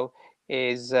don't know,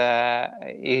 is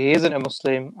he isn't a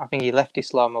Muslim. I think he left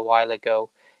Islam a while ago.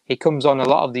 He comes on a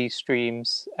lot of these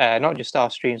streams, not just our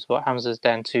streams, but Hamza's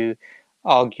Den, to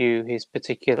argue his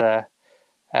particular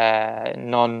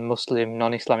non-Muslim,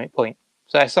 non-Islamic point.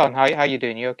 So Ehsan, how you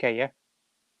doing? You okay? Yeah.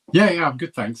 Yeah, I'm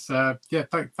good, thanks.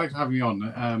 Thanks for having me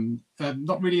on.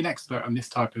 Not really an expert on this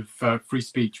type of free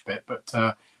speech bit, but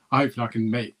hopefully I can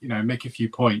make a few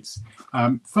points.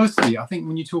 Firstly, I think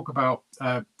when you talk about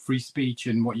free speech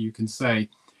and what you can say,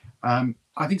 I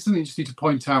think something you just need to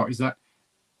point out is that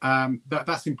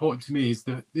that's important to me is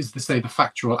the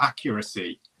factual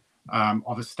accuracy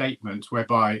of a statement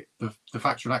whereby the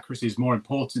factual accuracy is more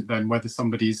important than whether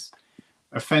somebody's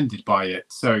offended by it.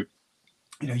 So,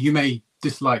 you may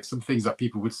dislike some things that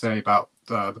people would say about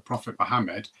the Prophet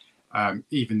Muhammad,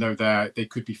 even though they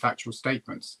could be factual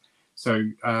statements. So,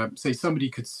 say somebody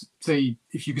could say,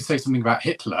 if you could say something about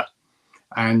Hitler,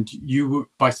 and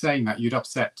by saying that you'd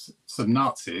upset some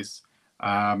Nazis,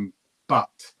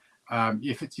 but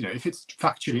if it's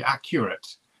factually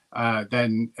accurate,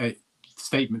 then a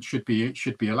statement should be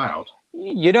allowed.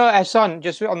 Hassan,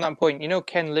 just on that point,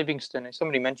 Ken Livingstone,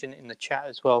 somebody mentioned it in the chat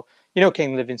as well.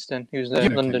 Ken Livingstone, he was the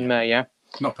London mayor, yeah?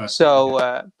 Not personally.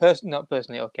 So, not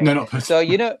personally, okay. No, not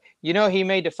personally. So, he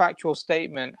made a factual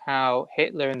statement how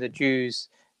Hitler and the Jews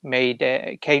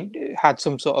had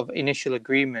some sort of initial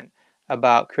agreement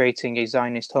about creating a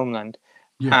Zionist homeland.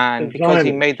 Yeah. And because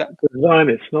he made that... The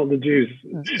Zionists, not the Jews.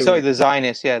 Sorry, the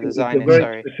Zionists, yeah, the Zionists, a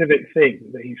very specific thing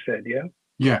that he said, yeah?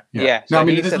 Yeah. So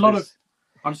no, there's a lot of...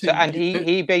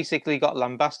 he basically got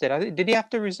lambasted. Did he have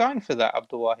to resign for that,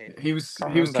 Abdul Wahid? He was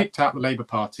kicked out of the Labour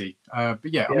Party. But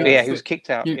yeah, he was kicked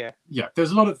out. Yeah.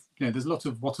 There's a lot of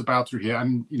whataboutery here,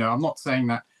 and I'm not saying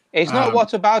that it's not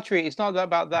whataboutery. It's not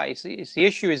about that. It's the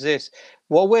issue is this.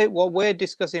 What we're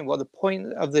discussing. What the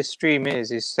point of this stream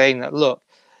is saying that look,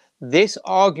 this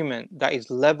argument that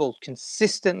is leveled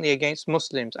consistently against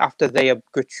Muslims after they are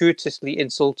gratuitously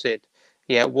insulted,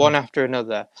 one after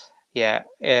another.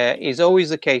 Is always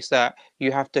the case that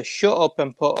you have to shut up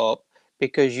and put up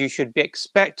because you should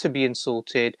expect to be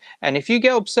insulted. And if you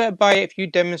get upset by it, if you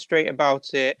demonstrate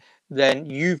about it, then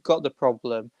you've got the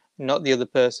problem, not the other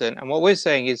person. And what we're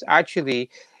saying is actually,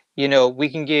 we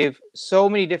can give so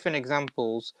many different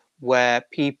examples where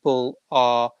people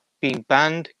are being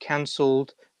banned,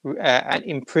 cancelled, and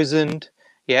imprisoned,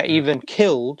 even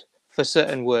killed for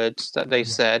certain words that they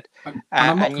said,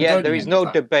 and yet there is no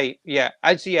debate.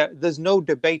 There's no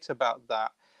debate about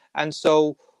that. And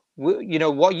so,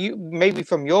 what you maybe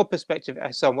from your perspective,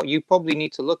 Hassan, what you probably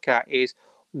need to look at is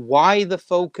why the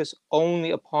focus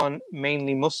only upon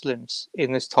mainly Muslims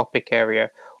in this topic area.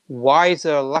 Why is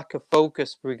there a lack of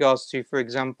focus with regards to, for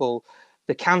example,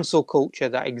 the cancel culture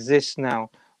that exists now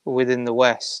within the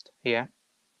West? Yeah.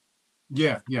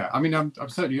 I mean, I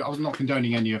was not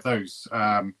condoning any of those.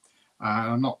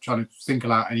 I'm not trying to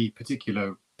single out any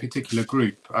particular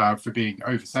group for being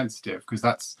oversensitive, because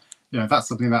that's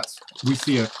something that we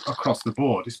see across the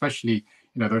board. Especially,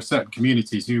 there are certain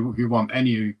communities who want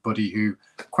anybody who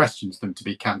questions them to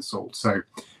be cancelled. So,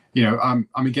 I'm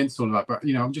against all of that. But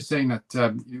I'm just saying that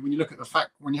when you look at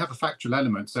when you have a factual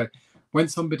element, so when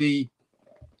somebody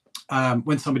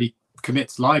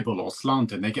commits libel or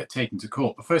slander and they get taken to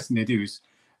court, the first thing they do is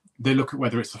they look at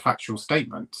whether it's a factual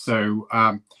statement. So.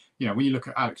 When you look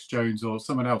at Alex Jones or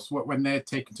someone else, when they're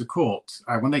taken to court,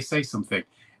 when they say something,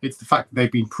 it's the fact that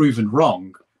they've been proven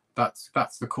wrong. That's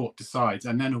the court decides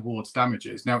and then awards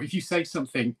damages. Now, if you say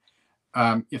something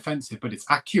offensive but it's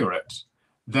accurate,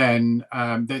 then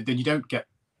you don't get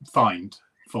fined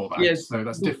for that. Yes. So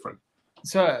that's different.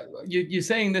 So you're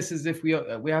saying this as if we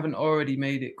haven't already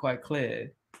made it quite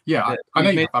clear. Yeah,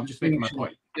 I know. I'm just making my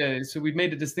point. Yeah. So we've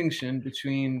made a distinction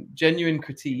between genuine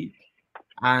critique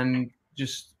and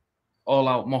just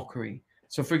all-out mockery.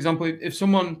 So, for example, if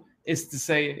someone is to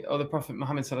say, the Prophet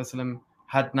Muhammad ﷺ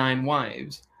had 9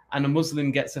 wives, and a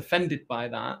Muslim gets offended by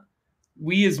that,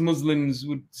 we as Muslims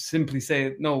would simply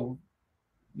say, no,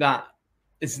 that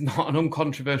is not an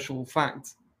uncontroversial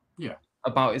fact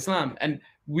about Islam. And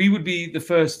we would be the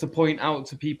first to point out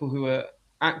to people who are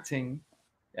acting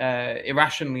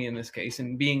irrationally in this case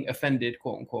and being offended,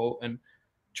 quote unquote, and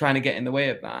trying to get in the way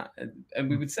of that. And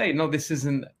we would say, no, this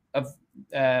isn't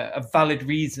a valid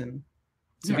reason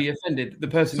to be offended. The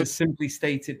person has simply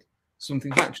stated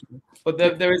something factual. But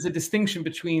there is a distinction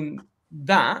between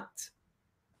that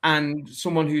and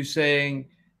someone who's saying,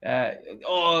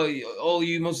 all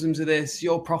you Muslims are this,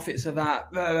 your prophets are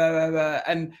that, blah, blah, blah, blah.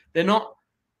 And they're not.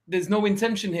 There's no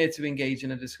intention here to engage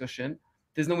in a discussion.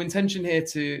 There's no intention here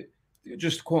to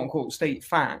just quote unquote state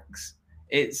facts.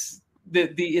 It's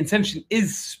the intention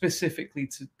is specifically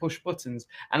to push buttons,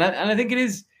 and I think it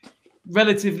is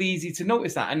relatively easy to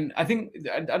notice that. And I think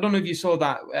I don't know if you saw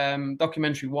that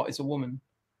documentary, What Is a Woman?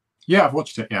 Yeah, I've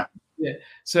watched it. Yeah.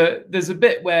 So there's a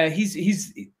bit where he's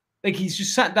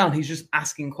just sat down. He's just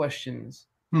asking questions.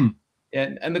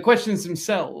 And the questions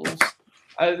themselves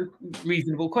are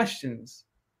reasonable questions.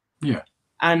 Yeah.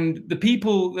 And the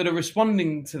people that are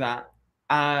responding to that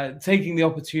are taking the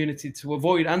opportunity to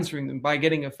avoid answering them by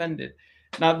getting offended.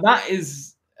 Now, that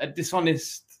is a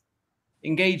dishonest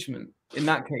engagement in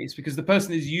that case, because the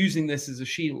person is using this as a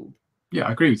shield. Yeah,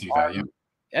 I agree with you there. Yeah.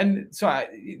 and so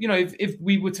if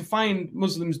we were to find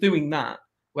Muslims doing that,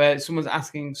 where someone's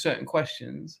asking certain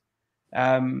questions,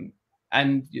 and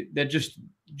they're just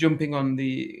jumping on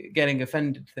the getting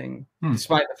offended thing,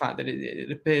 despite the fact that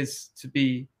it appears to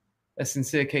be a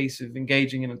sincere case of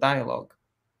engaging in a dialogue,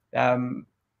 then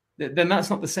that's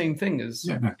not the same thing as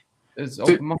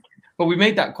open mockery. But we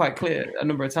made that quite clear a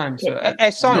number of times. So,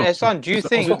 Ehsan, do you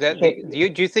think that? Do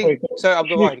you think? So,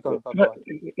 Abdul, go on.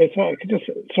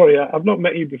 Sorry, I've not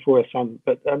met you before, Ehsan,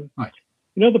 but you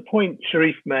know the point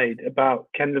Sharif made about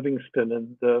Ken Livingstone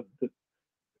and the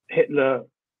Hitler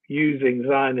using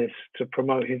Zionists to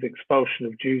promote his expulsion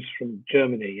of Jews from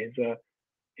Germany is a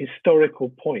historical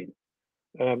point.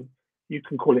 You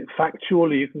can call it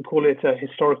factual, or you can call it a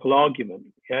historical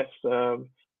argument. Yes.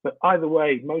 But either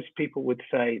way, most people would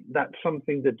say that's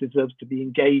something that deserves to be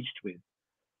engaged with.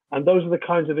 And those are the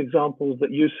kinds of examples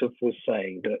that Yusuf was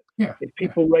saying, that if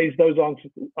people raise those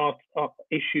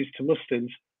issues to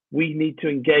Muslims, we need to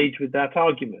engage with that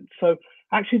argument. So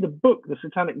actually the book, The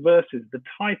Satanic Verses, the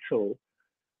title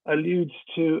alludes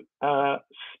to a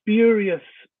spurious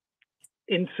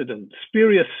incident,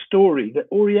 spurious story that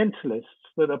Orientalists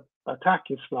that attack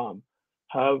Islam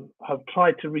have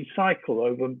tried to recycle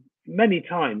over many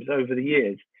times over the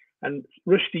years, and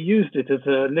Rushdie used it as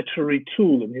a literary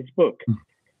tool in his book.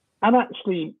 And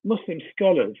actually Muslim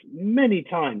scholars many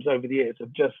times over the years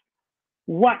have just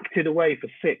whacked it away for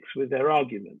 6 with their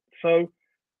argument. So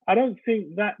I don't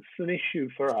think that's an issue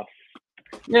for us.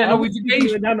 I'll give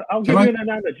you an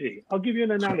analogy. I'll give you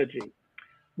an analogy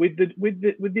with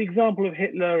the example of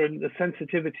Hitler and the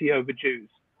sensitivity over Jews.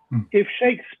 If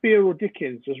Shakespeare or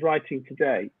Dickens was writing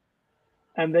today,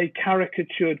 and they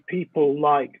caricatured people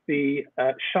like the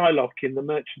Shylock in The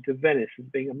Merchant of Venice as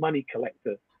being a money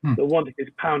collector that wanted his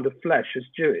pound of flesh as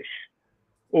Jewish,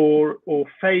 or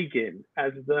Fagin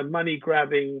as the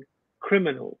money-grabbing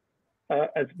criminal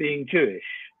as being Jewish,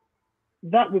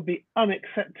 that would be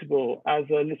unacceptable as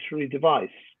a literary device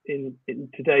in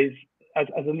today's as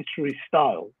a literary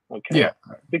style. Okay. Yeah.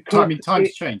 Because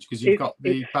times change because you've got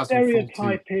the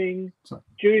stereotyping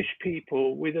Jewish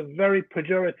people with a very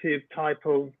pejorative type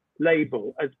of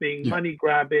label as being money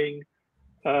grabbing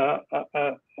and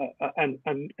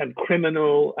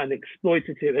criminal and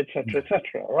exploitative, etc.,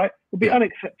 etc. All right, would be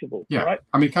unacceptable. Yeah. All right.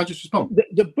 I mean, can I just respond?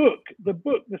 The book,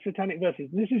 The Satanic Verses.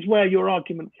 This is where your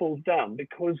argument falls down,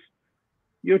 because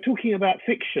you're talking about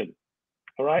fiction.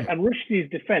 All right. And Rushdie's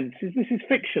defense is this is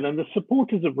fiction, and the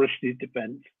supporters of Rushdie's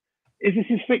defense is this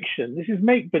is fiction. This is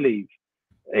make-believe.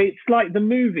 It's like the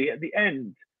movie at the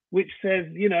end, which says,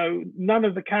 none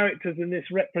of the characters in this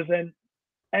represent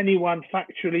anyone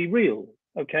factually real.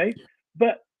 Okay.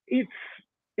 But it's,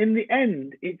 in the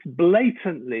end, it's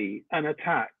blatantly an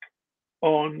attack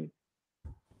on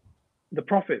the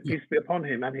Prophet, peace be upon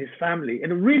him, and his family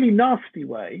in a really nasty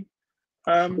way.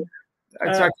 In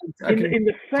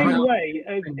the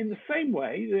same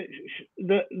way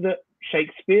that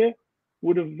Shakespeare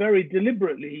would have very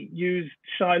deliberately used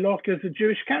Shylock as a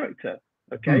Jewish character,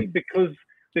 okay? Because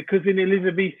in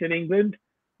Elizabethan England,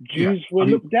 Jews were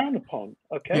looked down upon,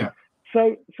 okay?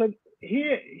 So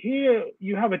here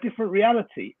you have a different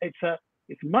reality.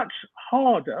 It's much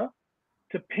harder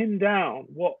to pin down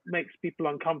what makes people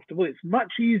uncomfortable. It's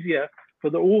much easier for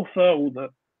the author or the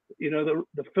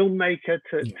filmmaker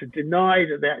to deny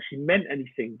that they actually meant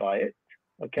anything by it,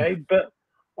 okay? But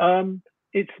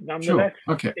it's nonetheless.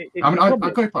 Sure. Okay. I'll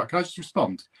go back. Can I just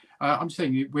respond? I'm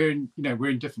saying we're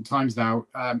in different times now.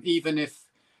 Even if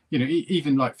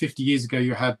even like 50 years ago,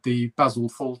 you had the Basil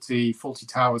Fawlty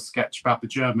Towers sketch about the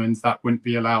Germans that wouldn't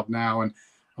be allowed now, and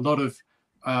a lot of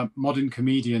modern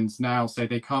comedians now say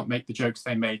they can't make the jokes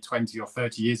they made 20 or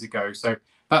 30 years ago. So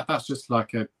that's just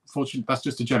like that's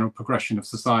just a general progression of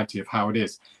society of how it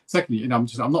is. Secondly,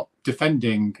 I'm not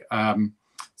defending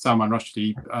Salman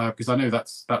Rushdie because I know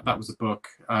that was a book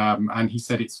and he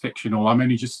said it's fictional. I'm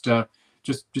only just trying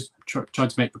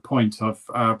to make the point of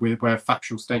where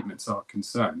factual statements are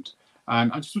concerned.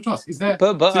 And I just want to ask: is there?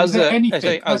 Is there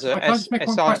anything? Can I just make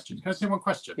one question? Can I say one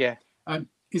question? Yeah.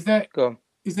 Is there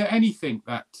anything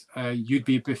that you'd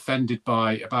be offended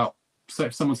by about? So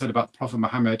if someone said about the Prophet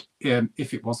Muhammad,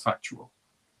 if it was factual.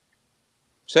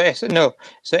 So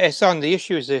Ehsan, the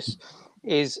issue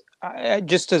is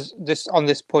just as this on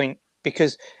this point,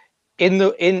 because in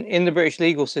the British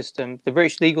legal system, the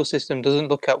British legal system doesn't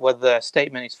look at whether a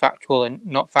statement is factual and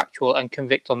not factual and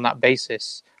convict on that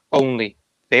basis only.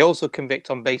 They also convict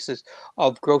on basis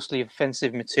of grossly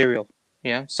offensive material.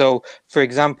 Yeah. So, for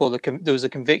example, there was a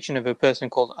conviction of a person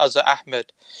called Azza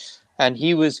Ahmed, and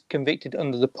he was convicted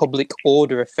under the public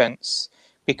order offence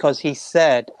because he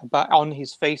said on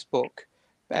his Facebook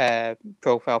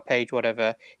profile page,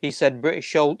 whatever. He said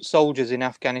British soldiers in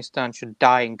Afghanistan should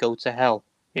die and go to hell.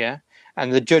 Yeah.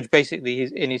 And the judge basically,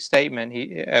 in his statement,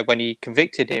 when he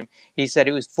convicted him, he said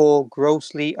it was for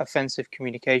grossly offensive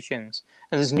communications.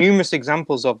 And there's numerous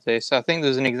examples of this. I think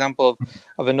there's an example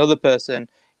of another person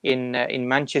in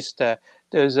Manchester.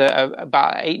 There was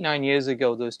about 8-9 years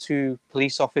ago. There was 2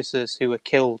 police officers who were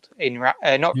killed in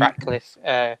Ratcliffe,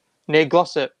 near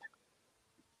Glossop.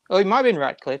 Oh, it might have been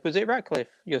Ratcliffe. Was it Ratcliffe,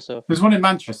 Yusuf? There's one in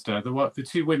Manchester. The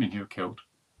 2 women who were killed.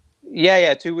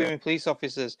 Yeah, 2 women police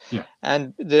officers. Yeah.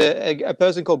 And a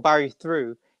person called Barry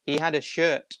Through, he had a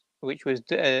shirt which was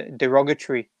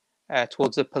derogatory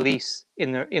towards the police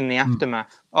in the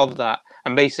aftermath of that,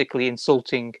 and basically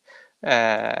insulting,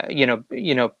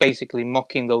 basically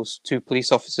mocking those 2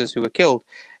 police officers who were killed.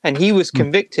 And he was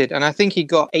convicted, and I think he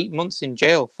got 8 months in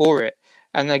jail for it.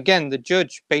 And again, the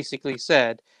judge basically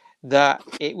said that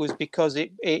it was because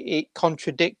it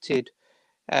contradicted,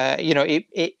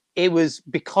 it was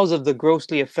because of the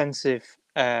grossly offensive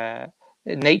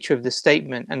nature of the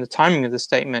statement and the timing of the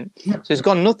statement. Yeah. So it's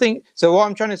got nothing. So what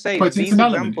I'm trying to say is these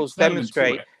examples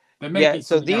demonstrate. Yeah.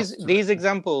 So these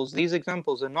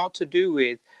examples are not to do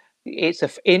with it's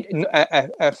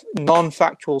a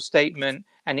non-factual statement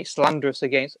and it's slanderous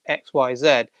against X, Y,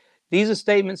 Z. These are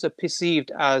statements are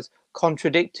perceived as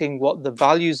contradicting what the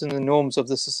values and the norms of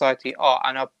the society are,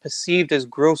 and are perceived as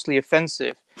grossly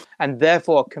offensive, and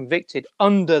therefore convicted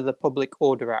under the Public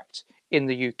Order Act in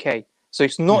the UK. So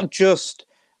it's not just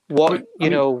what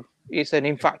it's an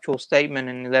infactual statement,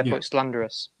 and therefore it's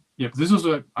slanderous. Yeah, but there's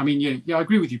also, I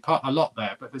agree with you a lot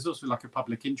there, but there's also like a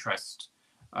public interest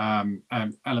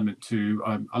element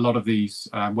to a lot of these,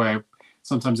 where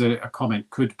sometimes a comment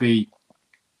could be,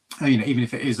 even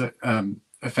if it is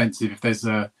offensive, if there's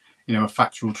a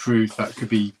factual truth that could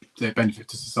be a benefit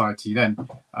to society, then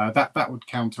that would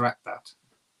counteract that.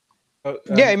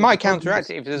 It might counteract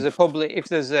it if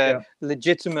there's a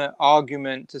legitimate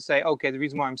argument to say, okay, the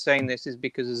reason why I'm saying this is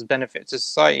because there's a benefit to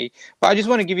society. But I just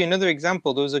want to give you another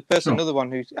example. There was a person, another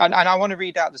one who, and I want to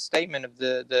read out the statement of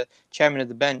the chairman of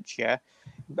the bench. Yeah,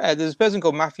 there's a person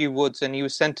called Matthew Woods, and he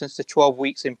was sentenced to 12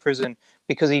 weeks in prison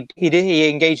because he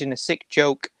engaged in a sick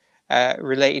joke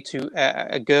related to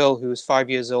a girl who was 5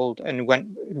 years old and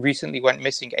recently went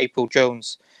missing, April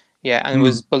Jones. Yeah, and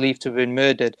was believed to have been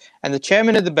murdered. And the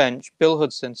chairman of the bench, Bill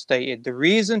Hudson, stated, the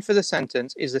reason for the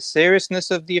sentence is the seriousness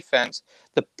of the offence,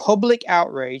 the public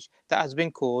outrage that has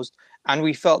been caused, and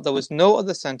we felt there was no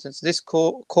other sentence this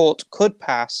court could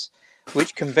pass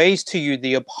which conveys to you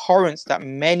the abhorrence that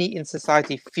many in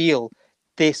society feel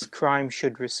this crime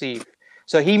should receive.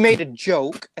 So he made a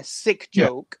joke, a sick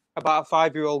joke, about a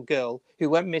 5-year-old girl who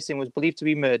went missing, was believed to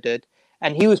be murdered,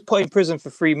 and he was put in prison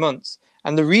for 3 months.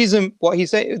 And the reason,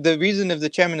 the reason of the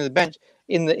chairman of the bench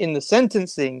in the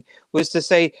sentencing was to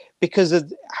say because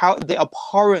of how the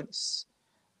abhorrence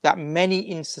that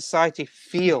many in society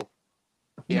feel,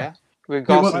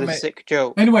 regardless of the sick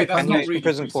joke. Anyway, that's not really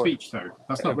free speech, though.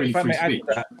 That's not really free speech.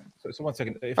 So 1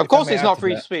 second. Of course, it's not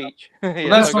free speech.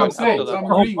 That's what I'm saying.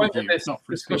 I'm agreeing with you. It's not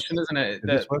free speech, isn't it? Is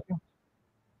this working?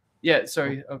 Yeah,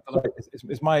 sorry.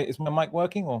 Is my mic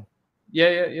working or?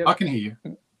 Yeah. I can hear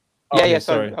you.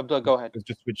 Sorry, Abdullah, go ahead. It's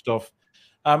just switched off.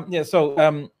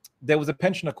 There was a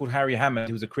pensioner called Harry Hammond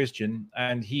who was a Christian,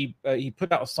 and he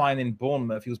put out a sign in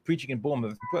Bournemouth. He was preaching in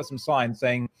Bournemouth. He put out some signs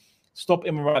saying, "Stop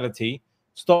immorality,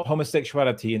 stop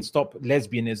homosexuality, and stop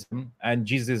lesbianism, and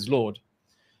Jesus is Lord."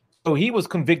 So he was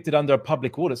convicted under a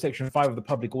public order, Section 5 of the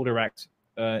Public Order Act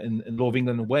in Law of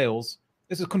England and Wales.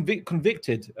 This is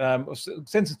convicted,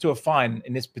 sentenced to a fine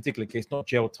in this particular case, not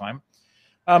jail time.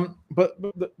 But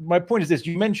my point is this: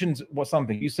 you mentioned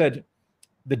something. You said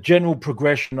the general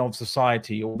progression of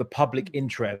society or the public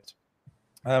interest.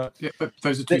 But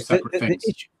those are two separate things.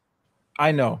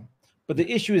 I know, but the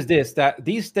issue is this: that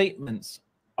these statements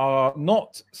are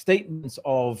not statements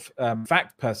of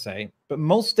fact per se, but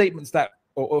most statements that,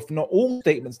 or if not all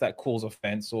statements that cause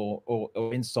offense or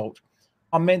insult,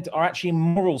 are actually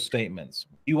moral statements.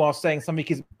 You are saying something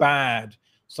is bad,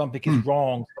 something is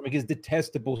wrong, something is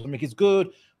detestable, something is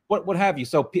good, what have you.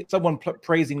 So someone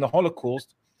praising the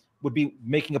Holocaust would be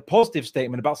making a positive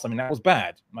statement about something that was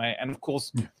bad, right? And of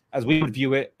course, as we would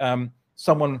view it,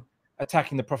 someone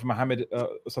attacking the Prophet Muhammad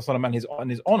in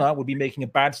his honor would be making a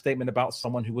bad statement about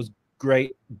someone who was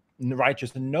great,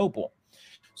 righteous, and noble.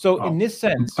 So in this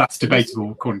sense, that's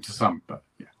debatable according to some, but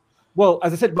yeah. Well,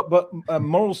 as I said, but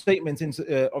moral statements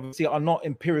obviously are not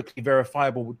empirically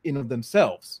verifiable in of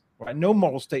themselves, right? No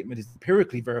moral statement is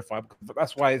empirically verifiable.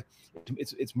 That's why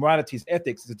it's morality, it's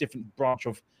ethics. It's a different branch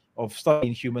of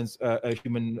studying human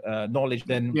knowledge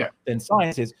than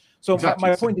science is. So exactly.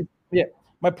 My point is,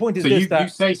 My point is so this: you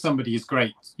say somebody is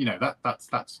great, you know, that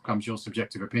becomes your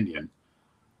subjective opinion.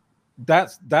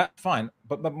 That's fine.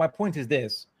 But my point is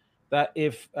this: that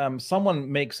if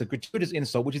someone makes a gratuitous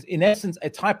insult, which is in essence a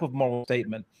type of moral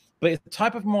statement, but it's a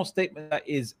type of moral statement that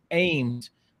is aimed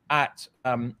at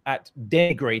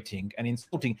denigrating and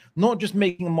insulting, not just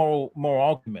making moral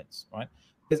arguments, right?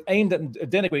 It's aimed at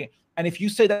denigrating. And if you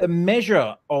say that the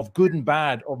measure of good and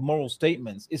bad of moral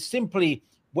statements is simply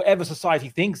whatever society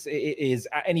thinks it is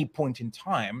at any point in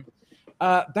time,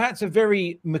 that's a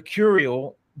very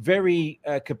mercurial, very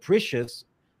capricious,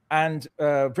 and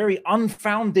very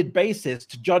unfounded basis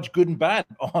to judge good and bad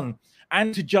on,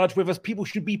 and to judge whether people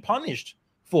should be punished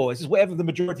for. This is whatever the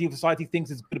majority of society thinks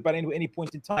is good about any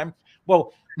point in time.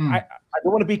 Well, I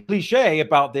don't want to be cliche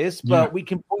about this, but we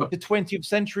can point to 20th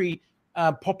century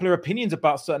popular opinions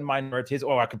about certain minorities,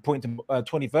 or I could point to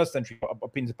 21st century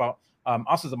opinions about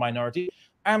us as a minority,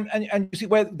 and you see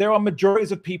where there are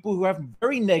majorities of people who have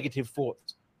very negative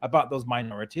thoughts about those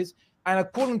minorities, and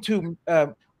according to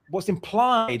what's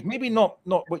implied, maybe not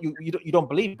what you don't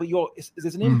believe, but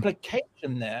there's an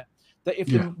implication there that if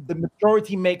the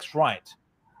majority makes right,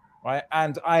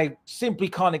 and I simply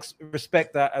can't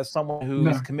respect that as someone who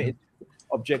is committed to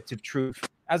objective truth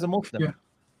as a Muslim.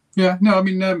 No, I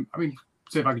mean,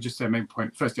 so if I could just say a main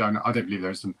point. Firstly, I don't believe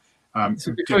there's some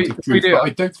objective truth, but I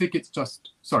don't think it's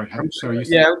just. Sorry, I'm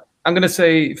going to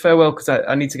say farewell because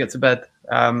I need to get to bed.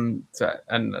 And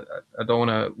I don't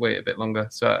want to wait a bit longer,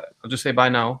 so I'll just say bye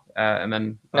now, and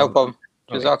then. No problem.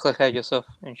 Jazakallah khair yourself,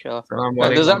 inshallah.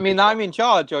 Does that mean I'm in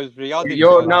charge, or is Riyadh?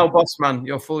 You're now boss man.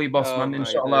 You're fully boss man,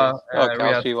 inshallah. Okay,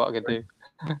 I'll see what I can do.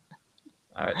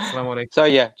 All right, assalamu alaikum. So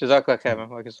yeah, Jazakallah khair,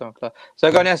 man.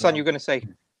 So go on, Ehsan, you're going to say.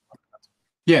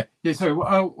 Yeah. So what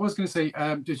I was going to say,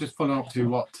 just follow up to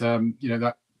what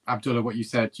that Abdullah, what you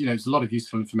said. There's a lot of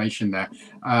useful information there.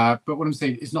 But what I'm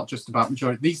saying is not just about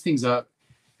majority. These things are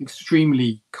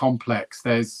extremely complex.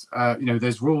 There's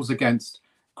there's rules against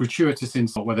gratuitous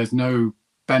insult where there's no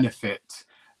benefit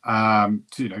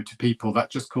to people, that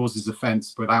just causes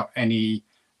offence without any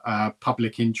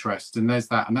public interest, and there's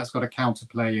that, and that's got a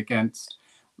counterplay against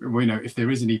if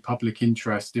there is any public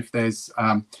interest, if there's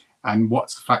and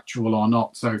what's factual or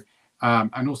not. So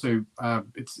and also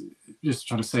it's just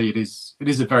trying to say it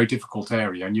is a very difficult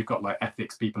area, and you've got like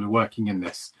ethics people who are working in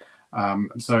this,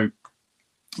 so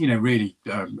really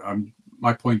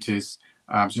my point is,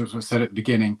 as I said at the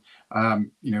beginning,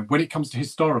 when it comes to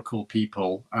historical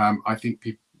people, I think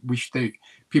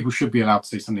people should be allowed to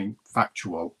say something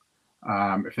factual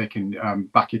if they can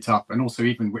back it up, and also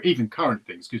even current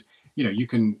things, because you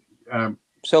can.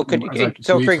 So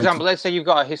for example, let's say you've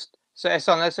got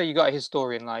let's say you got a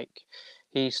historian, like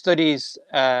he studies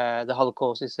the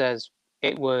Holocaust. It says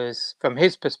it was from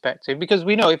his perspective, because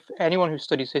we know if anyone who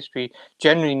studies history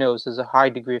generally knows there's a high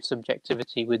degree of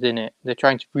subjectivity within it. They're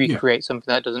trying to recreate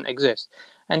something that doesn't exist.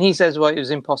 And he says, well, it was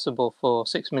impossible for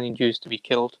 6 million Jews to be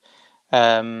killed,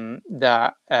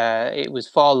 that it was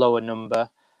far lower number.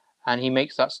 And he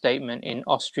makes that statement in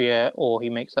Austria, or he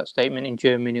makes that statement in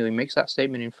Germany, or he makes that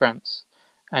statement in France,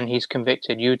 and he's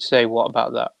convicted. You'd say, what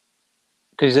about that?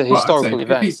 Because it's a historical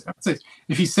event.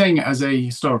 If he's saying it as a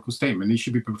historical statement, he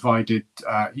should be provided.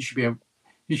 He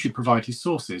should provide his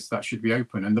sources. That should be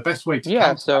open. And the best way to he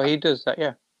does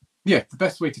that. The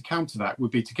best way to counter that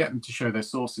would be to get them to show their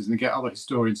sources and get other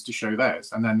historians to show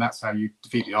theirs, and then that's how you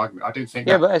defeat the argument. I don't think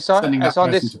sending that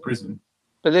person to prison.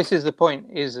 But this is the point: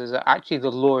 is that actually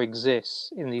the law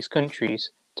exists in these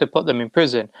countries to put them in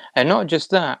prison, and not just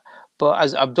that, but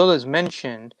as Abdullah's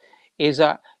mentioned, is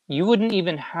that you wouldn't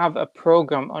even have a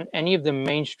program on any of the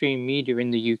mainstream media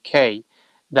in the UK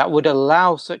that would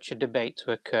allow such a debate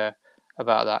to occur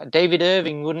about that. David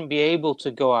Irving wouldn't be able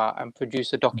to go out and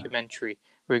produce a documentary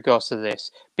with regards to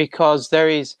this, because there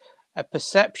is a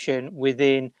perception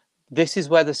within this is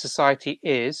where the society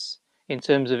is in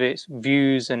terms of its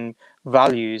views and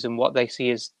values and what they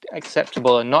see as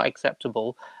acceptable and not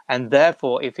acceptable. And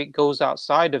therefore, if it goes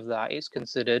outside of that, it's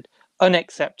considered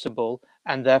unacceptable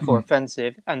and therefore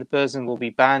offensive, and the person will be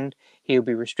banned, he'll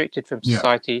be restricted from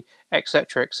society,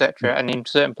 etc., etc. And in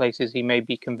certain places, he may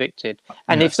be convicted.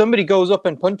 And if somebody goes up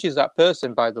and punches that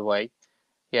person, by the way,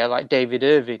 like David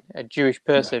Irving, a Jewish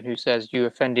person who says, you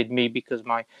offended me because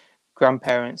my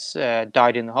grandparents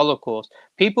died in the Holocaust,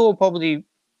 people probably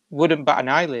wouldn't bat an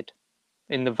eyelid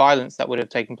in the violence that would have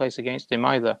taken place against him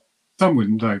either. Some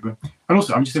wouldn't, though. But and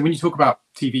also, I'm just saying, when you talk about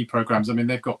TV programs, I mean,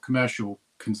 they've got commercial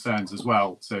concerns as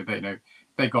well, so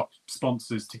they've got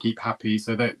sponsors to keep happy,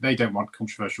 so they don't want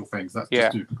controversial things. That's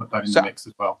just to put that in the mix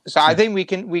as well. So I think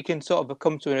we can sort of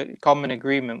come to a common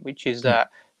agreement, which is that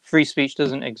free speech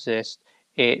doesn't exist.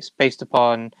 It's based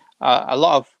upon a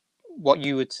lot of what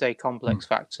you would say complex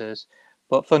factors,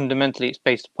 but fundamentally it's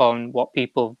based upon what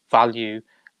people value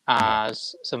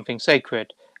as something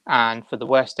sacred. And for the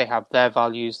West, they have their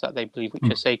values that they believe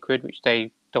which are sacred, which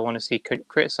they don't want to see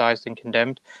criticized and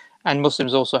condemned. And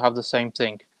Muslims also have the same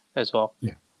thing as well.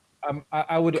 Yeah.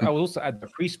 I would also add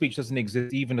that free speech doesn't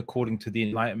exist even according to the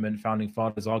Enlightenment founding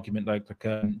fathers' argument, like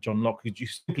John Locke, who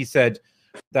simply said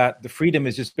that the freedom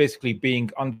is just basically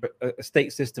being under a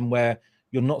state system where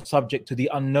you're not subject to the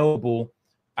unknowable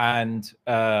and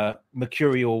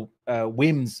mercurial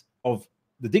whims of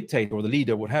the dictator or the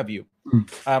leader, what have you.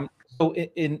 So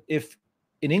if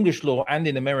in English law and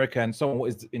in America and so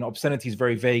on, obscenity is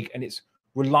very vague, and it's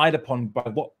relied upon by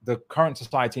what the current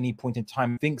society at any point in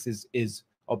time thinks is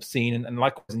obscene, and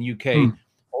likewise in UK,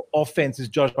 offense is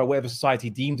judged by whatever society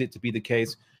deems it to be the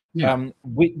case,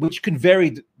 which can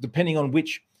vary depending on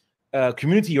which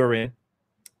community you're in.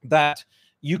 That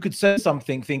you could say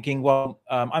something thinking, well,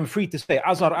 I'm free to say.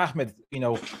 Azhar Ahmed,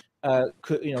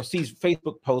 sees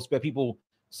Facebook posts where people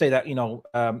say that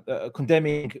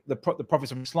condemning the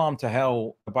prophets of Islam to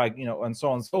hell by and so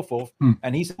on and so forth,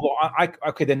 and he said, well,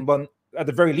 well, at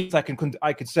the very least, I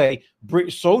could say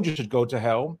British soldiers should go to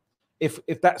hell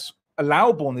if that's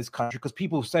allowable in this country, because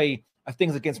people say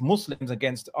things against Muslims,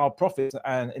 against our prophets,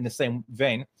 and in the same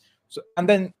vein. So, and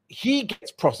then he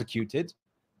gets prosecuted,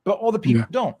 but other people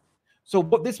don't. So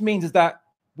what this means is that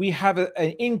we have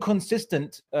an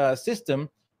inconsistent system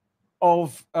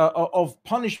of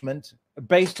punishment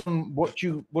based on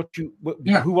who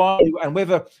are you, and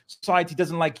whether society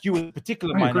doesn't like you as a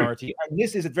particular minority. And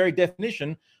this is a very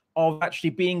definition of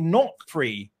actually being not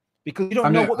free, because you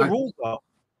don't know what the rules are.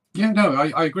 Yeah, no,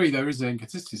 I agree. There is an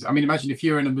inconsistency. I mean, imagine if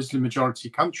you're in a Muslim majority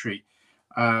country,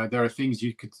 there are things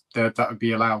that would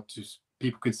be allowed to,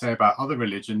 people could say about other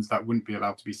religions that wouldn't be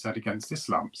allowed to be said against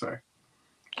Islam. So,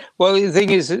 well, the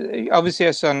thing is, obviously,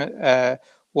 Hassan,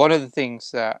 one of the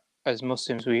things that as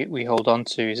Muslims we hold on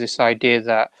to is this idea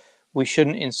that we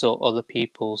shouldn't insult other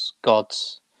people's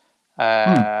gods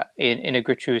in a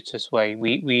gratuitous way.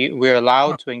 We're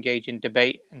allowed to engage in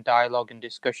debate and dialogue and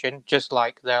discussion, just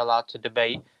like they're allowed to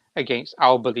debate against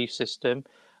our belief system.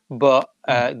 But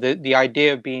the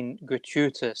idea of being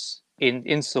gratuitous in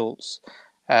insults,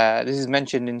 this is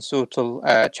mentioned in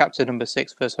Surah chapter number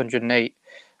 6, verse 108,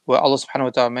 where Allah subhanahu wa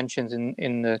ta'ala mentions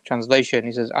in the translation,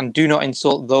 he says, and do not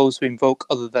insult those who invoke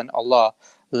other than Allah,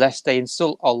 lest they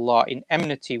insult Allah in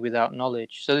enmity without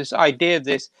knowledge. So this idea of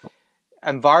this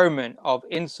environment of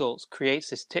insults creates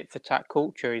this tit-for-tat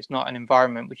culture. Is not an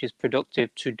environment which is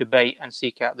productive to debate and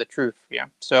seek out the truth. Yeah,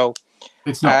 so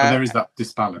it's not, but there is that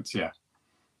disbalance. Yeah,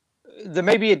 there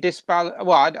may be a disbalance.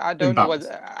 Well, I don't know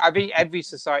whether, I think every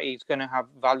society is going to have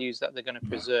values that they're going to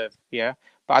preserve. Yeah,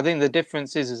 but I think the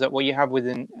difference is that what you have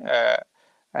within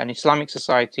an Islamic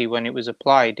society when it was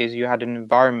applied is you had an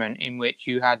environment in which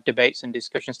you had debates and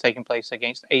discussions taking place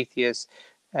against atheists.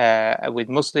 With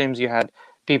Muslims, you had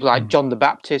people like John the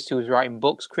Baptist, who was writing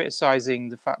books criticizing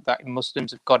the fact that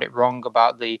Muslims have got it wrong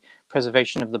about the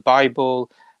preservation of the Bible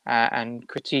and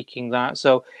critiquing that.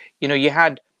 So, you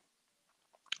had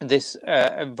this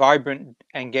vibrant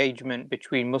engagement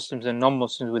between Muslims and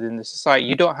non-Muslims within the society.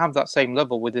 You don't have that same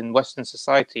level within Western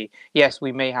society. Yes,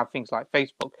 we may have things like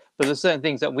Facebook, but there's certain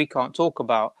things that we can't talk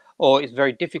about, or it's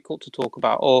very difficult to talk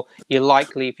about, or you're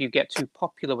likely, if you get too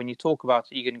popular when you talk about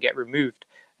it, you're going to get removed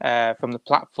from the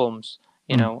platforms.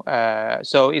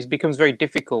 So it becomes very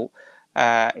difficult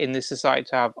in this society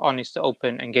to have honest,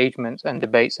 open engagements and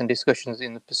debates and discussions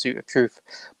in the pursuit of truth.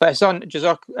 But Hassan,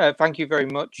 Jazak, thank you very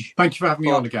much. Thank you for having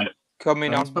me on again.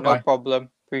 Coming on, no problem.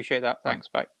 Appreciate that. Thanks,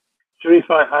 bye. Sharif,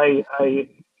 I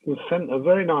was sent a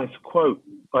very nice quote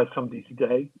by somebody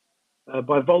today,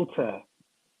 by Voltaire,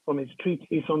 from his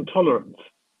treatise on tolerance.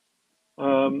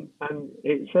 And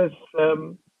it says,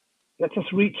 let us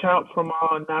reach out from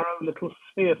our narrow little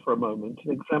sphere for a moment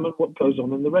and examine what goes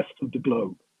on in the rest of the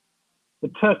globe.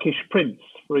 The Turkish prince,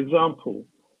 for example,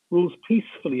 rules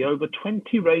peacefully over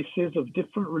 20 races of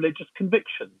different religious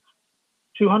convictions.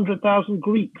 200,000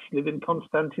 Greeks live in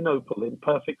Constantinople in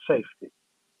perfect safety.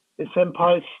 This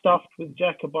empire is stuffed with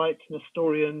Jacobites,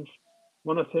 Nestorians,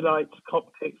 Monothelites,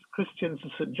 Coptics, Christians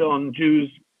of St. John,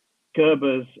 Jews,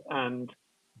 Gerbers, and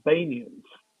Banians.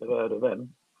 Never heard of them.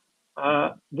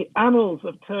 The annals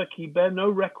of Turkey bear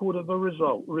no record of a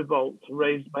revolt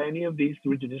raised by any of these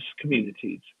religious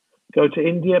communities. Go to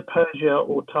India, Persia,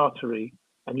 or Tartary,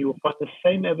 and you will find the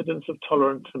same evidence of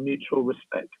tolerance and mutual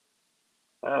respect.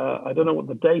 I don't know what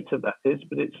the date of that is,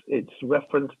 but it's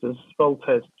referenced as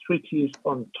Voltaire's Treatise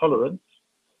on Tolerance,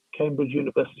 Cambridge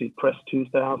University Press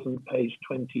 2000, page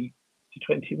 20 to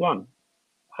 21.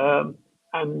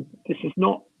 And this is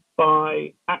not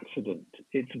by accident.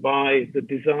 It's by the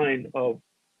design of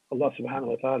Allah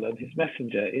subhanahu wa ta'ala and His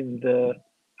Messenger in the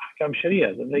Ahkam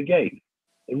Sharia that they gave,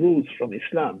 the rules from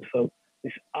Islam. So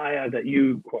this ayah that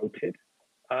you quoted,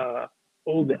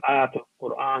 all the ayat of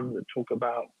Quran that talk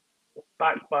about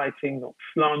backbiting, not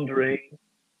slandering,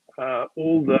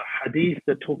 all the hadith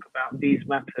that talk about these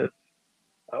matters,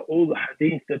 all the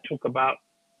hadith that talk about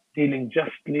dealing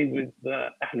justly with the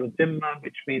Ahlul Dhimma,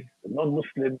 which means the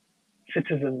non-Muslim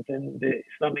citizens in the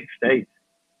Islamic State,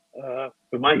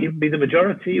 who might even be the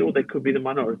majority or they could be the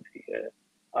minority.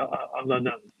 Allah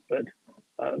knows. But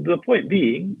the point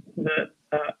being that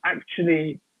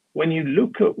actually, when you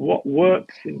look at what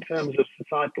works in terms of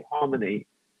societal harmony,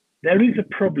 there is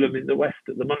a problem in the West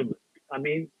at the moment. I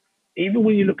mean, even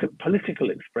when you look at political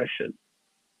expression,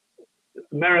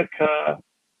 America,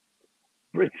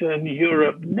 Britain,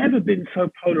 Europe, never been so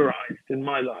polarized in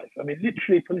my life. I mean,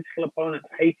 literally, political opponents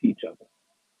hate each other.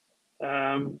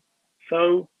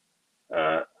 So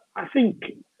I think,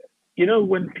 you know,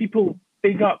 when people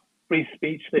big up free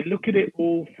speech, they look at it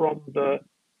all from the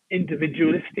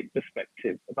individualistic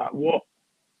perspective about what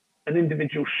an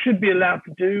individual should be allowed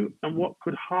to do and what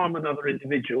could harm another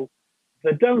individual.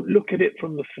 They don't look at it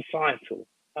from the societal.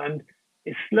 And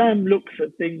Islam looks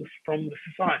at things from the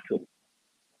societal.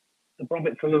 The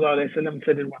Prophet ﷺ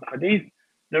said in one hadith,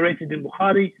 narrated in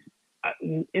Bukhari,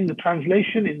 in the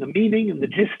translation, in the meaning, and the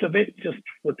gist of it, just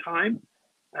for time,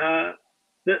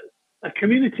 that a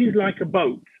community is like a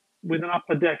boat with an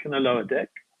upper deck and a lower deck.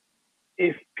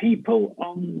 If people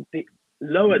on the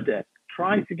lower deck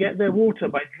try to get their water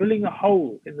by drilling a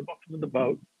hole in the bottom of the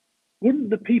boat, wouldn't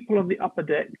the people on the upper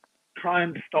deck try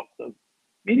and stop them?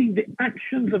 Meaning the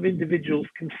actions of individuals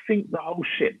can sink the whole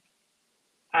ship.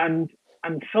 And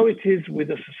so it is with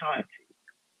a society.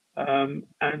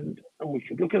 And we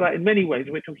could look at that in many ways.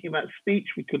 We're talking about speech.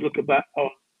 We could look at that on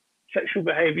sexual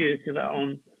behavior, look at that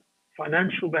on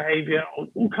financial behavior, on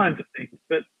all kinds of things.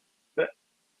 But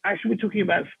actually, we're talking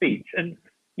about speech. And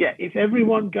yeah, if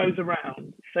everyone goes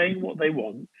around saying what they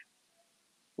want,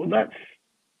 well, that's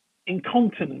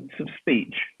incontinence of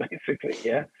speech, basically.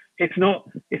 Yeah, it's not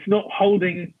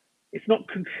controlling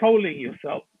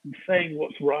yourself and saying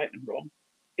what's right and wrong.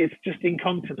 It's just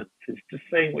incontinence. It's just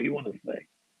saying what you want to say,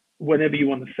 whenever you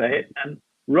want to say it. And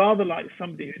rather like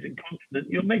somebody who's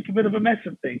incontinent, you'll make a bit of a mess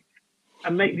of things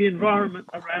and make the environment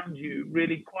around you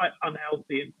really quite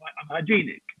unhealthy and quite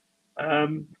unhygienic.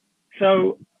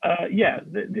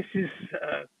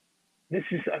 This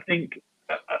is, I think,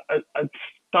 a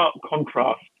stark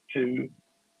contrast to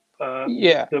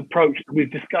the approach that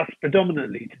we've discussed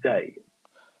predominantly today.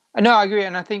 No, I agree,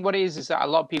 and I think what it is that a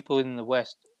lot of people in the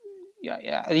West,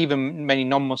 even many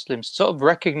non-Muslims, sort of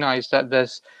recognize that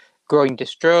there's growing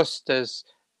distrust. There's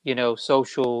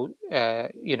social,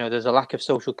 there's a lack of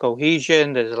social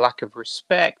cohesion. There's a lack of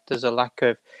respect.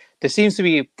 There seems to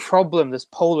be a problem. There's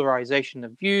polarization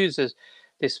of views. There's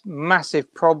this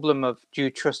massive problem of, do you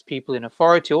trust people in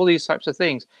authority? All these types of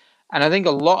things. And I think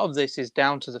a lot of this is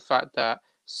down to the fact that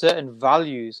certain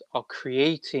values are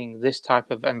creating this type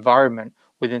of environment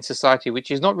within society,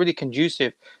 which is not really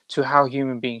conducive to how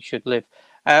human beings should live.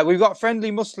 We've got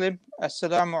Friendly Muslim.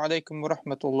 Assalamu alaikum wa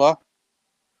rahmatullah.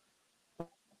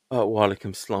 Wa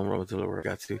alaikum assalam wa rahmatullahi wa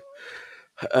barakatuh.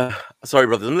 Sorry,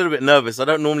 brothers, I'm a little bit nervous. I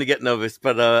don't normally get nervous,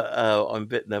 but I'm a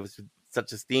bit nervous with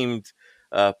such esteemed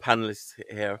panelists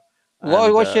here.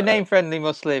 What's your name, Friendly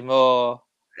Muslim? Or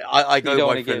I go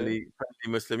by friendly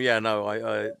Muslim. Yeah, no,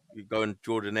 I go in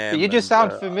Jordan M. You just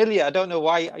sound familiar. I don't know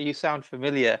why you sound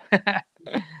familiar.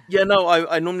 Yeah, no,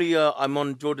 I normally I'm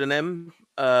on Jordan M.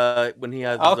 When he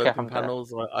has his open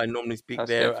panels. I normally speak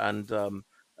there, and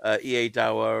EA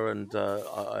Dawah, and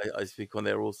I speak on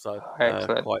there also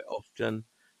quite often.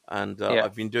 And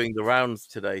I've been doing the rounds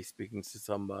today, speaking to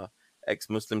some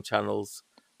ex-Muslim channels,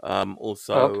 and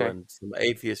some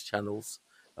atheist channels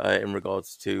in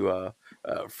regards to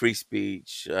free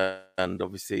speech and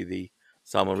obviously the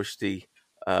Salman Rushdie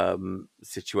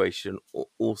situation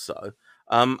also.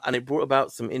 And it brought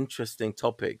about some interesting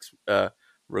topics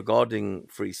regarding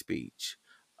free speech,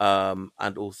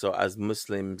 and also as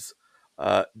Muslims,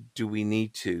 do we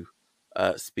need to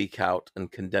speak out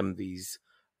and condemn these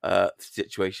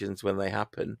situations when they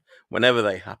happen, whenever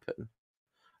they happen?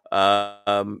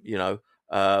 An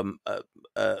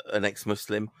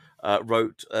ex-Muslim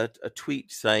wrote a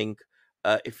tweet saying,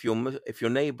 if your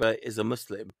neighbor is a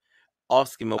Muslim,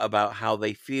 ask him about how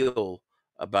they feel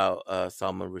about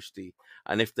Salman Rushdie,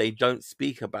 and if they don't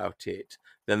speak about it,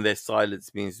 then their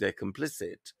silence means they're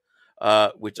complicit,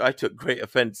 which I took great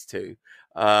offense to,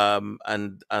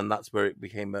 and that's where it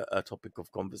became a topic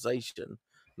of conversation.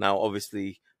 Now,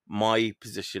 obviously, my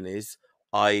position is,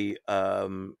 I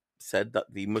said that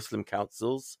the Muslim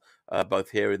councils,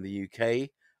 both here in the UK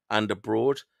and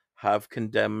abroad, have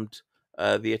condemned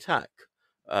the attack,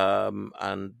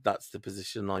 and that's the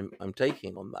position I'm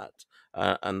taking on that,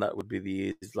 and that would be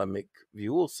the Islamic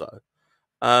view also.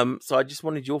 So I just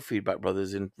wanted your feedback,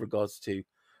 brothers, in regards to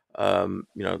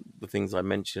the things I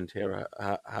mentioned here,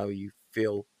 how you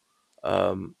feel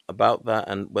about that,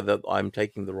 and whether I'm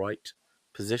taking the right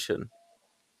position.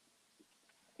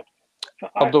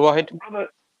 Abdul Wahid. Brother,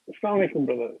 Assalamu alaikum,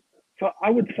 brother. So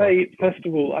I would say, first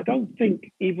of all, I don't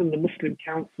think even the Muslim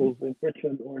councils in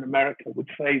Britain or in America would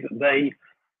say that they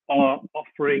are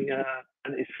offering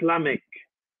an Islamic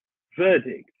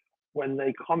verdict when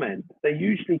they comment. They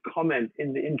usually comment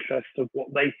in the interest of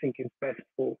what they think is best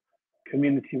for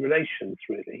community relations,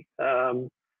 really.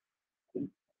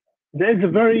 There's a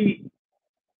very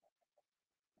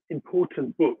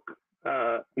important book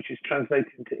which is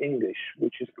translated into English,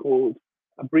 which is called,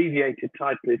 abbreviated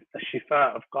title is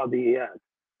Ash-Shifa of Qadi Iyad.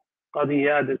 Qadi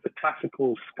Iyad is a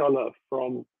classical scholar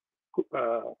from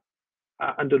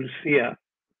Andalusia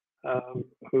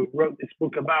who wrote this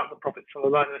book about the Prophet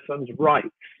ﷺ's rights,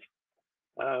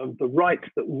 the rights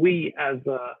that we as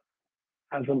a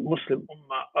Muslim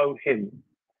ummah owe him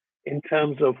in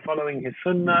terms of following his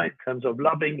sunnah, in terms of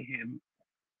loving him,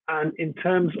 and in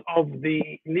terms of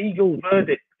the legal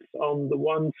verdicts on the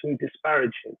ones who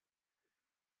disparage him.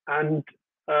 And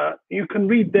you can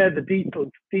read there the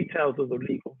details of the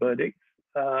legal verdicts.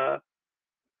 They're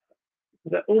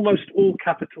almost all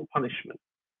capital punishment,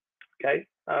 okay,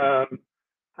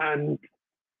 and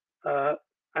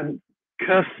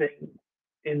cursing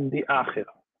in the akhirah.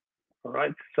 All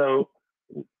right, so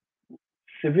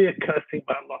severe cursing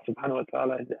by Allah subhanahu wa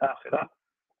ta'ala in the akhirah,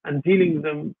 and dealing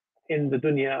them in the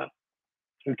dunya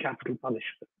through capital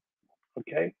punishment.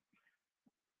 Okay,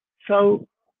 so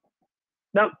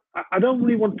now I don't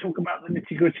really want to talk about the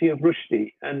nitty-gritty of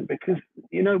Rushdie, and because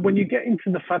when you get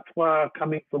into the fatwa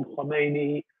coming from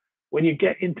Khomeini, when you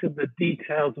get into the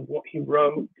details of what he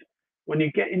wrote, when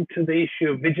you get into the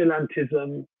issue of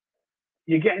vigilantism,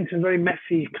 you get into very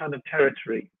messy kind of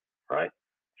territory, right?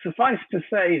 Suffice to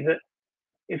say that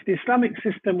if the Islamic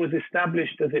system was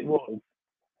established as it was,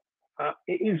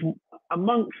 it is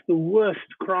amongst the worst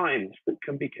crimes that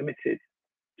can be committed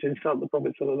to insult the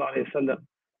Prophet ﷺ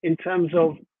in terms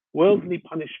of worldly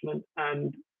punishment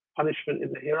and punishment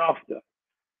in the hereafter.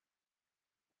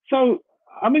 So,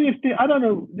 I mean, I don't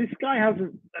know, this guy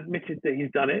hasn't admitted that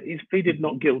he's done it. He's pleaded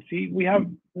not guilty. We have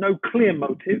no clear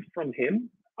motive from him.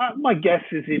 My guess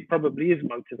is he probably is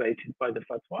motivated by the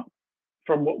fatwa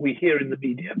from what we hear in the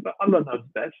media, but Allah knows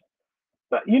best.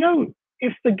 But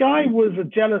if the guy was a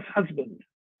jealous husband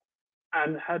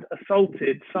and had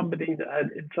assaulted somebody that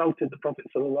had insulted the Prophet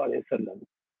ﷺ,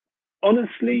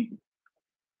 honestly,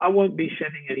 I won't be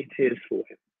shedding any tears for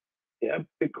him. Yeah,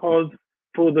 because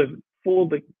for the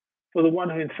one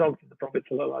who insulted the Prophet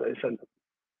ﷺ,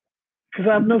 because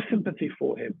I have no sympathy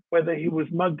for him, whether he was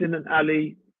mugged in an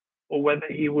alley or whether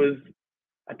he was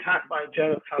attacked by a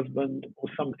jealous husband or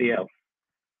somebody else.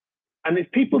 And if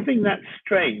people think that's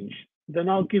strange, then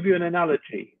I'll give you an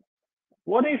analogy.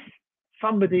 What if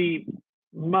somebody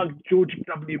mugged George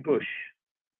W. Bush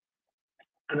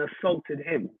and assaulted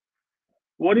him?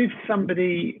 What if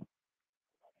somebody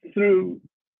threw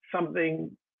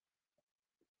something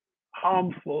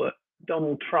harmful at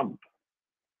Donald Trump?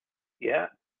 Yeah.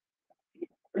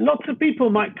 Lots of people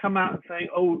might come out and say,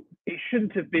 oh, it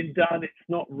shouldn't have been done. It's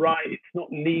not right. It's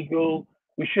not legal.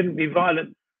 We shouldn't be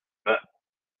violent. But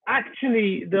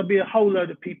actually, there'll be a whole load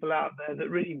of people out there that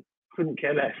really couldn't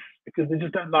care less because they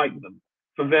just don't like them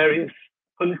for various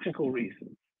political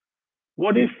reasons.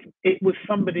 What if it was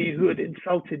somebody who had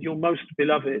insulted your most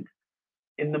beloved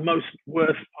in the most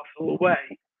worst possible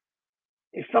way?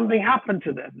 If something happened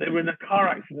to them, they were in a car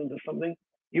accident or something,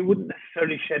 you wouldn't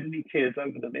necessarily shed any tears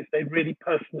over them if they really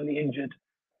personally injured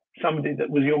somebody that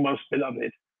was your most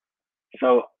beloved.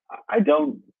 So I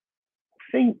don't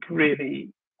think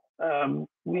really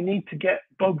we need to get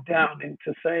bogged down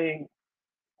into saying,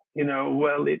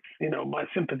 well, it's, my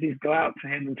sympathies go out to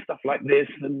him and stuff like this,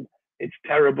 and it's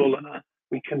terrible, and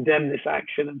we condemn this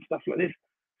action and stuff like this.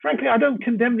 Frankly, I don't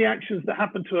condemn the actions that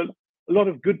happen to a lot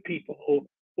of good people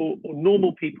or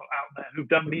normal people out there who've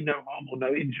done me no harm or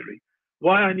no injury.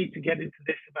 Why I need to get into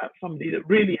this about somebody that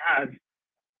really has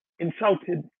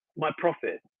insulted my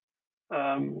prophet?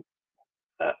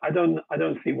 I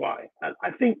don't see why.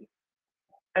 I think,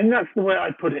 and that's the way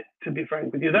I put it, to be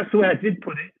frank with you. That's the way I did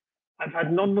put it. I've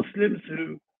had non-Muslims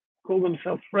who call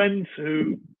themselves friends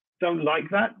who don't like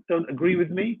that, don't agree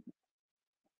with me.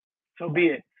 So be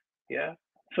it. Yeah.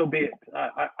 so be it.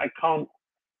 I can't.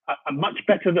 I'm much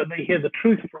better that they hear the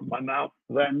truth from my mouth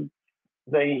than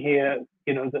they hear,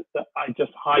 that I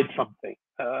just hide something.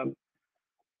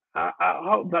 I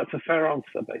hope that's a fair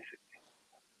answer, basically.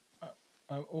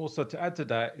 Also, to add to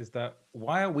that is that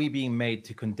why are we being made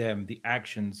to condemn the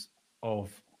actions of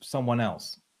someone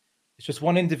else? It's just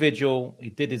one individual. He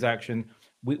did his action.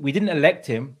 We didn't elect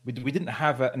him. We didn't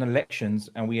have an elections,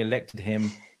 and we elected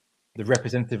him, the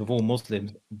representative of all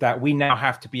Muslims, that we now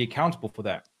have to be accountable for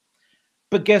that.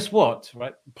 But guess what,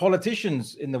 right?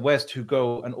 Politicians in the West who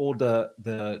go and order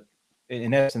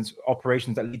in essence,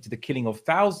 operations that lead to the killing of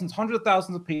thousands, hundreds of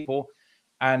thousands of people,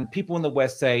 and people in the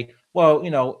West say, well,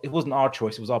 it wasn't our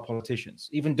choice, it was our politicians,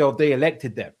 even though they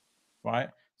elected them, right?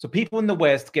 So people in the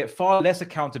West get far less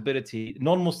accountability,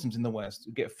 non-Muslims in the West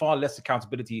get far less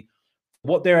accountability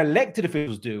for what their elected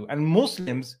officials do, and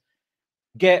Muslims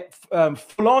get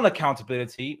full-on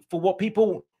accountability for what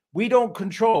people we don't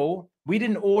control, we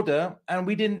didn't order, and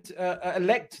we didn't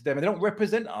elect them, and they don't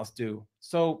represent us do.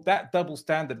 So that double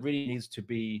standard really needs to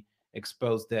be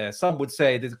exposed there. Some would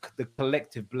say that the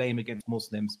collective blame against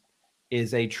Muslims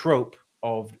is a trope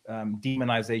of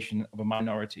demonization of a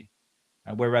minority.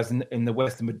 Whereas in the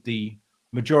West, the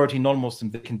majority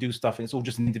non-Muslims that can do stuff, and it's all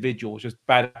just an individual, just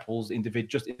bad apples,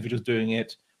 just individuals doing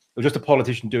it, or just a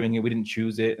politician doing it, we didn't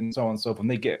choose it, and so on and so forth.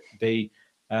 And they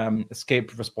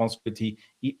escape responsibility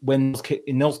when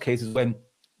in those cases when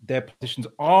their politicians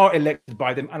are elected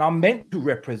by them and are meant to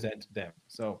represent them.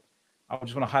 So I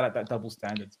just want to highlight that double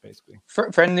standards, basically.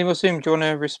 Friendly Muslim, do you want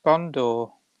to respond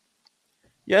or?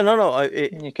 Yeah, no.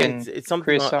 It's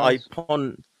something I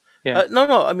ponder. Yeah.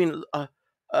 No. I mean,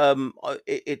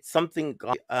 it's something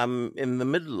I am in the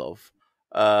middle of.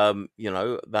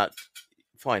 That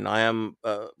fine. I am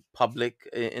public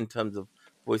in terms of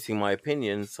voicing my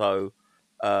opinion, so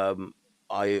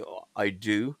I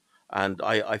do, and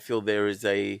I feel there is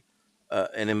an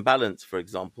imbalance, for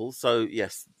example. So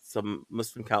yes, some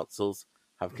Muslim councils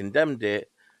have condemned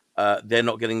it. They're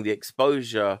not getting the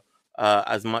exposure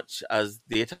as much as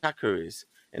the attacker is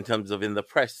in terms of in the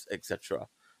press, etc.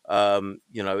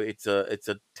 It's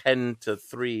a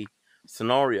 10-3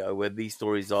 scenario where these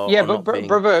stories are. Yeah, are but not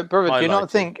brother, highlighted. do you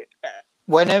not think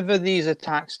whenever these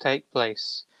attacks take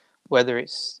place, whether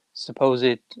it's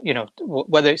supposed,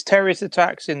 whether it's terrorist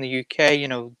attacks in the UK,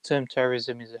 the term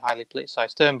terrorism is a highly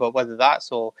politicized term, but whether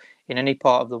that's or in any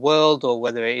part of the world, or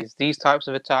whether it is these types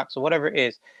of attacks or whatever it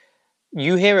is,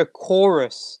 you hear a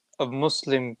chorus of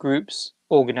Muslim groups,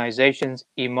 organizations,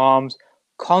 imams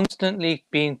constantly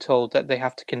being told that they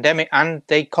have to condemn it, and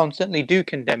they constantly do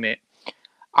condemn it.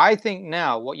 I think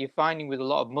now what you're finding with a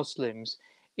lot of Muslims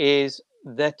is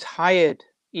they're tired.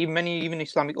 Even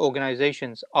Islamic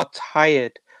organizations are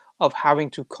tired of having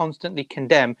to constantly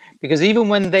condemn, because even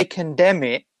when they condemn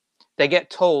it, they get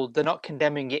told they're not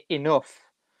condemning it enough.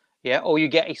 Yeah, or you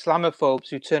get Islamophobes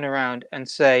who turn around and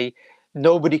say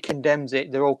nobody condemns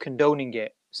it, they're all condoning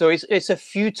it. So it's a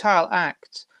futile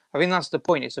act. I think that's the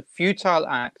point. It's a futile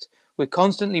act. We're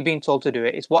constantly being told to do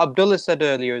it. It's what Abdullah said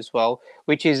earlier as well,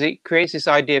 which is it creates this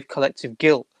idea of collective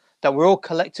guilt, that we're all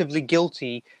collectively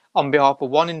guilty on behalf of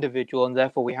one individual, and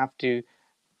therefore we have to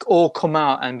all come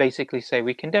out and basically say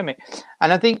we condemn it.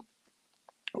 And I think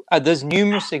there's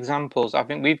numerous examples I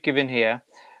think we've given here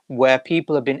where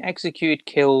people have been executed,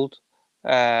 killed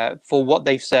for what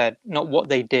they've said, not what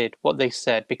they did, what they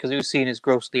said, because it was seen as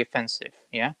grossly offensive.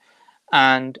 Yeah,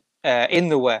 and in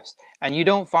the West, and you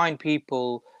don't find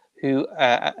people who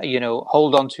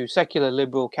hold on to secular,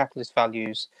 liberal, capitalist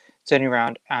values turning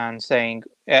around and saying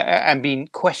and being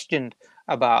questioned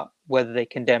about whether they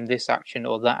condemn this action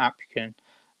or that action.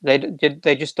 They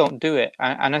just don't do it.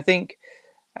 And I think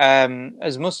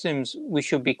as Muslims we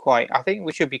should be quite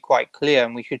clear,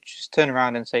 and we should just turn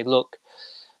around and say, look,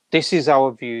 this is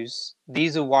our views.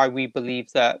 These are why we believe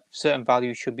that certain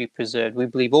values should be preserved. We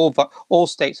believe all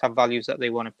states have values that they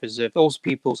want to preserve. All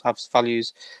peoples have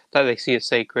values that they see as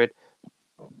sacred.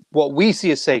 What we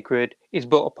see as sacred is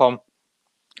built upon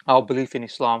our belief in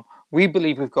Islam. We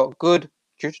believe we've got good,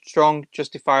 strong,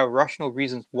 justifiable, rational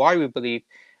reasons why we believe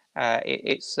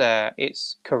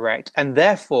it's correct. And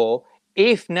therefore,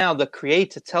 if now the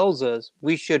Creator tells us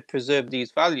we should preserve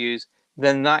these values,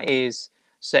 then that is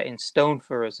set in stone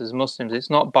for us as Muslims.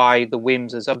 It's not by the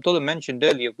whims, as Abdullah mentioned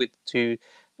earlier to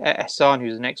Ehsan,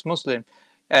 who's an ex-Muslim.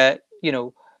 At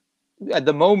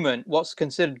the moment, what's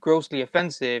considered grossly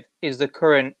offensive is the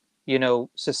current,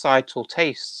 societal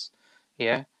tastes.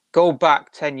 Yeah, go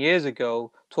back 10 years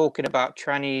ago, talking about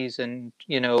trannies and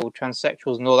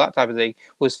transsexuals and all that type of thing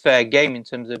was fair game in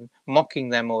terms of mocking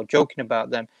them or joking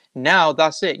about them. Now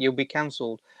that's it. You'll be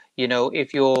cancelled. You know,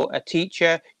 if you're a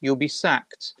teacher, you'll be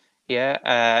sacked.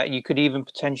 Yeah, you could even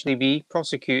potentially be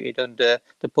prosecuted under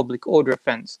the public order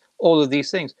offence. All of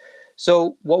these things.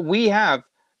 So what we have,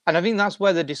 and I think that's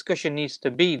where the discussion needs to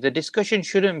be. The discussion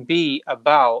shouldn't be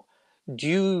about, do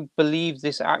you believe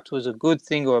this act was a good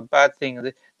thing or a bad thing?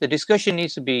 The discussion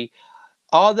needs to be,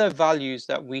 are there values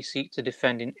that we seek to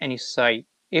defend in any society?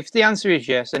 If the answer is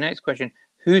yes, the next question,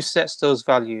 who sets those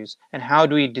values, and how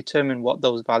do we determine what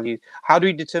those values, how do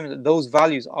we determine that those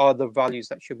values are the values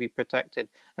that should be protected?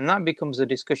 And that becomes a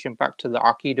discussion back to the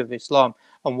Aqeedah of Islam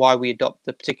and why we adopt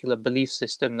the particular belief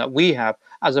system that we have,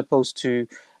 as opposed to,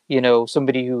 you know,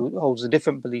 somebody who holds a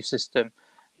different belief system.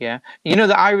 Yeah. You know,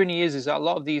 the irony is that a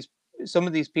lot of these, some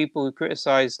of these people who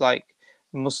criticize like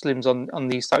Muslims on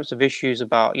these types of issues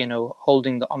about, you know,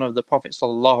 holding the honor of the Prophet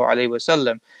sallallahu alaihi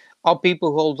wasallam, are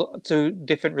people who hold to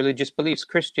different religious beliefs,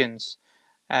 Christians,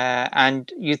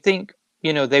 and you think,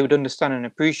 you know, they would understand and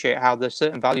appreciate how there's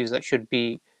certain values that should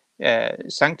be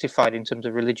sanctified in terms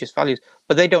of religious values,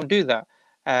 but they don't do that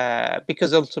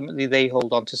because ultimately they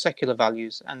hold on to secular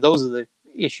values, and those are the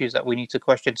issues that we need to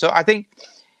question. So I think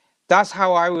that's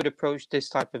how I would approach this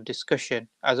type of discussion,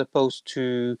 as opposed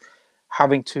to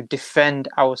having to defend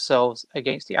ourselves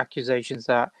against the accusations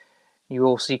that you're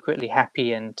all secretly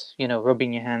happy and, you know,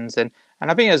 rubbing your hands. And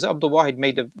I think, as Abdul Wahid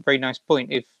made a very nice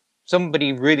point, if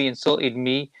somebody really insulted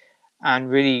me and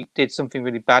really did something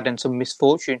really bad and some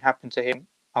misfortune happened to him,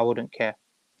 I wouldn't care.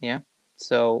 Yeah.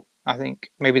 So I think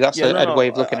maybe that's a way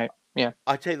of looking at it. Yeah.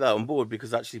 I take that on board,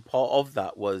 because actually part of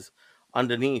that was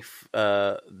underneath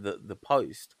the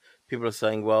post. People are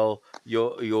saying, well,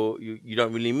 you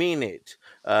don't really mean it.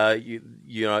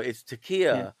 You know, it's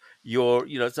taqiyya. Yeah.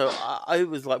 You know, so I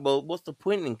was like, well, what's the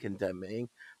point in condemning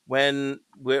when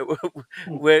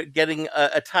we're getting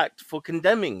attacked for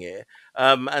condemning it,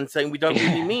 and saying we don't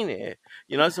really mean it?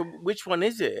 You know, so which one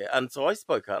is it? And so I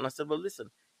spoke out and I said, well, listen,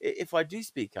 if I do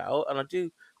speak out and I do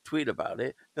tweet about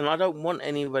it, then I don't want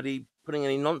anybody putting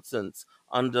any nonsense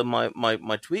under my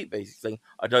tweet, basically saying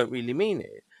I don't really mean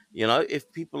it. You know, if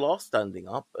people are standing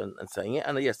up and saying it,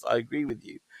 and yes, I agree with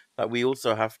you that we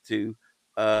also have to,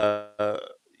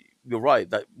 you're right,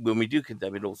 that when we do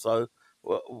condemn it also,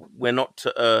 we're not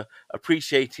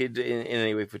appreciated in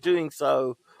any way for doing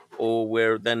so, or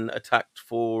we're then attacked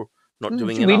for not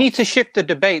doing enough. We need to shift the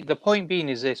debate. The point being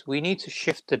is this: we need to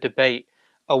shift the debate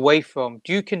away from,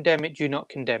 do you condemn it, do you not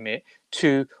condemn it,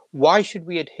 to why should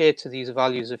we adhere to these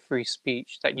values of free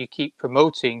speech that you keep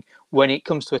promoting when it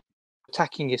comes to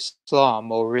attacking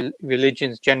Islam or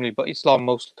religions generally, but Islam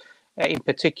most in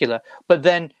particular. But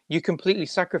then you completely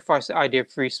sacrifice the idea of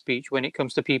free speech when it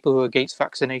comes to people who are against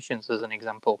vaccinations, as an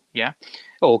example, yeah,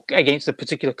 or against a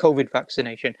particular COVID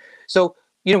vaccination. So,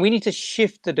 you know, we need to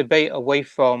shift the debate away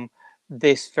from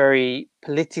this very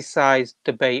politicized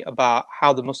debate about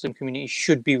how the Muslim community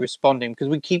should be responding, because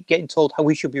we keep getting told how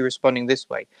we should be responding this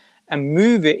way, and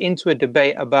move it into a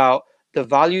debate about the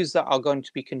values that are going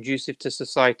to be conducive to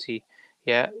society.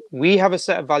 Yeah, we have a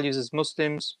set of values as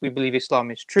Muslims. We believe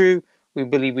Islam is true. We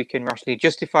believe we can rationally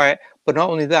justify it. But not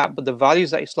only that, but the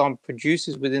values that Islam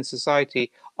produces within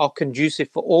society are conducive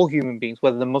for all human beings,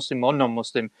 whether they're Muslim or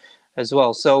non-Muslim as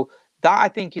well. So that, I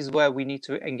think, is where we need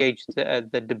to engage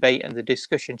the debate and the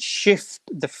discussion, shift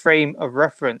the frame of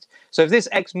reference. So if this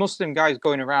ex-Muslim guy is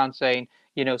going around saying,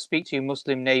 you know, speak to your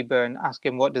Muslim neighbor and ask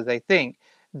him what do they think,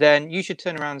 then you should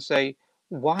turn around and say,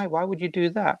 why would you do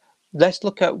that? Let's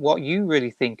look at what you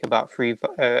really think about free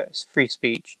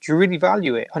speech. Do you really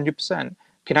value it 100%?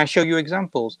 Can I show you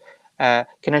examples? Can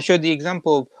I show the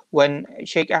example of when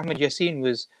Sheikh Ahmed Yassin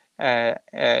was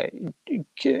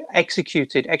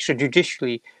executed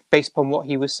extrajudicially based upon what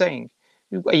he was saying?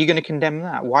 Are you going to condemn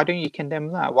that? Why don't you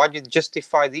condemn that? Why do you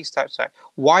justify these types of acts?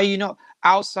 Why are you not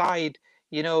outside,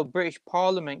 you know, British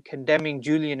Parliament condemning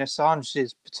Julian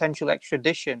Assange's potential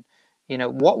extradition? You know,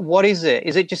 what is it?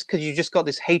 Is it just because you just got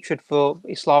this hatred for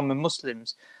Islam and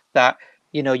Muslims that,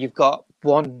 you know, you've got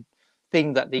one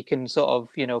thing that they can sort of,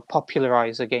 you know,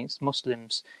 popularize against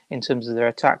Muslims in terms of their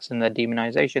attacks and their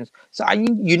demonizations? So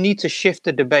you need to shift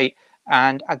the debate.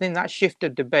 And I think that shift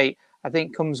of debate, I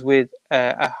think, comes with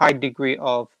a high degree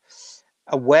of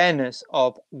awareness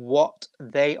of what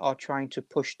they are trying to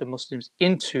push the Muslims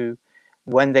into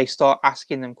when they start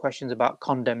asking them questions about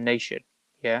condemnation.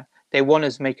 Yeah. They want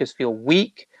to make us feel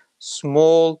weak,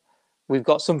 small. We've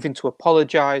got something to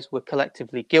apologize. We're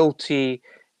collectively guilty.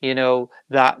 You know,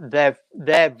 that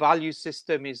their value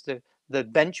system is the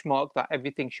benchmark that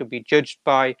everything should be judged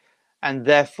by, and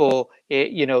therefore,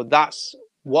 you know, that's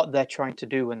what they're trying to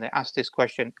do when they ask this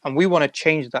question. And we want to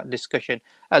change that discussion,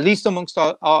 at least amongst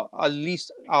our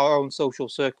own social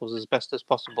circles, as best as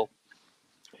possible.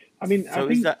 I mean, so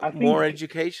is that more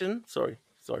education? Sorry.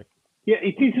 Yeah,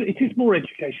 it is more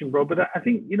education, bro. But I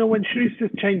think, when Sharif's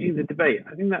just changing the debate,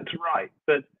 I think that's right.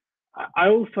 But I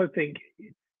also think,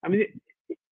 I mean,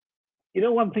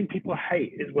 one thing people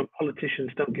hate is when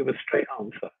politicians don't give a straight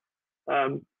answer.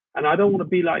 And I don't want to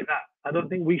be like that. I don't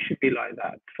think we should be like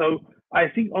that. So I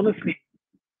think, honestly,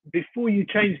 before you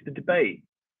change the debate,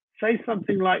 say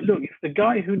something like, look, if the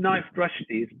guy who knifed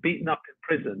Rushdie is beaten up in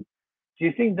prison, do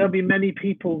you think there'll be many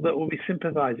people that will be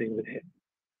sympathizing with him?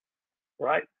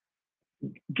 Right?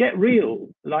 Get real.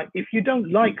 Like, if you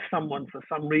don't like someone for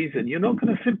some reason, you're not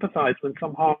going to sympathize when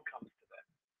some harm comes to them.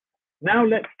 Now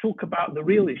let's talk about the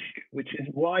real issue, which is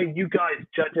why you guys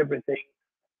judge everything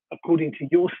according to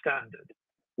your standard.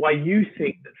 Why you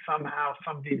think that somehow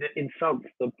somebody that insults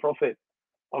the Prophet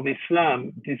of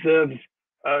Islam deserves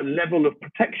a level of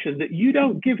protection that you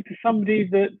don't give to somebody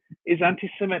that is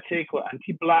anti-Semitic or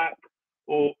anti-black,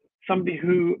 or somebody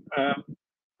who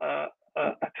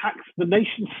attacks the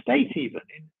nation state. Even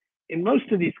in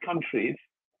most of these countries,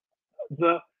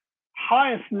 the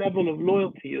highest level of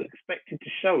loyalty you're expected to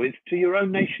show is to your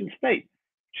own nation state,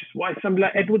 which is why somebody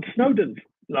like Edward Snowden's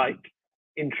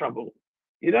in trouble.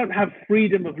 You don't have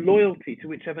freedom of loyalty to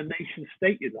whichever nation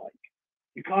state you like.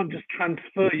 You can't just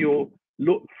transfer your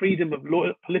freedom of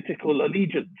political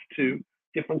allegiance to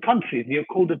different countries. You're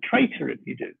called a traitor if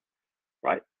you do,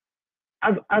 right?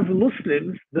 As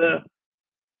Muslims, the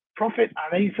Prophet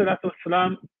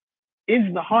ﷺ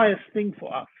is the highest thing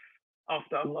for us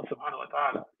after Allah subhanahu wa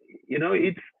ta'ala.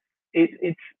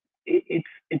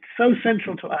 It's so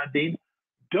central to our deen.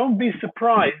 Don't be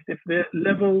surprised if the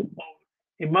level of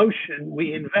emotion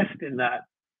we invest in that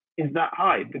is that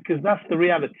high, because that's the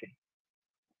reality,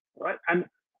 right?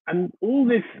 And all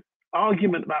this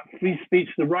argument about free speech,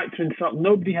 the right to insult,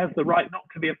 nobody has the right not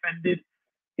to be offended,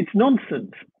 it's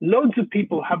nonsense. Loads of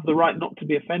people have the right not to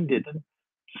be offended, and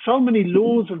so many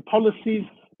laws and policies,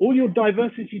 all your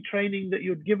diversity training that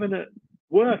you're given at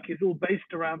work is all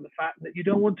based around the fact that you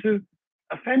don't want to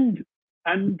offend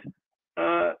and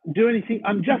do anything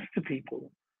unjust to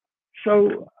people.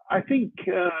 So I think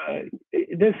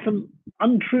there's some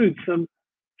untruths,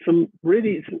 some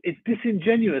really, it's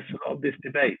disingenuous, a lot of this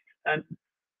debate. And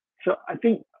so I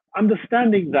think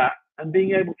understanding that and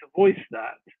being able to voice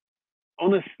that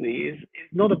honestly is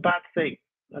not a bad thing.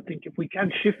 I think if we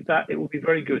can shift that, it will be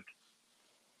very good.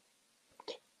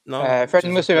 No,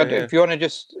 Friend Muslim, if you want to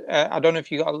just, I don't know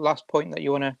if you got a last point that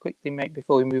you want to quickly make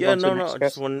before we move on to the next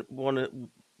guest. I just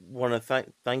want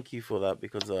to thank you for that,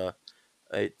 because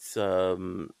it's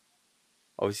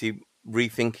obviously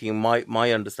rethinking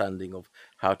my understanding of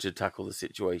how to tackle the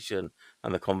situation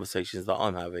and the conversations that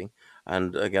I'm having.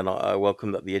 And again, I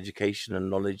welcome that the education and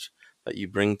knowledge that you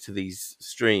bring to these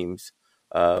streams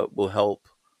will help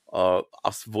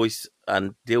us voice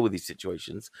and deal with these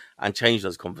situations and change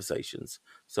those conversations.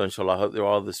 So inshallah, I hope there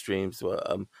are other streams where,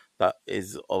 that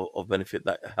is of benefit,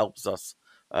 that helps us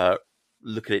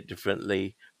look at it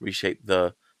differently, reshape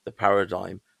the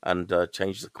paradigm, and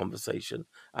change the conversation,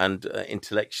 and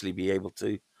intellectually be able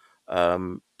to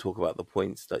talk about the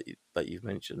points that you've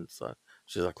mentioned. So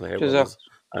Jazakallah khair,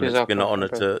 and it's been an honor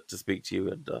to speak to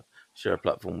you and share a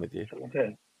platform with you.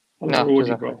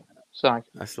 Assalamu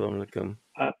alaikum.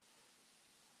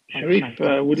 Sharif,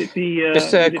 would it be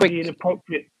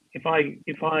inappropriate if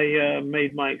I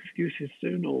made my excuses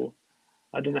soon, or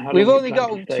I don't know how long? We've only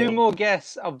got 2 more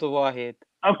guests, Abdul Wahid.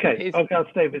 Okay, I'll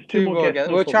stay. There's 2 more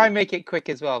guests. We'll try and make it quick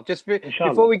as well. Just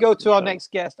before we go to our next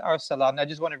guest, Arsalan, I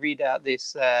just want to read out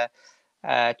this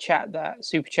super chat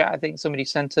I think somebody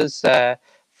sent us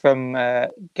from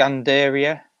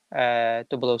Gandaria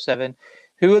 007.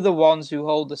 Who are the ones who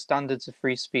hold the standards of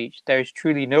free speech? There is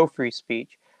truly no free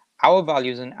speech. Our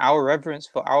values and our reverence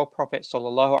for our Prophet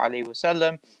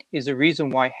ﷺ is the reason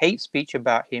why hate speech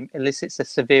about him elicits a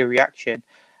severe reaction.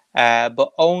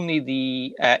 But only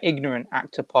the ignorant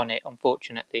act upon it,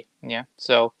 unfortunately. Yeah,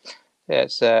 so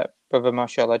it's Brother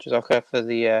Mashallah Jazakallah for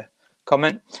the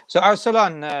comment. So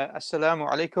Arsalan, Assalamu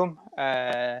alaikum.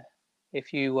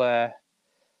 If you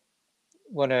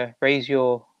want to raise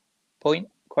your point,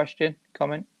 question,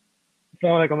 comment.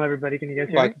 Assalamu alaikum, everybody. Can you guys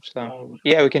hear me?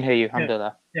 Yeah, we can hear you.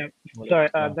 Alhamdulillah. Yeah. Sorry.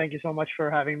 Thank you so much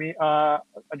for having me. I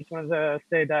just wanted to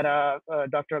say that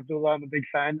Dr. Abdullah, I'm a big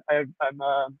fan. I'm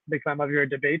a big fan of your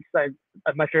debates.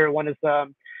 My favorite one is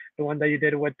the one that you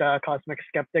did with Cosmic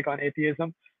Skeptic on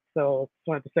atheism. So just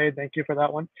wanted to say thank you for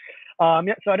that one.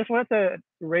 So I just wanted to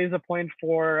raise a point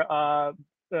for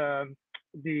the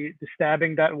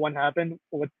stabbing that one happened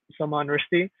with Salman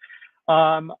Rushdie.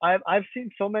 I've seen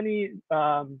so many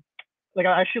like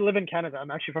I actually live in Canada.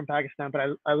 I'm actually from Pakistan, but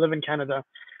I live in Canada,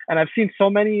 and I've seen so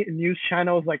many news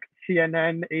channels like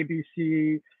CNN,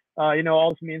 ABC, all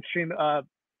these mainstream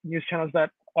news channels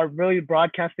that are really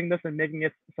broadcasting this and making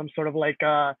it some sort of like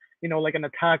like an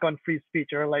attack on free speech,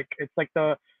 or like it's like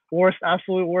the worst,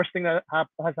 absolute worst thing that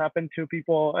has happened to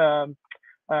people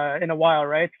in a while,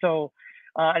 right? So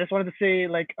I just wanted to say,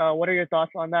 like, what are your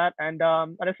thoughts on that? And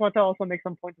I just want to also make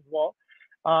some points as well.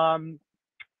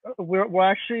 We're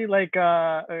actually like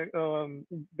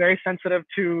very sensitive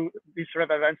to these sort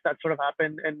of events that sort of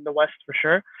happen in the West for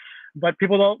sure, but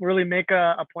people don't really make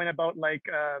a point about like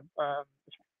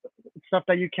stuff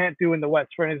that you can't do in the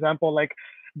West. For example, like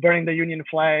burning the Union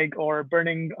flag or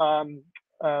burning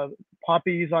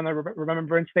poppies on a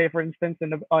Remembrance Day, for instance,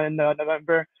 in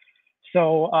November.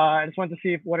 So I just wanted to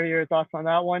see what are your thoughts on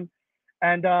that one.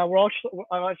 And I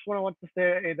just want to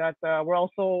say that we're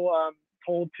also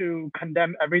told to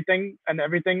condemn everything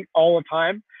all the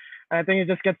time. And I think it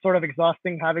just gets sort of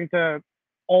exhausting having to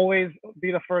always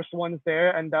be the first ones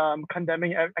there and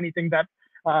condemning anything that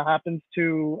happens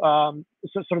to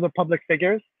sort of the public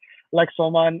figures like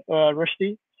Salman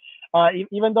Rushdie.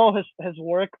 Even though his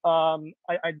work, I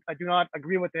do not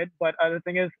agree with it, but the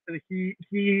thing is,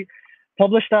 he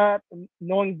published that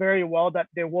knowing very well that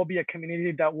there will be a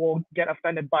community that will get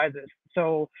offended by this.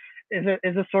 So is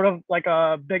it sort of like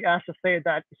a big ask to say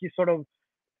that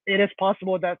it is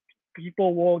possible that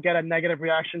people will get a negative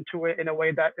reaction to it in a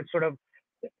way that it sort of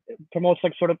promotes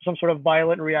like some sort of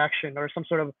violent reaction or some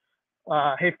sort of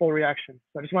hateful reaction.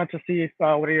 So I just wanted to see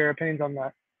what are your opinions on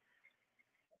that?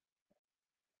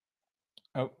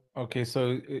 Oh, okay.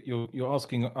 So you're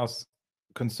asking us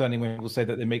concerning when people say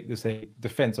that they make this a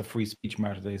defense of free speech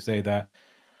matter. They say that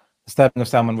the stabbing of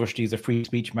Salman Rushdie is a free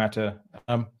speech matter.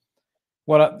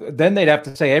 Well, then they'd have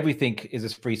to say everything is a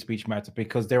free speech matter,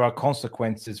 because there are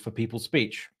consequences for people's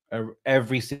speech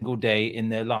every single day in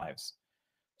their lives.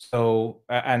 So,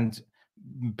 and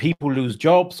people lose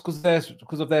jobs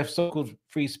because of their so-called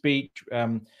free speech.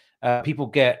 People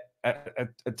get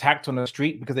attacked on the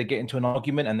street because they get into an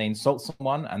argument and they insult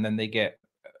someone, and then they get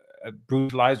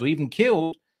brutalized or even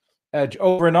killed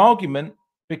over an argument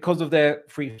because of their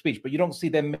free speech. But you don't see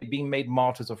them being made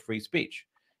martyrs of free speech.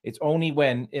 It's only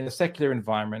when, in a secular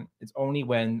environment, it's only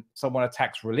when someone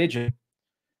attacks religion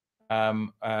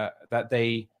that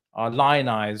they are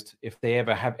lionized, if they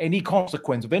ever have any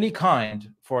consequence of any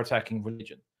kind for attacking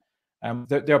religion.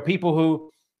 There are people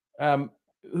who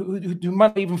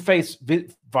might even face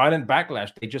violent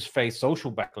backlash. They just face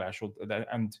social backlash,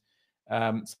 and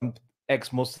some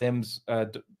ex-Muslims,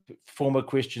 former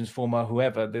Christians, former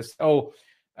whoever.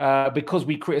 Because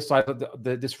we criticize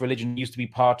this religion used to be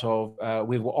part of,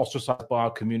 we were ostracized by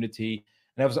our community,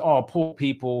 and it was, oh, poor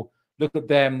people, look at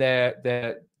them,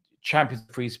 they're champions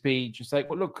of free speech. It's like,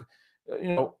 well, look,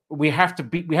 we have to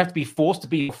be forced to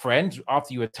be friends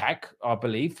after you attack our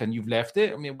belief and you've left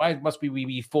it. I mean, why must we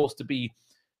be forced to be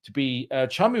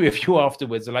chummy with you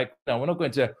afterwards? They're like, no, we're not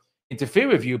going to interfere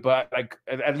with you, but like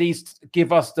at least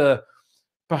give us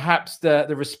perhaps the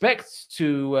respect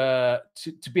to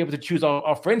be able to choose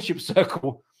our friendship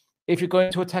circle if you're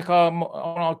going to attack on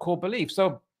our core beliefs.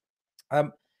 So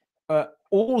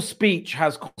all speech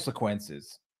has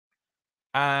consequences.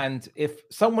 And if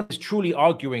someone is truly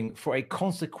arguing for a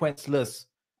consequenceless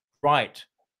right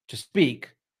to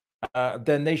speak,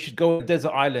 then they should go to a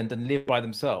desert island and live by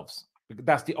themselves.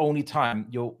 That's the only time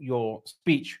your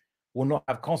speech will not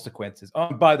have consequences.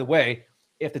 By the way,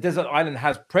 if the desert island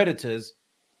has predators,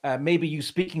 maybe you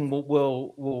speaking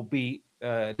will be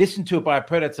listened to by a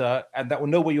predator, and that will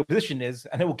know where your position is,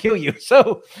 and it will kill you.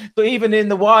 So even in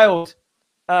the wild,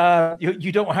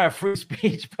 you don't have free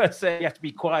speech per se. You have to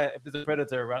be quiet if there's a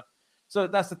predator around. So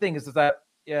that's the thing, is that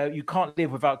you can't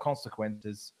live without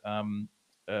consequences.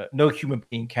 No human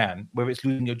being can, whether it's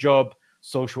losing your job,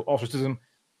 social ostracism.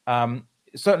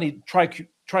 Certainly try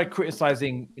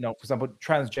criticizing, for example,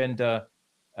 transgender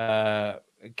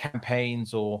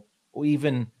campaigns, or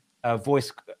even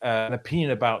voice an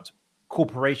opinion about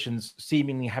corporations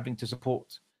seemingly having to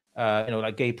support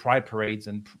like gay pride parades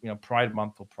and Pride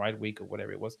Month or Pride Week or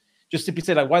whatever it was. Just simply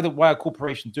say, like, why are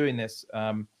corporations doing this?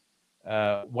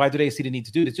 Why do they see the need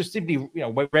to do this? Just simply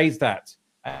raise that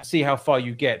and see how far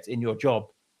you get in your job,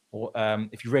 or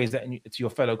if you raise that to your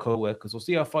fellow co-workers, or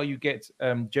see how far you get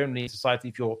generally in society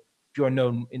if you're a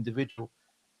known individual.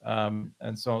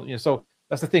 And so so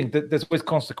that's the thing. There's always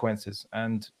consequences,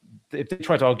 and if they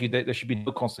try to argue that there should be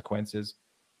no consequences,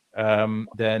 then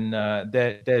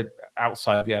they're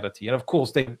outside reality. And of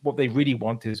course, what they really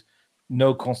want is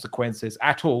no consequences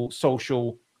at all,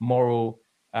 social, moral,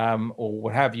 or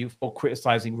what have you, for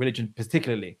criticizing religion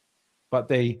particularly. but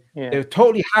they're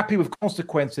totally happy with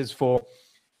consequences for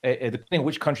depending on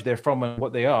which country they're from and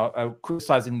what they are,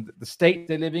 criticizing the state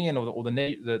they're living in, or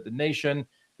the nation,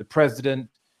 the president,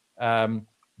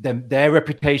 their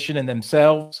reputation and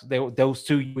themselves. They'll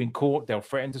sue you in court. They'll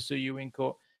threaten to sue you in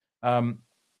court. And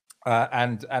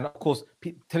of course,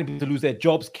 telling people to lose their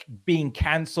jobs, being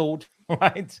cancelled,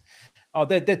 right?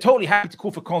 They're totally happy to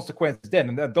call for consequences then.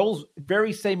 And those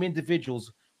very same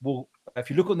individuals will, if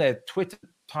you look on their Twitter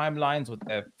timelines or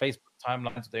their Facebook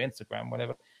timelines or their Instagram,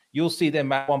 whatever, you'll see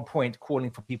them at one point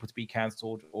calling for people to be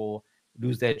cancelled or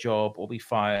lose their job or be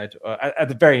fired, at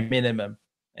the very minimum,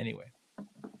 anyway.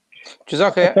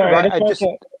 Jazaka,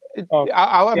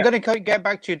 I'm going to get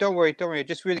back to you. Don't worry.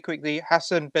 Just really quickly,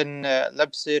 Hassan bin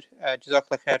Labsir,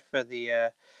 Jazakallah khair for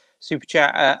the super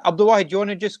chat. Abdul Wahid, do you want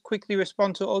to just quickly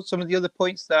respond to some of the other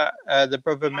points that the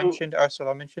brother mentioned,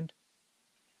 Arsalan mentioned?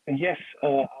 Yes,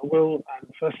 I will.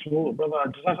 And first of all, brother,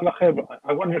 Jazakallah khair,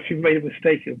 I wonder if you've made a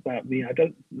mistake about me. I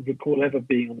don't recall ever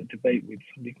being on a debate with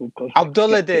somebody called Cosmic.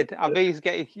 Abdullah did. I bet he's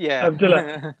getting,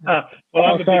 Abdullah. Well,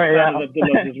 I'm a big fan of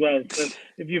Abdullah as well. So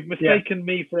if you've mistaken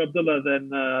me for Abdullah,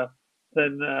 then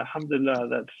alhamdulillah,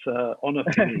 that's honor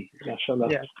for me. Mashallah.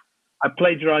 Yeah. I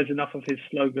plagiarize enough of his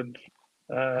slogans.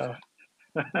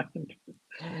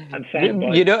 And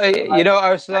you know,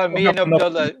 Arsalan, me and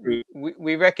Abdullah,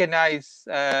 we recognize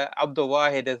Abdul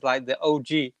Wahid as like the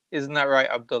OG, isn't that right,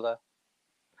 Abdullah?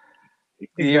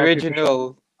 The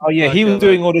original. Oh yeah, he was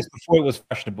doing all this before it was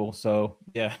fashionable. So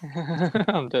yeah.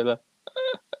 Abdullah.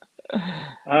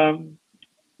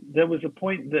 There was a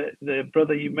point that the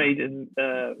brother you made in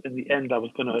the end I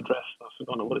was going to address. I've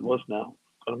forgotten what it was now.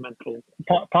 Got a mental.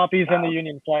 Poppies and the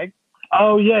Union flag.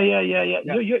 Oh yeah.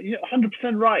 You're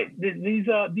 100% right.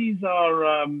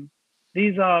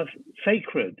 These are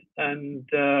sacred, and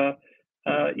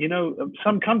you know,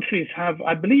 some countries have.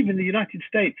 I believe in the United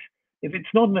States, if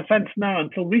it's not an offence now,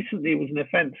 until recently it was an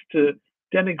offence to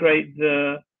denigrate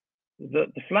the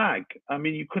flag. I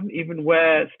mean, you couldn't even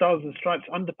wear Stars and Stripes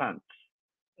underpants.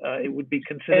 It would be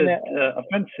considered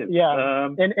offensive. Yeah.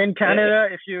 In Canada,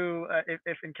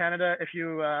 if in Canada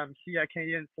you see a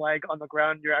Canadian flag on the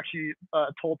ground, you're actually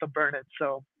told to burn it.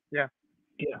 So yeah.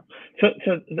 Yeah. So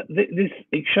this,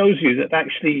 it shows you that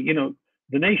actually, you know,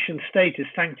 the nation state is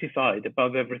sanctified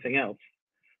above everything else.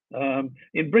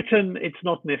 In Britain, it's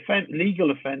not an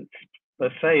legal offence per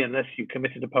se, unless you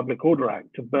committed a public order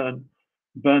act to burn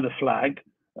a flag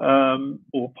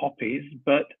or poppies,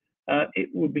 but it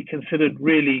would be considered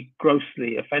really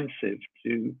grossly offensive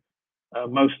to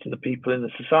most of the people in the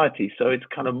society. So it's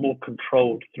kind of more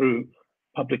controlled through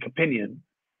public opinion.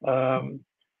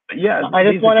 But yeah, I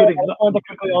just want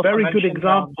to very good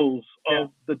examples of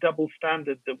the double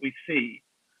standard that we see.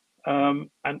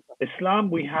 And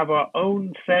Islam, we have our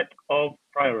own set of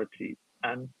priorities,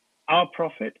 and our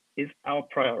Prophet is our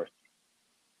priority.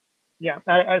 Yeah,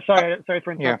 sorry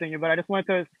for interrupting you, but I just wanted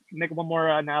to make one more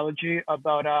analogy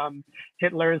about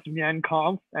Hitler's Mein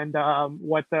Kampf and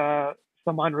what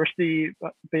Salman Rushdie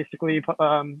basically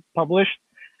published.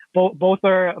 Both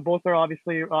are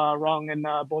obviously wrong, and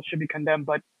both should be condemned.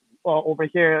 But over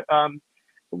here,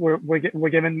 we're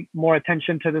given more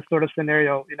attention to this sort of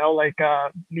scenario. You know, like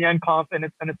Mein Kampf in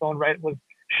its own right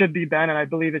should be banned, and I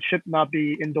believe it should not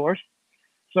be endorsed.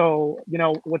 So, you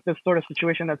know, with this sort of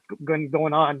situation that's going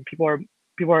on, people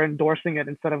are endorsing it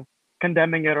instead of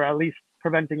condemning it, or at least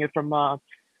preventing it from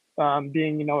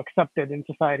being, you know, accepted in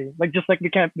society. Like, just like we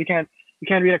can't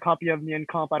read a copy of Mein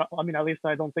Kampf. I mean, at least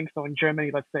I don't think so in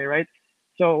Germany, let's say, right?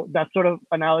 So that sort of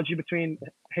analogy between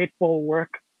hateful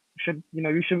work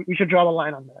we should draw the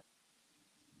line on that.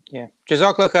 Yeah,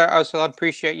 Jazakallah khair, Arsalan.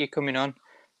 Appreciate you coming on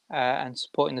and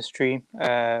supporting the stream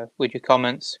with your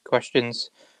comments, questions.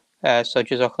 So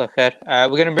Jazakallah khair.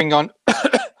 We're going to bring on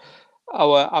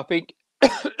I think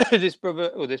this brother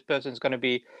or this person's going to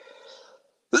be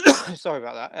sorry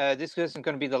about that. This person's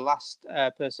going to be the last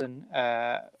person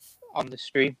on the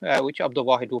stream, which Abdul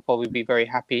Wahid will probably be very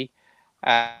happy.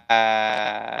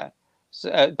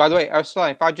 So, by the way,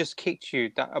 Arsalan, if I just kicked you,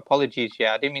 apologies.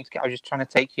 Yeah, I didn't mean to. I was just trying to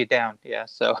take you down. Yeah,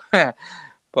 so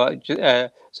but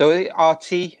so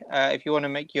RT, if you want to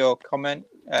make your comment.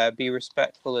 Be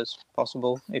respectful as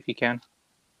possible if you can.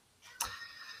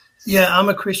 Yeah, I'm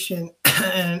a Christian,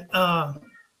 and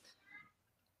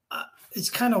it's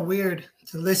kind of weird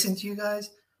to listen to you guys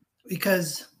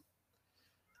because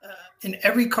in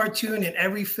every cartoon, in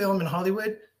every film in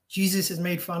Hollywood, Jesus is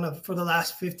made fun of for the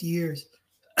last 50 years.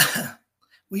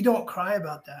 We don't cry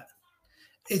about that.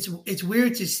 It's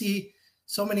weird to see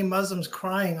so many Muslims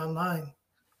crying online,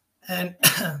 and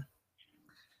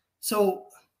so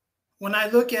when I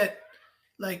look at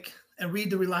and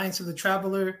read The Reliance of the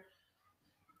Traveler,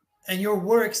 and your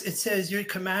works, it says you're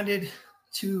commanded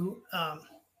to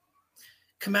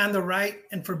command the right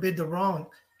and forbid the wrong.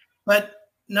 But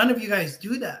none of you guys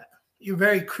do that. You're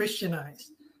very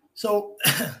Christianized. So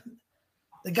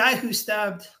the guy who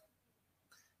stabbed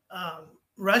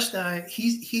Rushdie,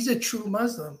 he's a true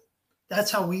Muslim.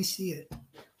 That's how we see it.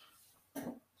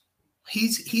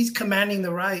 He's commanding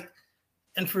the right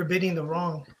and forbidding the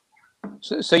wrong.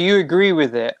 So you agree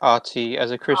with it, Artie,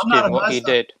 as a Christian, what he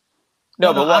did?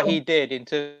 No, but what he did in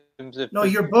terms of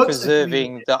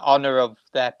preserving the honor of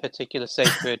their particular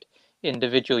sacred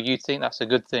individual, you think that's a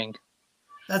good thing?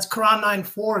 That's Quran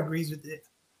 9:4 agrees with it.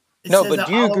 No, but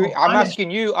do you agree? I'm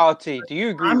asking you, Artie, do you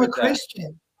agree with that? I'm a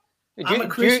Christian. I'm a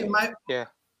Christian.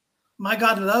 My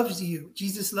God loves you.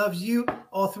 Jesus loves you,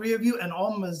 all three of you, and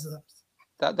all Muslims.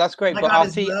 That's great. But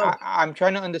Artie, I'm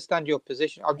trying to understand your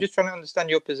position. I'm just trying to understand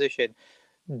your position.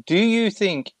 Do you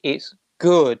think it's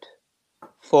good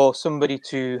for somebody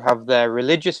to have their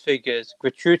religious figures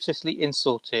gratuitously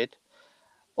insulted,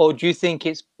 or do you think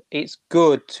it's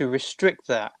good to restrict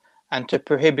that and to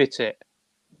prohibit it?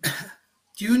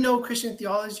 Do you know Christian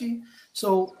theology?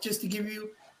 So just to give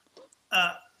you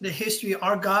the history,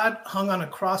 our God hung on a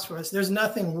cross for us. There's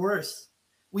nothing worse.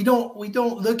 We don't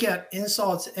look at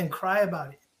insults and cry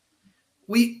about it.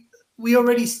 We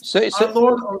already our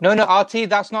Lord. No, Artie,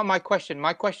 that's not my question.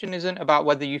 My question isn't about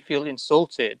whether you feel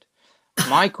insulted.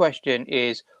 My question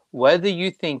is whether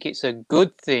you think it's a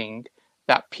good thing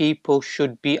that people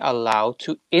should be allowed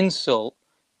to insult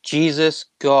Jesus,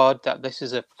 God, that this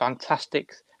is a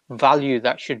fantastic value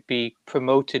that should be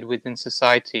promoted within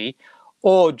society,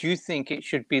 or do you think it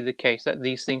should be the case that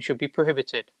these things should be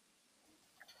prohibited?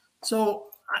 So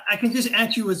I can just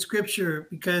answer you with scripture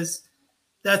because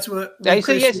that's what.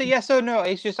 Say yes or no.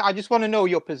 It's just I just want to know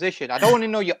your position. I don't want to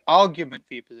know your argument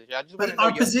for your position. I just want to know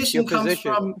our position comes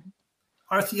from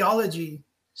our theology.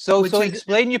 So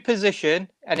explain your position,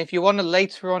 and if you want to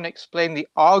later on explain the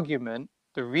argument,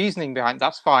 the reasoning behind,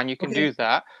 that's fine. You can do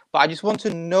that. But I just want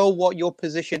to know what your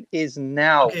position is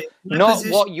now, not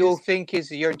what you think is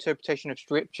your interpretation of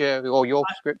scripture or your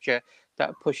scripture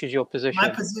that pushes your position. My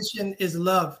position is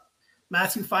love.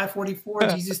 Matthew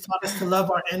 5:44. Jesus taught us to love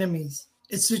our enemies.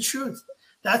 It's the truth.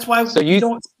 That's why we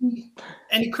don't see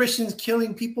any Christians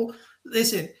killing people.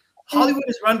 Listen, Hollywood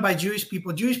is run by Jewish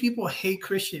people. Jewish people hate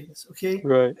Christians. Okay,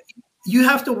 right. You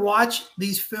have to watch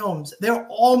these films. They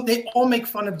all make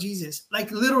fun of Jesus,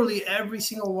 like literally every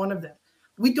single one of them.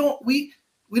 We don't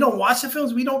watch the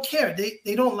films. We don't care.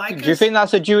 They don't like us. Do you think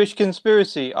that's a Jewish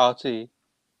conspiracy, Artie?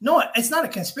 No, it's not a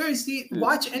conspiracy.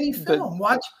 Watch any film.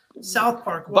 Watch South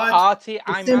Park. Watch Artie,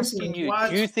 I'm asking you,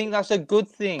 do you think that's a good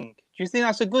thing? Do you think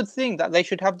that's a good thing that they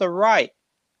should have the right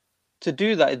to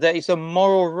do that? That it's a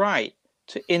moral right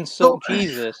to insult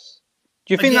Jesus?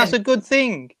 Do you think that's a good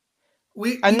thing?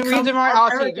 The reason why,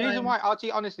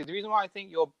 Artie, honestly, the reason why I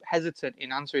think you're hesitant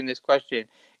in answering this question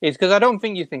is because I don't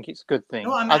think you think it's a good thing.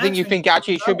 No, I think you think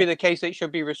actually it should be the case that it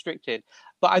should be restricted.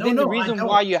 But I think the reason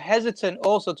why you're hesitant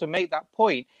also to make that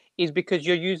point is because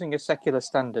you're using a secular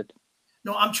standard.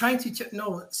 No, I'm trying to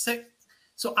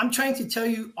So I'm trying to tell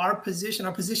you our position.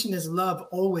 Our position is love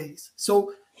always.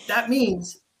 So that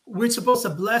means we're supposed to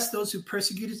bless those who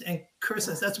persecute us and curse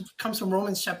us. That's what comes from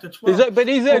Romans chapter 12.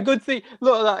 Is it a good thing?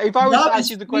 Look, if I was to ask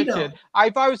you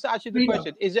the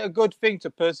question, is it a good thing to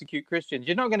persecute Christians?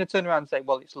 You're not going to turn around and say,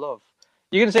 well, it's love.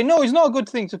 You're going to say, no, it's not a good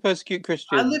thing to persecute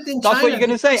Christians. I lived in That's China. what you're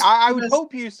going to say. I would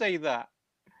hope you say that.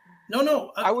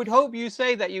 No. I would hope you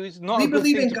say that it's not a good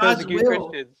thing to persecute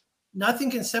Christians.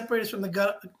 Nothing can separate us from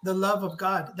the love of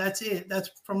God. That's it. That's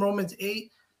from Romans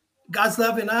 8. God's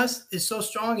love in us is so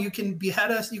strong. You can behead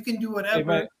us. You can do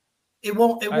whatever. It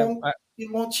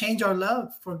won't change our love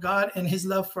for God and His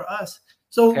love for us.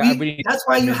 So that's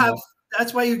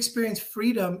why you experience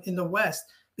freedom in the West,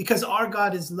 because our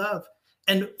God is love,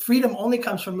 and freedom only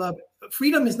comes from love.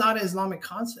 Freedom is not an Islamic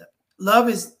concept. Love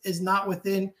is not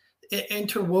within an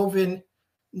interwoven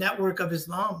network of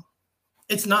Islam.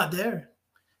 It's not there.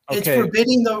 Okay. It's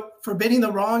forbidding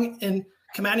the wrong and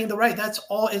commanding the right. That's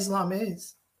all Islam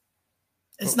is.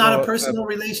 It's not a personal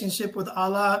relationship with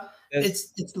Allah.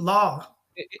 It's law.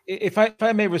 If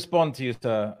I may respond to you,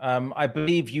 sir, I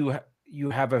believe you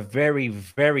have a very,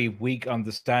 very weak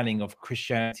understanding of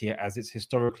Christianity as it's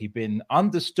historically been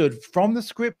understood from the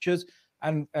scriptures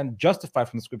and justified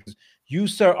from the scriptures. You,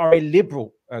 sir, are a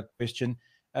liberal Christian.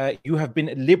 You have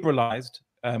been liberalized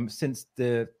since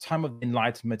the time of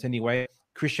Enlightenment anyway.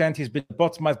 Christianity has been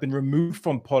bottomized, been removed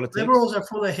from politics. Liberals are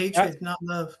full of hatred, not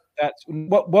love. That's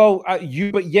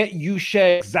but yet you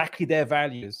share exactly their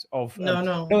values of.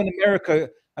 No. In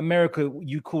America,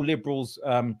 you call liberals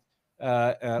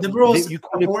liberals, you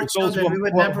call it those who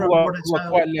are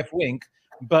quite left wing.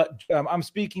 But I'm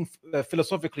speaking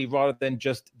philosophically rather than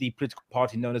just the political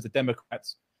party known as the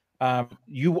Democrats.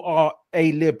 You are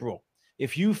a liberal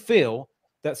if you feel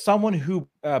that someone who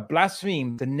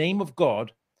blasphemes the name of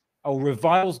God or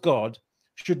reviles God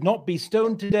should not be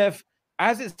stoned to death,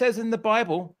 as it says in the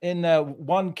Bible in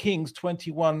 1 Kings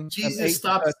 21. Jesus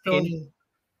stopped stoning.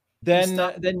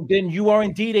 Then you are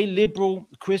indeed a liberal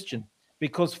Christian,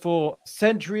 because for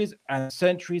centuries and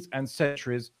centuries and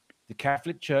centuries, the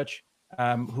Catholic Church,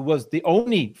 who was the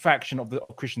only faction of the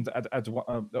Christians,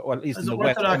 or at least in the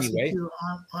West anyway,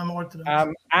 I'm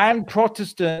Orthodox. And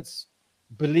Protestants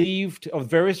believed, of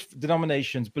various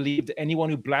denominations, believed that anyone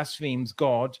who blasphemes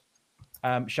God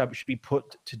should be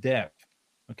put to death.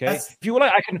 Okay, if you want,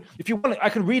 I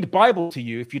can read the Bible to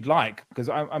you if you'd like, because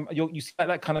you see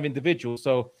that kind of individual,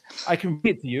 so I can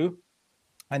read it to you.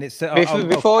 And it's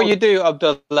before you do,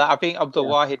 Abdullah, I think Abdul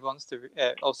Wahid wants to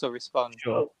also respond.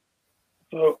 Sure.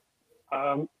 So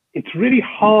it's really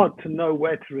hard to know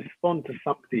where to respond to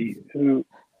somebody who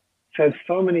says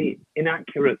so many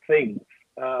inaccurate things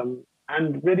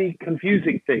and really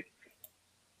confusing things.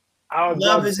 Our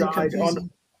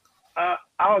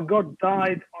God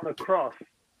died on a cross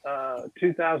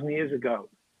 2,000 years ago.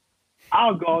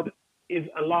 Our God is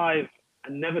alive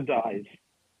and never dies,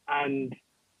 and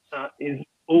is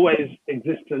always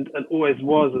existent and always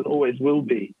was and always will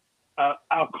be.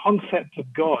 Our concept of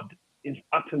God is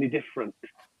utterly different.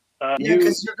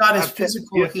 Because your God is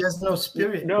physical, he has no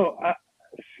spirit. No,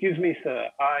 excuse me, sir.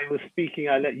 I was speaking,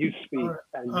 I let you speak,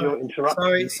 and you're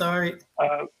interrupting. Sorry.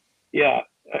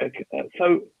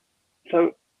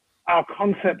 So our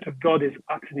concept of God is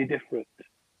utterly different.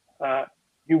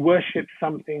 You worship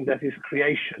something that is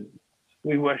creation.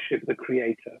 We worship the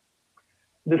Creator.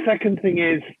 The second thing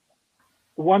is,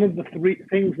 one of the three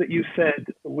things that you said,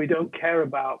 we don't care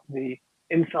about the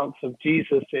insults of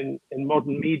Jesus in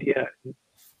modern media,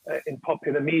 in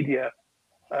popular media.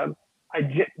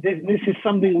 This is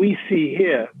something we see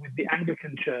here with the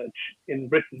Anglican Church in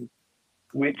Britain,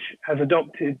 which has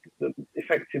adopted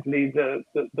effectively the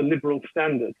liberal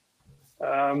standard.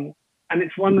 And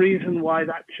it's one reason why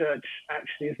that church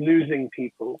actually is losing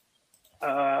people.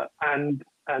 And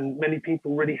many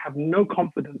people really have no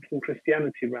confidence in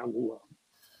Christianity around the world.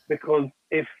 Because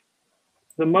if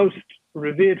the most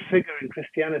revered figure in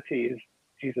Christianity is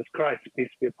Jesus Christ, peace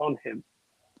be upon him,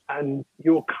 and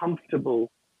you're comfortable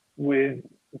with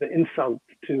the insult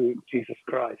to Jesus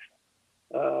Christ,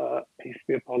 peace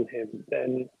be upon him,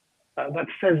 then that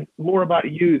says more about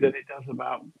you than it does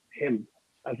about him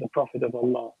as a prophet of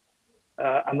Allah.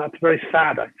 And that's very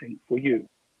sad, I think, for you.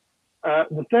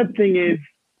 The third thing is,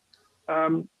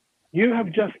 you have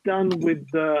just done with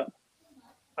the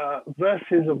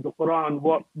verses of the Quran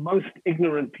what most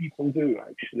ignorant people do,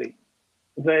 actually.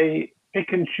 They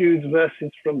pick and choose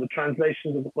verses from the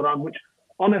translations of the Quran, which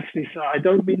honestly, sir, I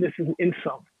don't mean this as an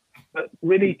insult, but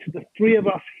really to the three of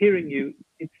us hearing you,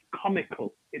 it's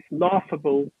comical, it's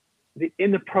laughable, the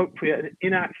inappropriate and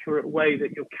inaccurate way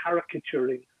that you're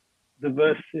caricaturing the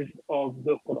verses of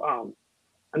the Quran.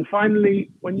 And finally,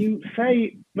 when you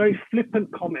say very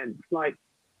flippant comments like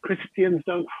Christians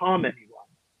don't harm anyone,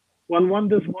 one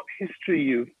wonders what history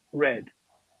you've read,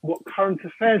 what current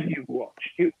affairs you've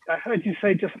watched. I heard you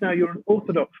say just now you're an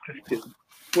Orthodox Christian.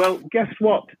 Well, guess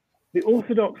what? The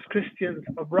Orthodox Christians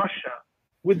of Russia,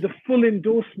 with the full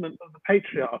endorsement of the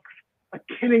patriarchs, are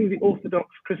killing the Orthodox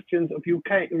Christians of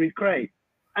Ukraine,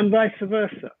 and vice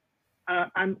versa.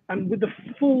 And with the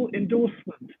full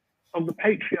endorsement of the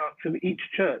patriarchs of each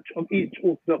church, of each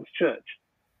Orthodox church.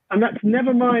 And that's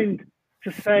never mind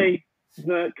to say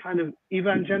the kind of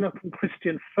evangelical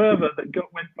Christian fervor that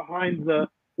went behind the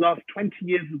last 20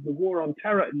 years of the war on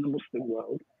terror in the Muslim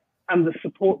world, and the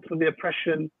support for the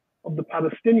oppression of the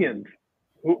Palestinians,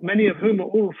 many of whom are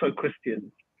also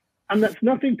Christians. And that's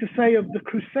nothing to say of the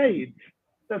Crusades.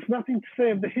 That's nothing to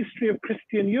say of the history of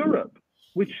Christian Europe,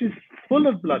 which is full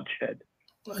of bloodshed.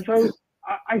 So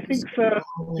I think, sir,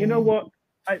 you know what?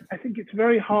 I think it's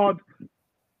very hard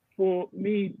for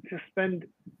me to spend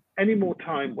any more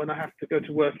time when I have to go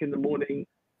to work in the morning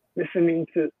listening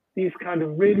to these kind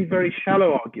of really very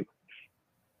shallow arguments.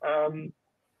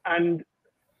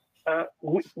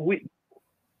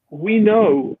 We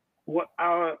know what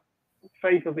our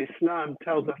faith of Islam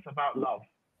tells us about love.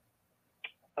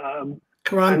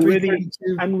 Quran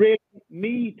 3:32. And really,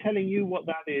 me telling you what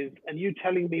that is and you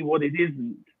telling me what it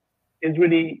isn't is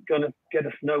really going to get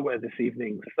us nowhere this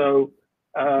evening. So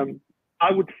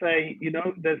I would say, you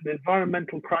know, there's an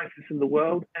environmental crisis in the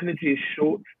world. Energy is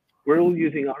short. We're all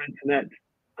using our internet,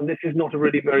 and this is not a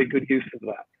really very good use of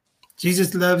that.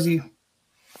 Jesus loves you.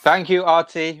 Thank you,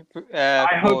 Artie,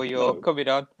 for your coming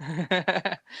on.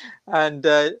 And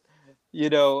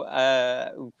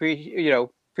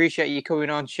appreciate you coming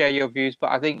on, share your views.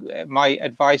 But I think my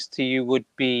advice to you would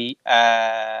be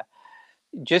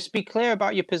just be clear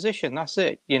about your position. That's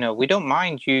it. We don't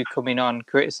mind you coming on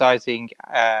criticizing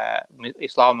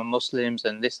Islam and Muslims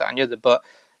and this, that, and the other. But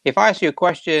if I ask you a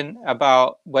question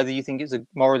about whether you think it's a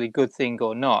morally good thing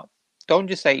or not, don't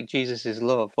just say Jesus is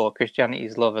love or Christianity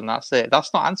is love and that's it.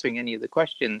 That's not answering any of the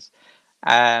questions.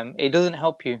 It doesn't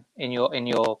help you in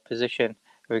your position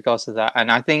in regards to that.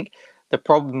 And I think the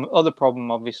other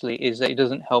problem, obviously, is that it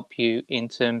doesn't help you in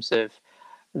terms of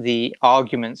the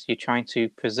arguments you're trying to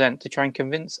present to try and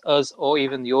convince us or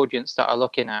even the audience that are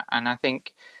looking at. And I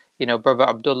think, Brother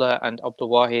Abdullah and Abdul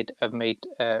Wahid have made,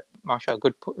 mashallah,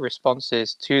 good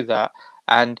responses to that.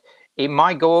 And it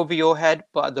might go over your head,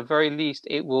 but at the very least,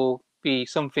 it will be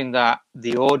something that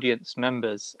the audience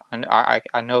members, and I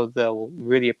know they'll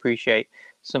really appreciate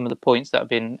some of the points that have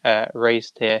been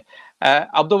raised here.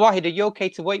 Abdul Wahid, are you okay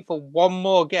to wait for one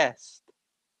more guest?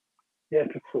 Yes,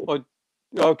 of course.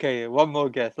 Okay, one more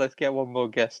guest. Let's get one more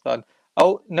guest on.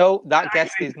 Oh no, that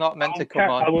guest is not meant to come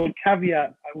on. I will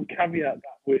caveat that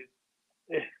with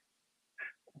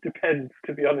depends,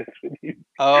 to be honest with you.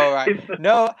 All right.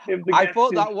 I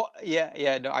thought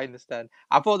that. No, I understand.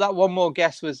 I thought that one more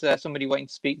guest was somebody waiting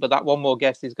to speak, but that one more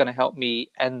guest is going to help me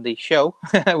end the show,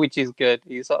 which is good.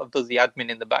 He sort of does the admin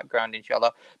in the background,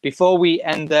 inshallah. Before we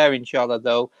end there, inshallah,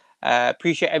 though,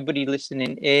 appreciate everybody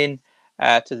listening in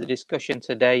to the discussion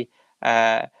today.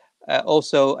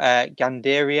 Also,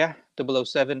 Gandaria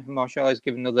 007, mashallah, is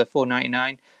giving another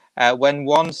 $4.99. When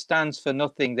one stands for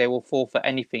nothing, they will fall for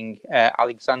anything.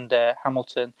 Alexander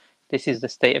Hamilton, this is the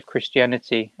state of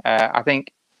Christianity. I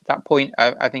think that point,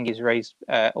 I think, is raised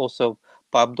also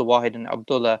by Abdul Wahid and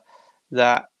Abdullah,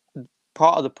 that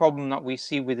part of the problem that we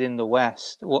see within the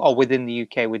West, or within the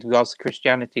UK, with regards to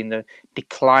Christianity and the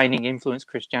declining influence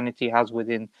Christianity has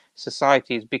within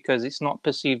society, is because it's not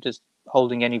perceived as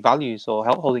holding any values or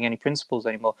holding any principles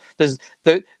anymore.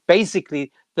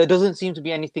 Basically, there doesn't seem to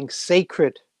be anything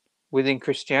sacred within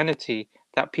Christianity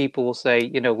that people will say,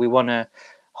 we want to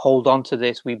hold on to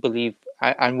this, we believe,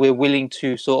 and we're willing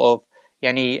to sort of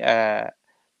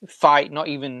fight, not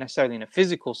even necessarily in a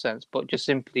physical sense, but just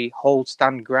simply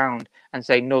stand ground and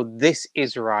say, no, this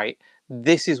is right,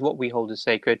 this is what we hold as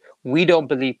sacred. We don't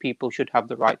believe people should have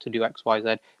the right to do X, Y,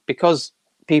 Z, because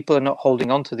people are not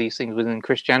holding on to these things within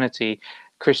Christianity.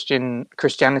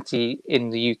 Christianity in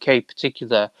the UK in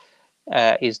particular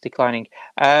is declining.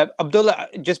 Abdullah,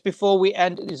 just before we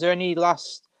end, is there any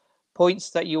last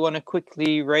points that you want to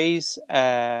quickly raise?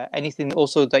 Anything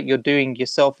also that you're doing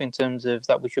yourself in terms of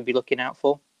that we should be looking out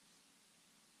for?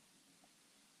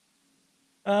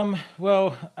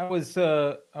 Well, I was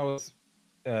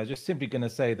just simply going to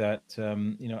say that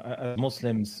as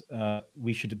Muslims,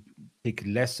 we should take a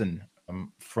lesson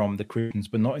from the Christians,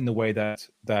 but not in the way that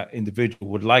that individual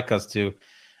would like us to.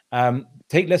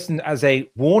 Take lesson as a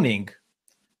warning,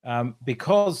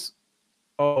 because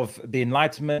of the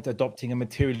Enlightenment adopting a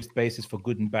materialist basis for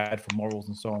good and bad, for morals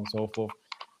and so on and so forth.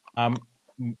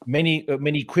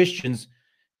 Many Christians,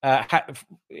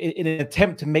 in an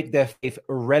attempt to make their faith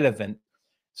irrelevant,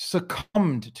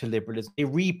 succumbed to liberalism. They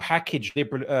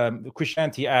repackaged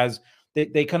Christianity as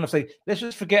they kind of say, let's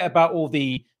just forget about all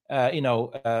the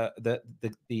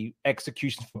the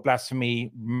executions for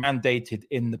blasphemy mandated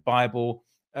in the Bible.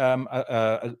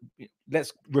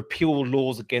 Let's repeal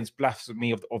laws against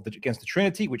blasphemy against the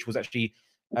Trinity, which was actually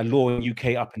a law in the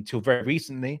UK up until very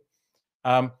recently.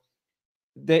 Let's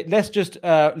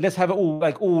have it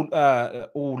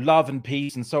all love and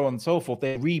peace and so on and so forth.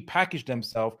 They repackaged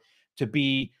themselves to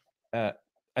be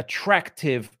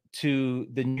attractive to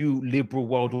the new liberal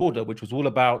world order, which was all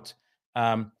about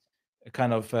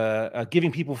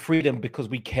giving people freedom because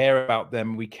we care about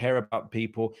them, we care about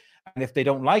people, and if they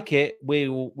don't like it,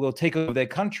 we'll take over their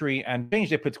country and change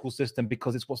their political system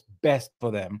because it's what's best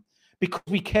for them, because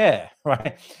we care,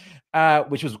 right?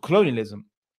 Which was colonialism.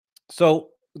 So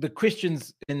the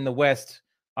Christians in the West,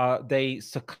 they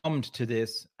succumbed to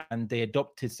this and they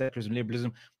adopted secularism and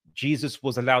liberalism. Jesus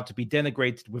was allowed to be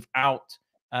denigrated without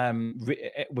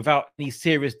any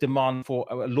serious demand for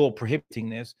a law prohibiting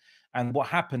this. And what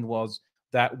happened was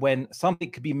that when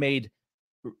something could be made,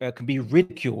 can be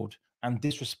ridiculed and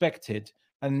disrespected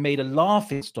and made a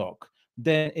laughing stock,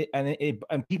 then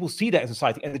and people see that in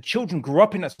society, and the children grew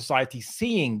up in that society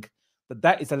seeing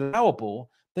that is allowable,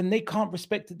 then they can't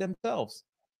respect it themselves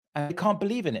and they can't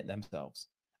believe in it themselves.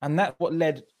 And that's what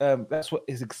led, that's what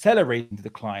is accelerating the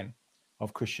decline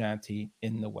of Christianity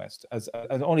in the West. As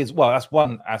only as well, that's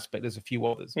one aspect. There's a few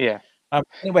others. Yeah.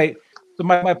 Anyway, so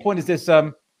my point is this: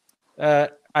 I've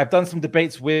done some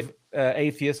debates with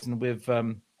atheists and with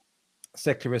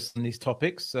secularists on these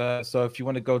topics. So if you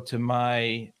want to go to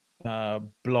my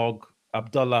blog,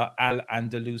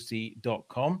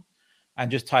 abdullahal-andalusi.com,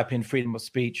 and just type in freedom of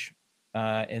speech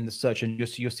in the search, and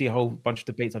you'll see a whole bunch of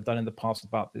debates I've done in the past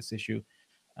about this issue.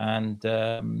 And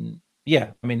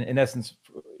yeah, I mean, in essence,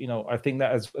 I think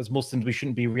that as Muslims, we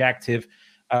shouldn't be reactive.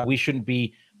 We shouldn't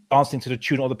be dancing to the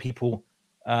tune other people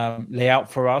lay out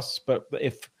for us. But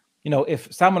if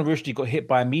Salman Rushdie got hit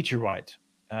by a meteorite,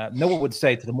 no one would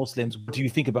say to the Muslims, "What do you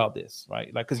think about this?"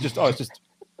 Right? Like, it's just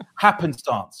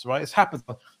happenstance, right? It's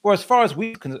happenstance. Or as far as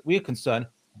we're concerned,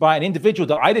 by an individual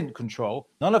that I didn't control,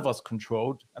 none of us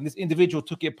controlled, and this individual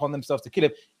took it upon themselves to kill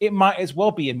him, it might as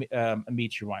well be a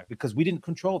meteorite because we didn't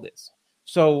control this.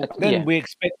 So then we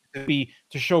expect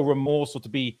to show remorse, or to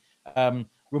be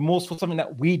remorse for something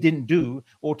that we didn't do,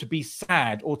 or to be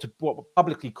sad, or to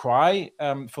publicly cry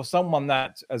for someone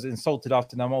that has insulted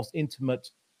us in our most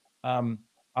intimate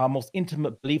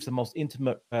beliefs, and most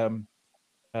intimate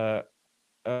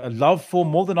love for,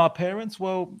 more than our parents.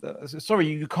 Well, sorry,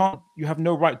 you have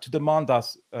no right to demand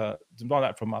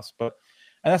that from us. And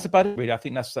that's about it, really. I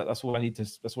think that's what I wanted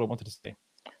to say.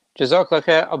 Jazakallah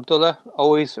khair, Abdullah.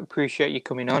 Always appreciate you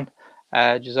coming on.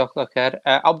 Jazakallah khair.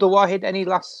 Abdul Wahid, any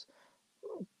last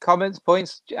comments,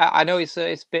 points? I know it's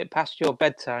a bit past your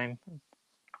bedtime.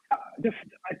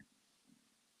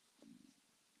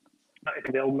 Like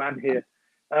the old man here,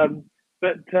 but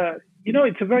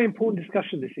it's a very important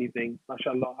discussion this evening,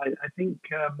 mashallah. I think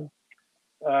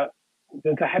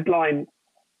there's a headline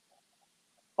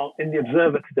in the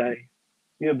Observer today.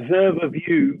 The Observer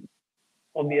view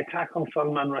on the attack on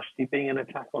Salman Rushdie being an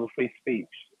attack on free speech.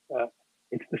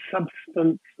 It's the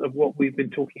substance of what we've been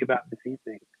talking about this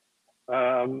evening,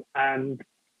 and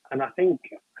I think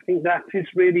that is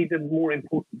really the more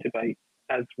important debate,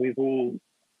 as we've all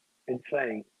been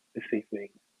saying this evening.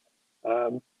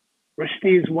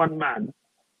 Rushdie is one man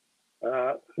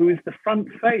who is the front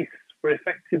face for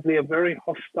effectively a very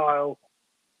hostile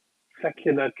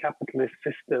secular capitalist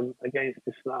system against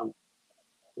Islam.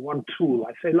 One tool,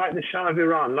 I say, like the Shah of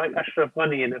Iran, like Ashraf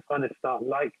Ghani in Afghanistan,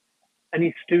 like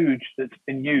any stooge that's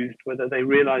been used, whether they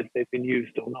realize they've been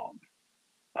used or not.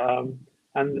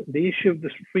 And the issue of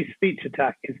the free speech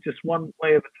attack is just one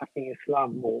way of attacking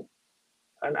Islam more.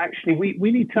 And actually,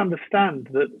 we need to understand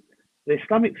that the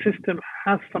Islamic system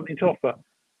has something to offer.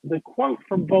 The quote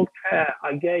from Voltaire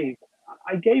I gave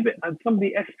it, and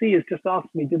somebody, SC, has just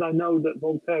asked me, did I know that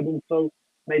Voltaire also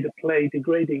made a play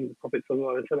degrading the Prophet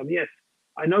ﷺ? Yes,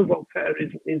 I know Voltaire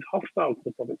is hostile to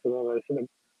the Prophet ﷺ,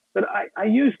 but I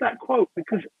use that quote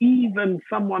because even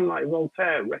someone like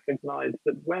Voltaire recognized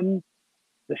that when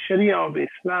the Sharia of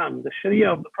Islam, the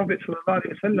Sharia of the Prophet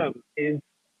ﷺ is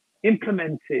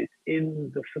implemented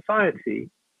in the society,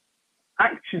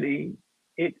 actually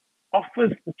it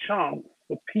offers the chance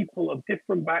for people of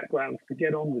different backgrounds to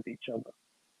get on with each other.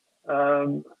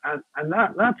 And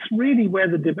that's really where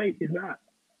the debate is at.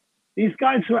 These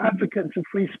guys who are advocates of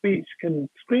free speech can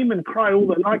scream and cry all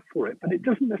they like for it, but it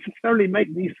doesn't necessarily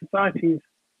make these societies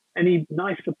any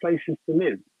nicer places to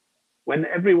live when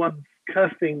everyone's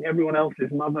cursing everyone else's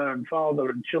mother and father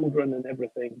and children and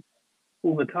everything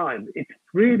all the time. It's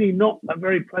really not a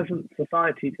very pleasant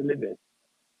society to live in,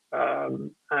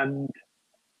 and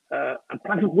a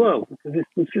pleasant world, because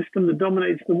it's the system that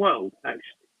dominates the world,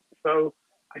 actually. So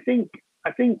I think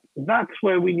that's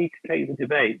where we need to take the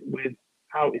debate, with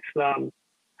how Islam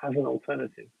has an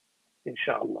alternative,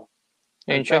 inshallah.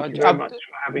 Inshallah. Thank you very much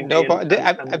for having me.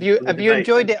 Have you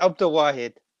enjoyed it, Abdul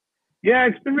Wahid? Yeah,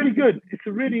 it's been really good. It's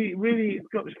a really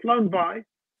it's flown by.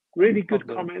 Really good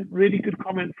comment. Really good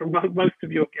comment from most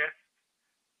of your guests.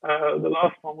 The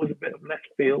last one was a bit of left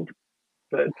field,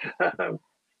 but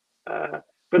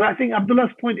I think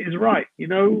Abdullah's point is right.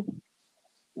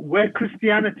 Where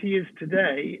Christianity is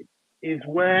today is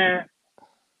where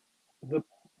the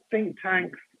think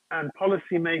tanks and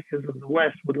policymakers of the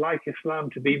West would like Islam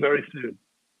to be very soon.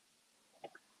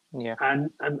 Yeah. And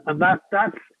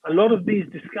that's a lot of these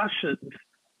discussions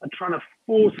are trying to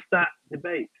force that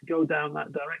debate to go down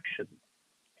that direction,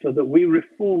 so that we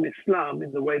reform Islam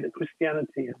in the way that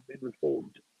Christianity has been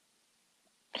reformed.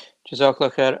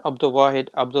 Jazakallah khair, Abdul Wahid,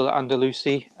 Abdullah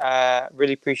Andalusi.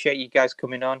 Really appreciate you guys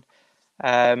coming on.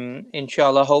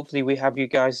 Inshallah, hopefully we have you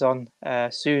guys on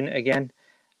soon again.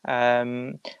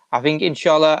 I think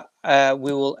inshallah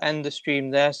we will end the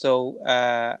stream there. So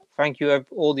thank you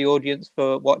all the audience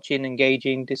for watching,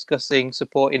 engaging, discussing,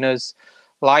 supporting us.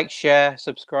 Like, share,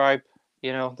 subscribe,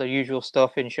 you know, the usual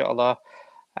stuff, inshallah.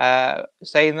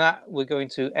 Saying that, we're going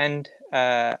to end.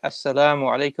 Assalamu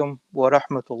alaikum wa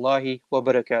rahmatullahi wa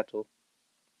barakatuh.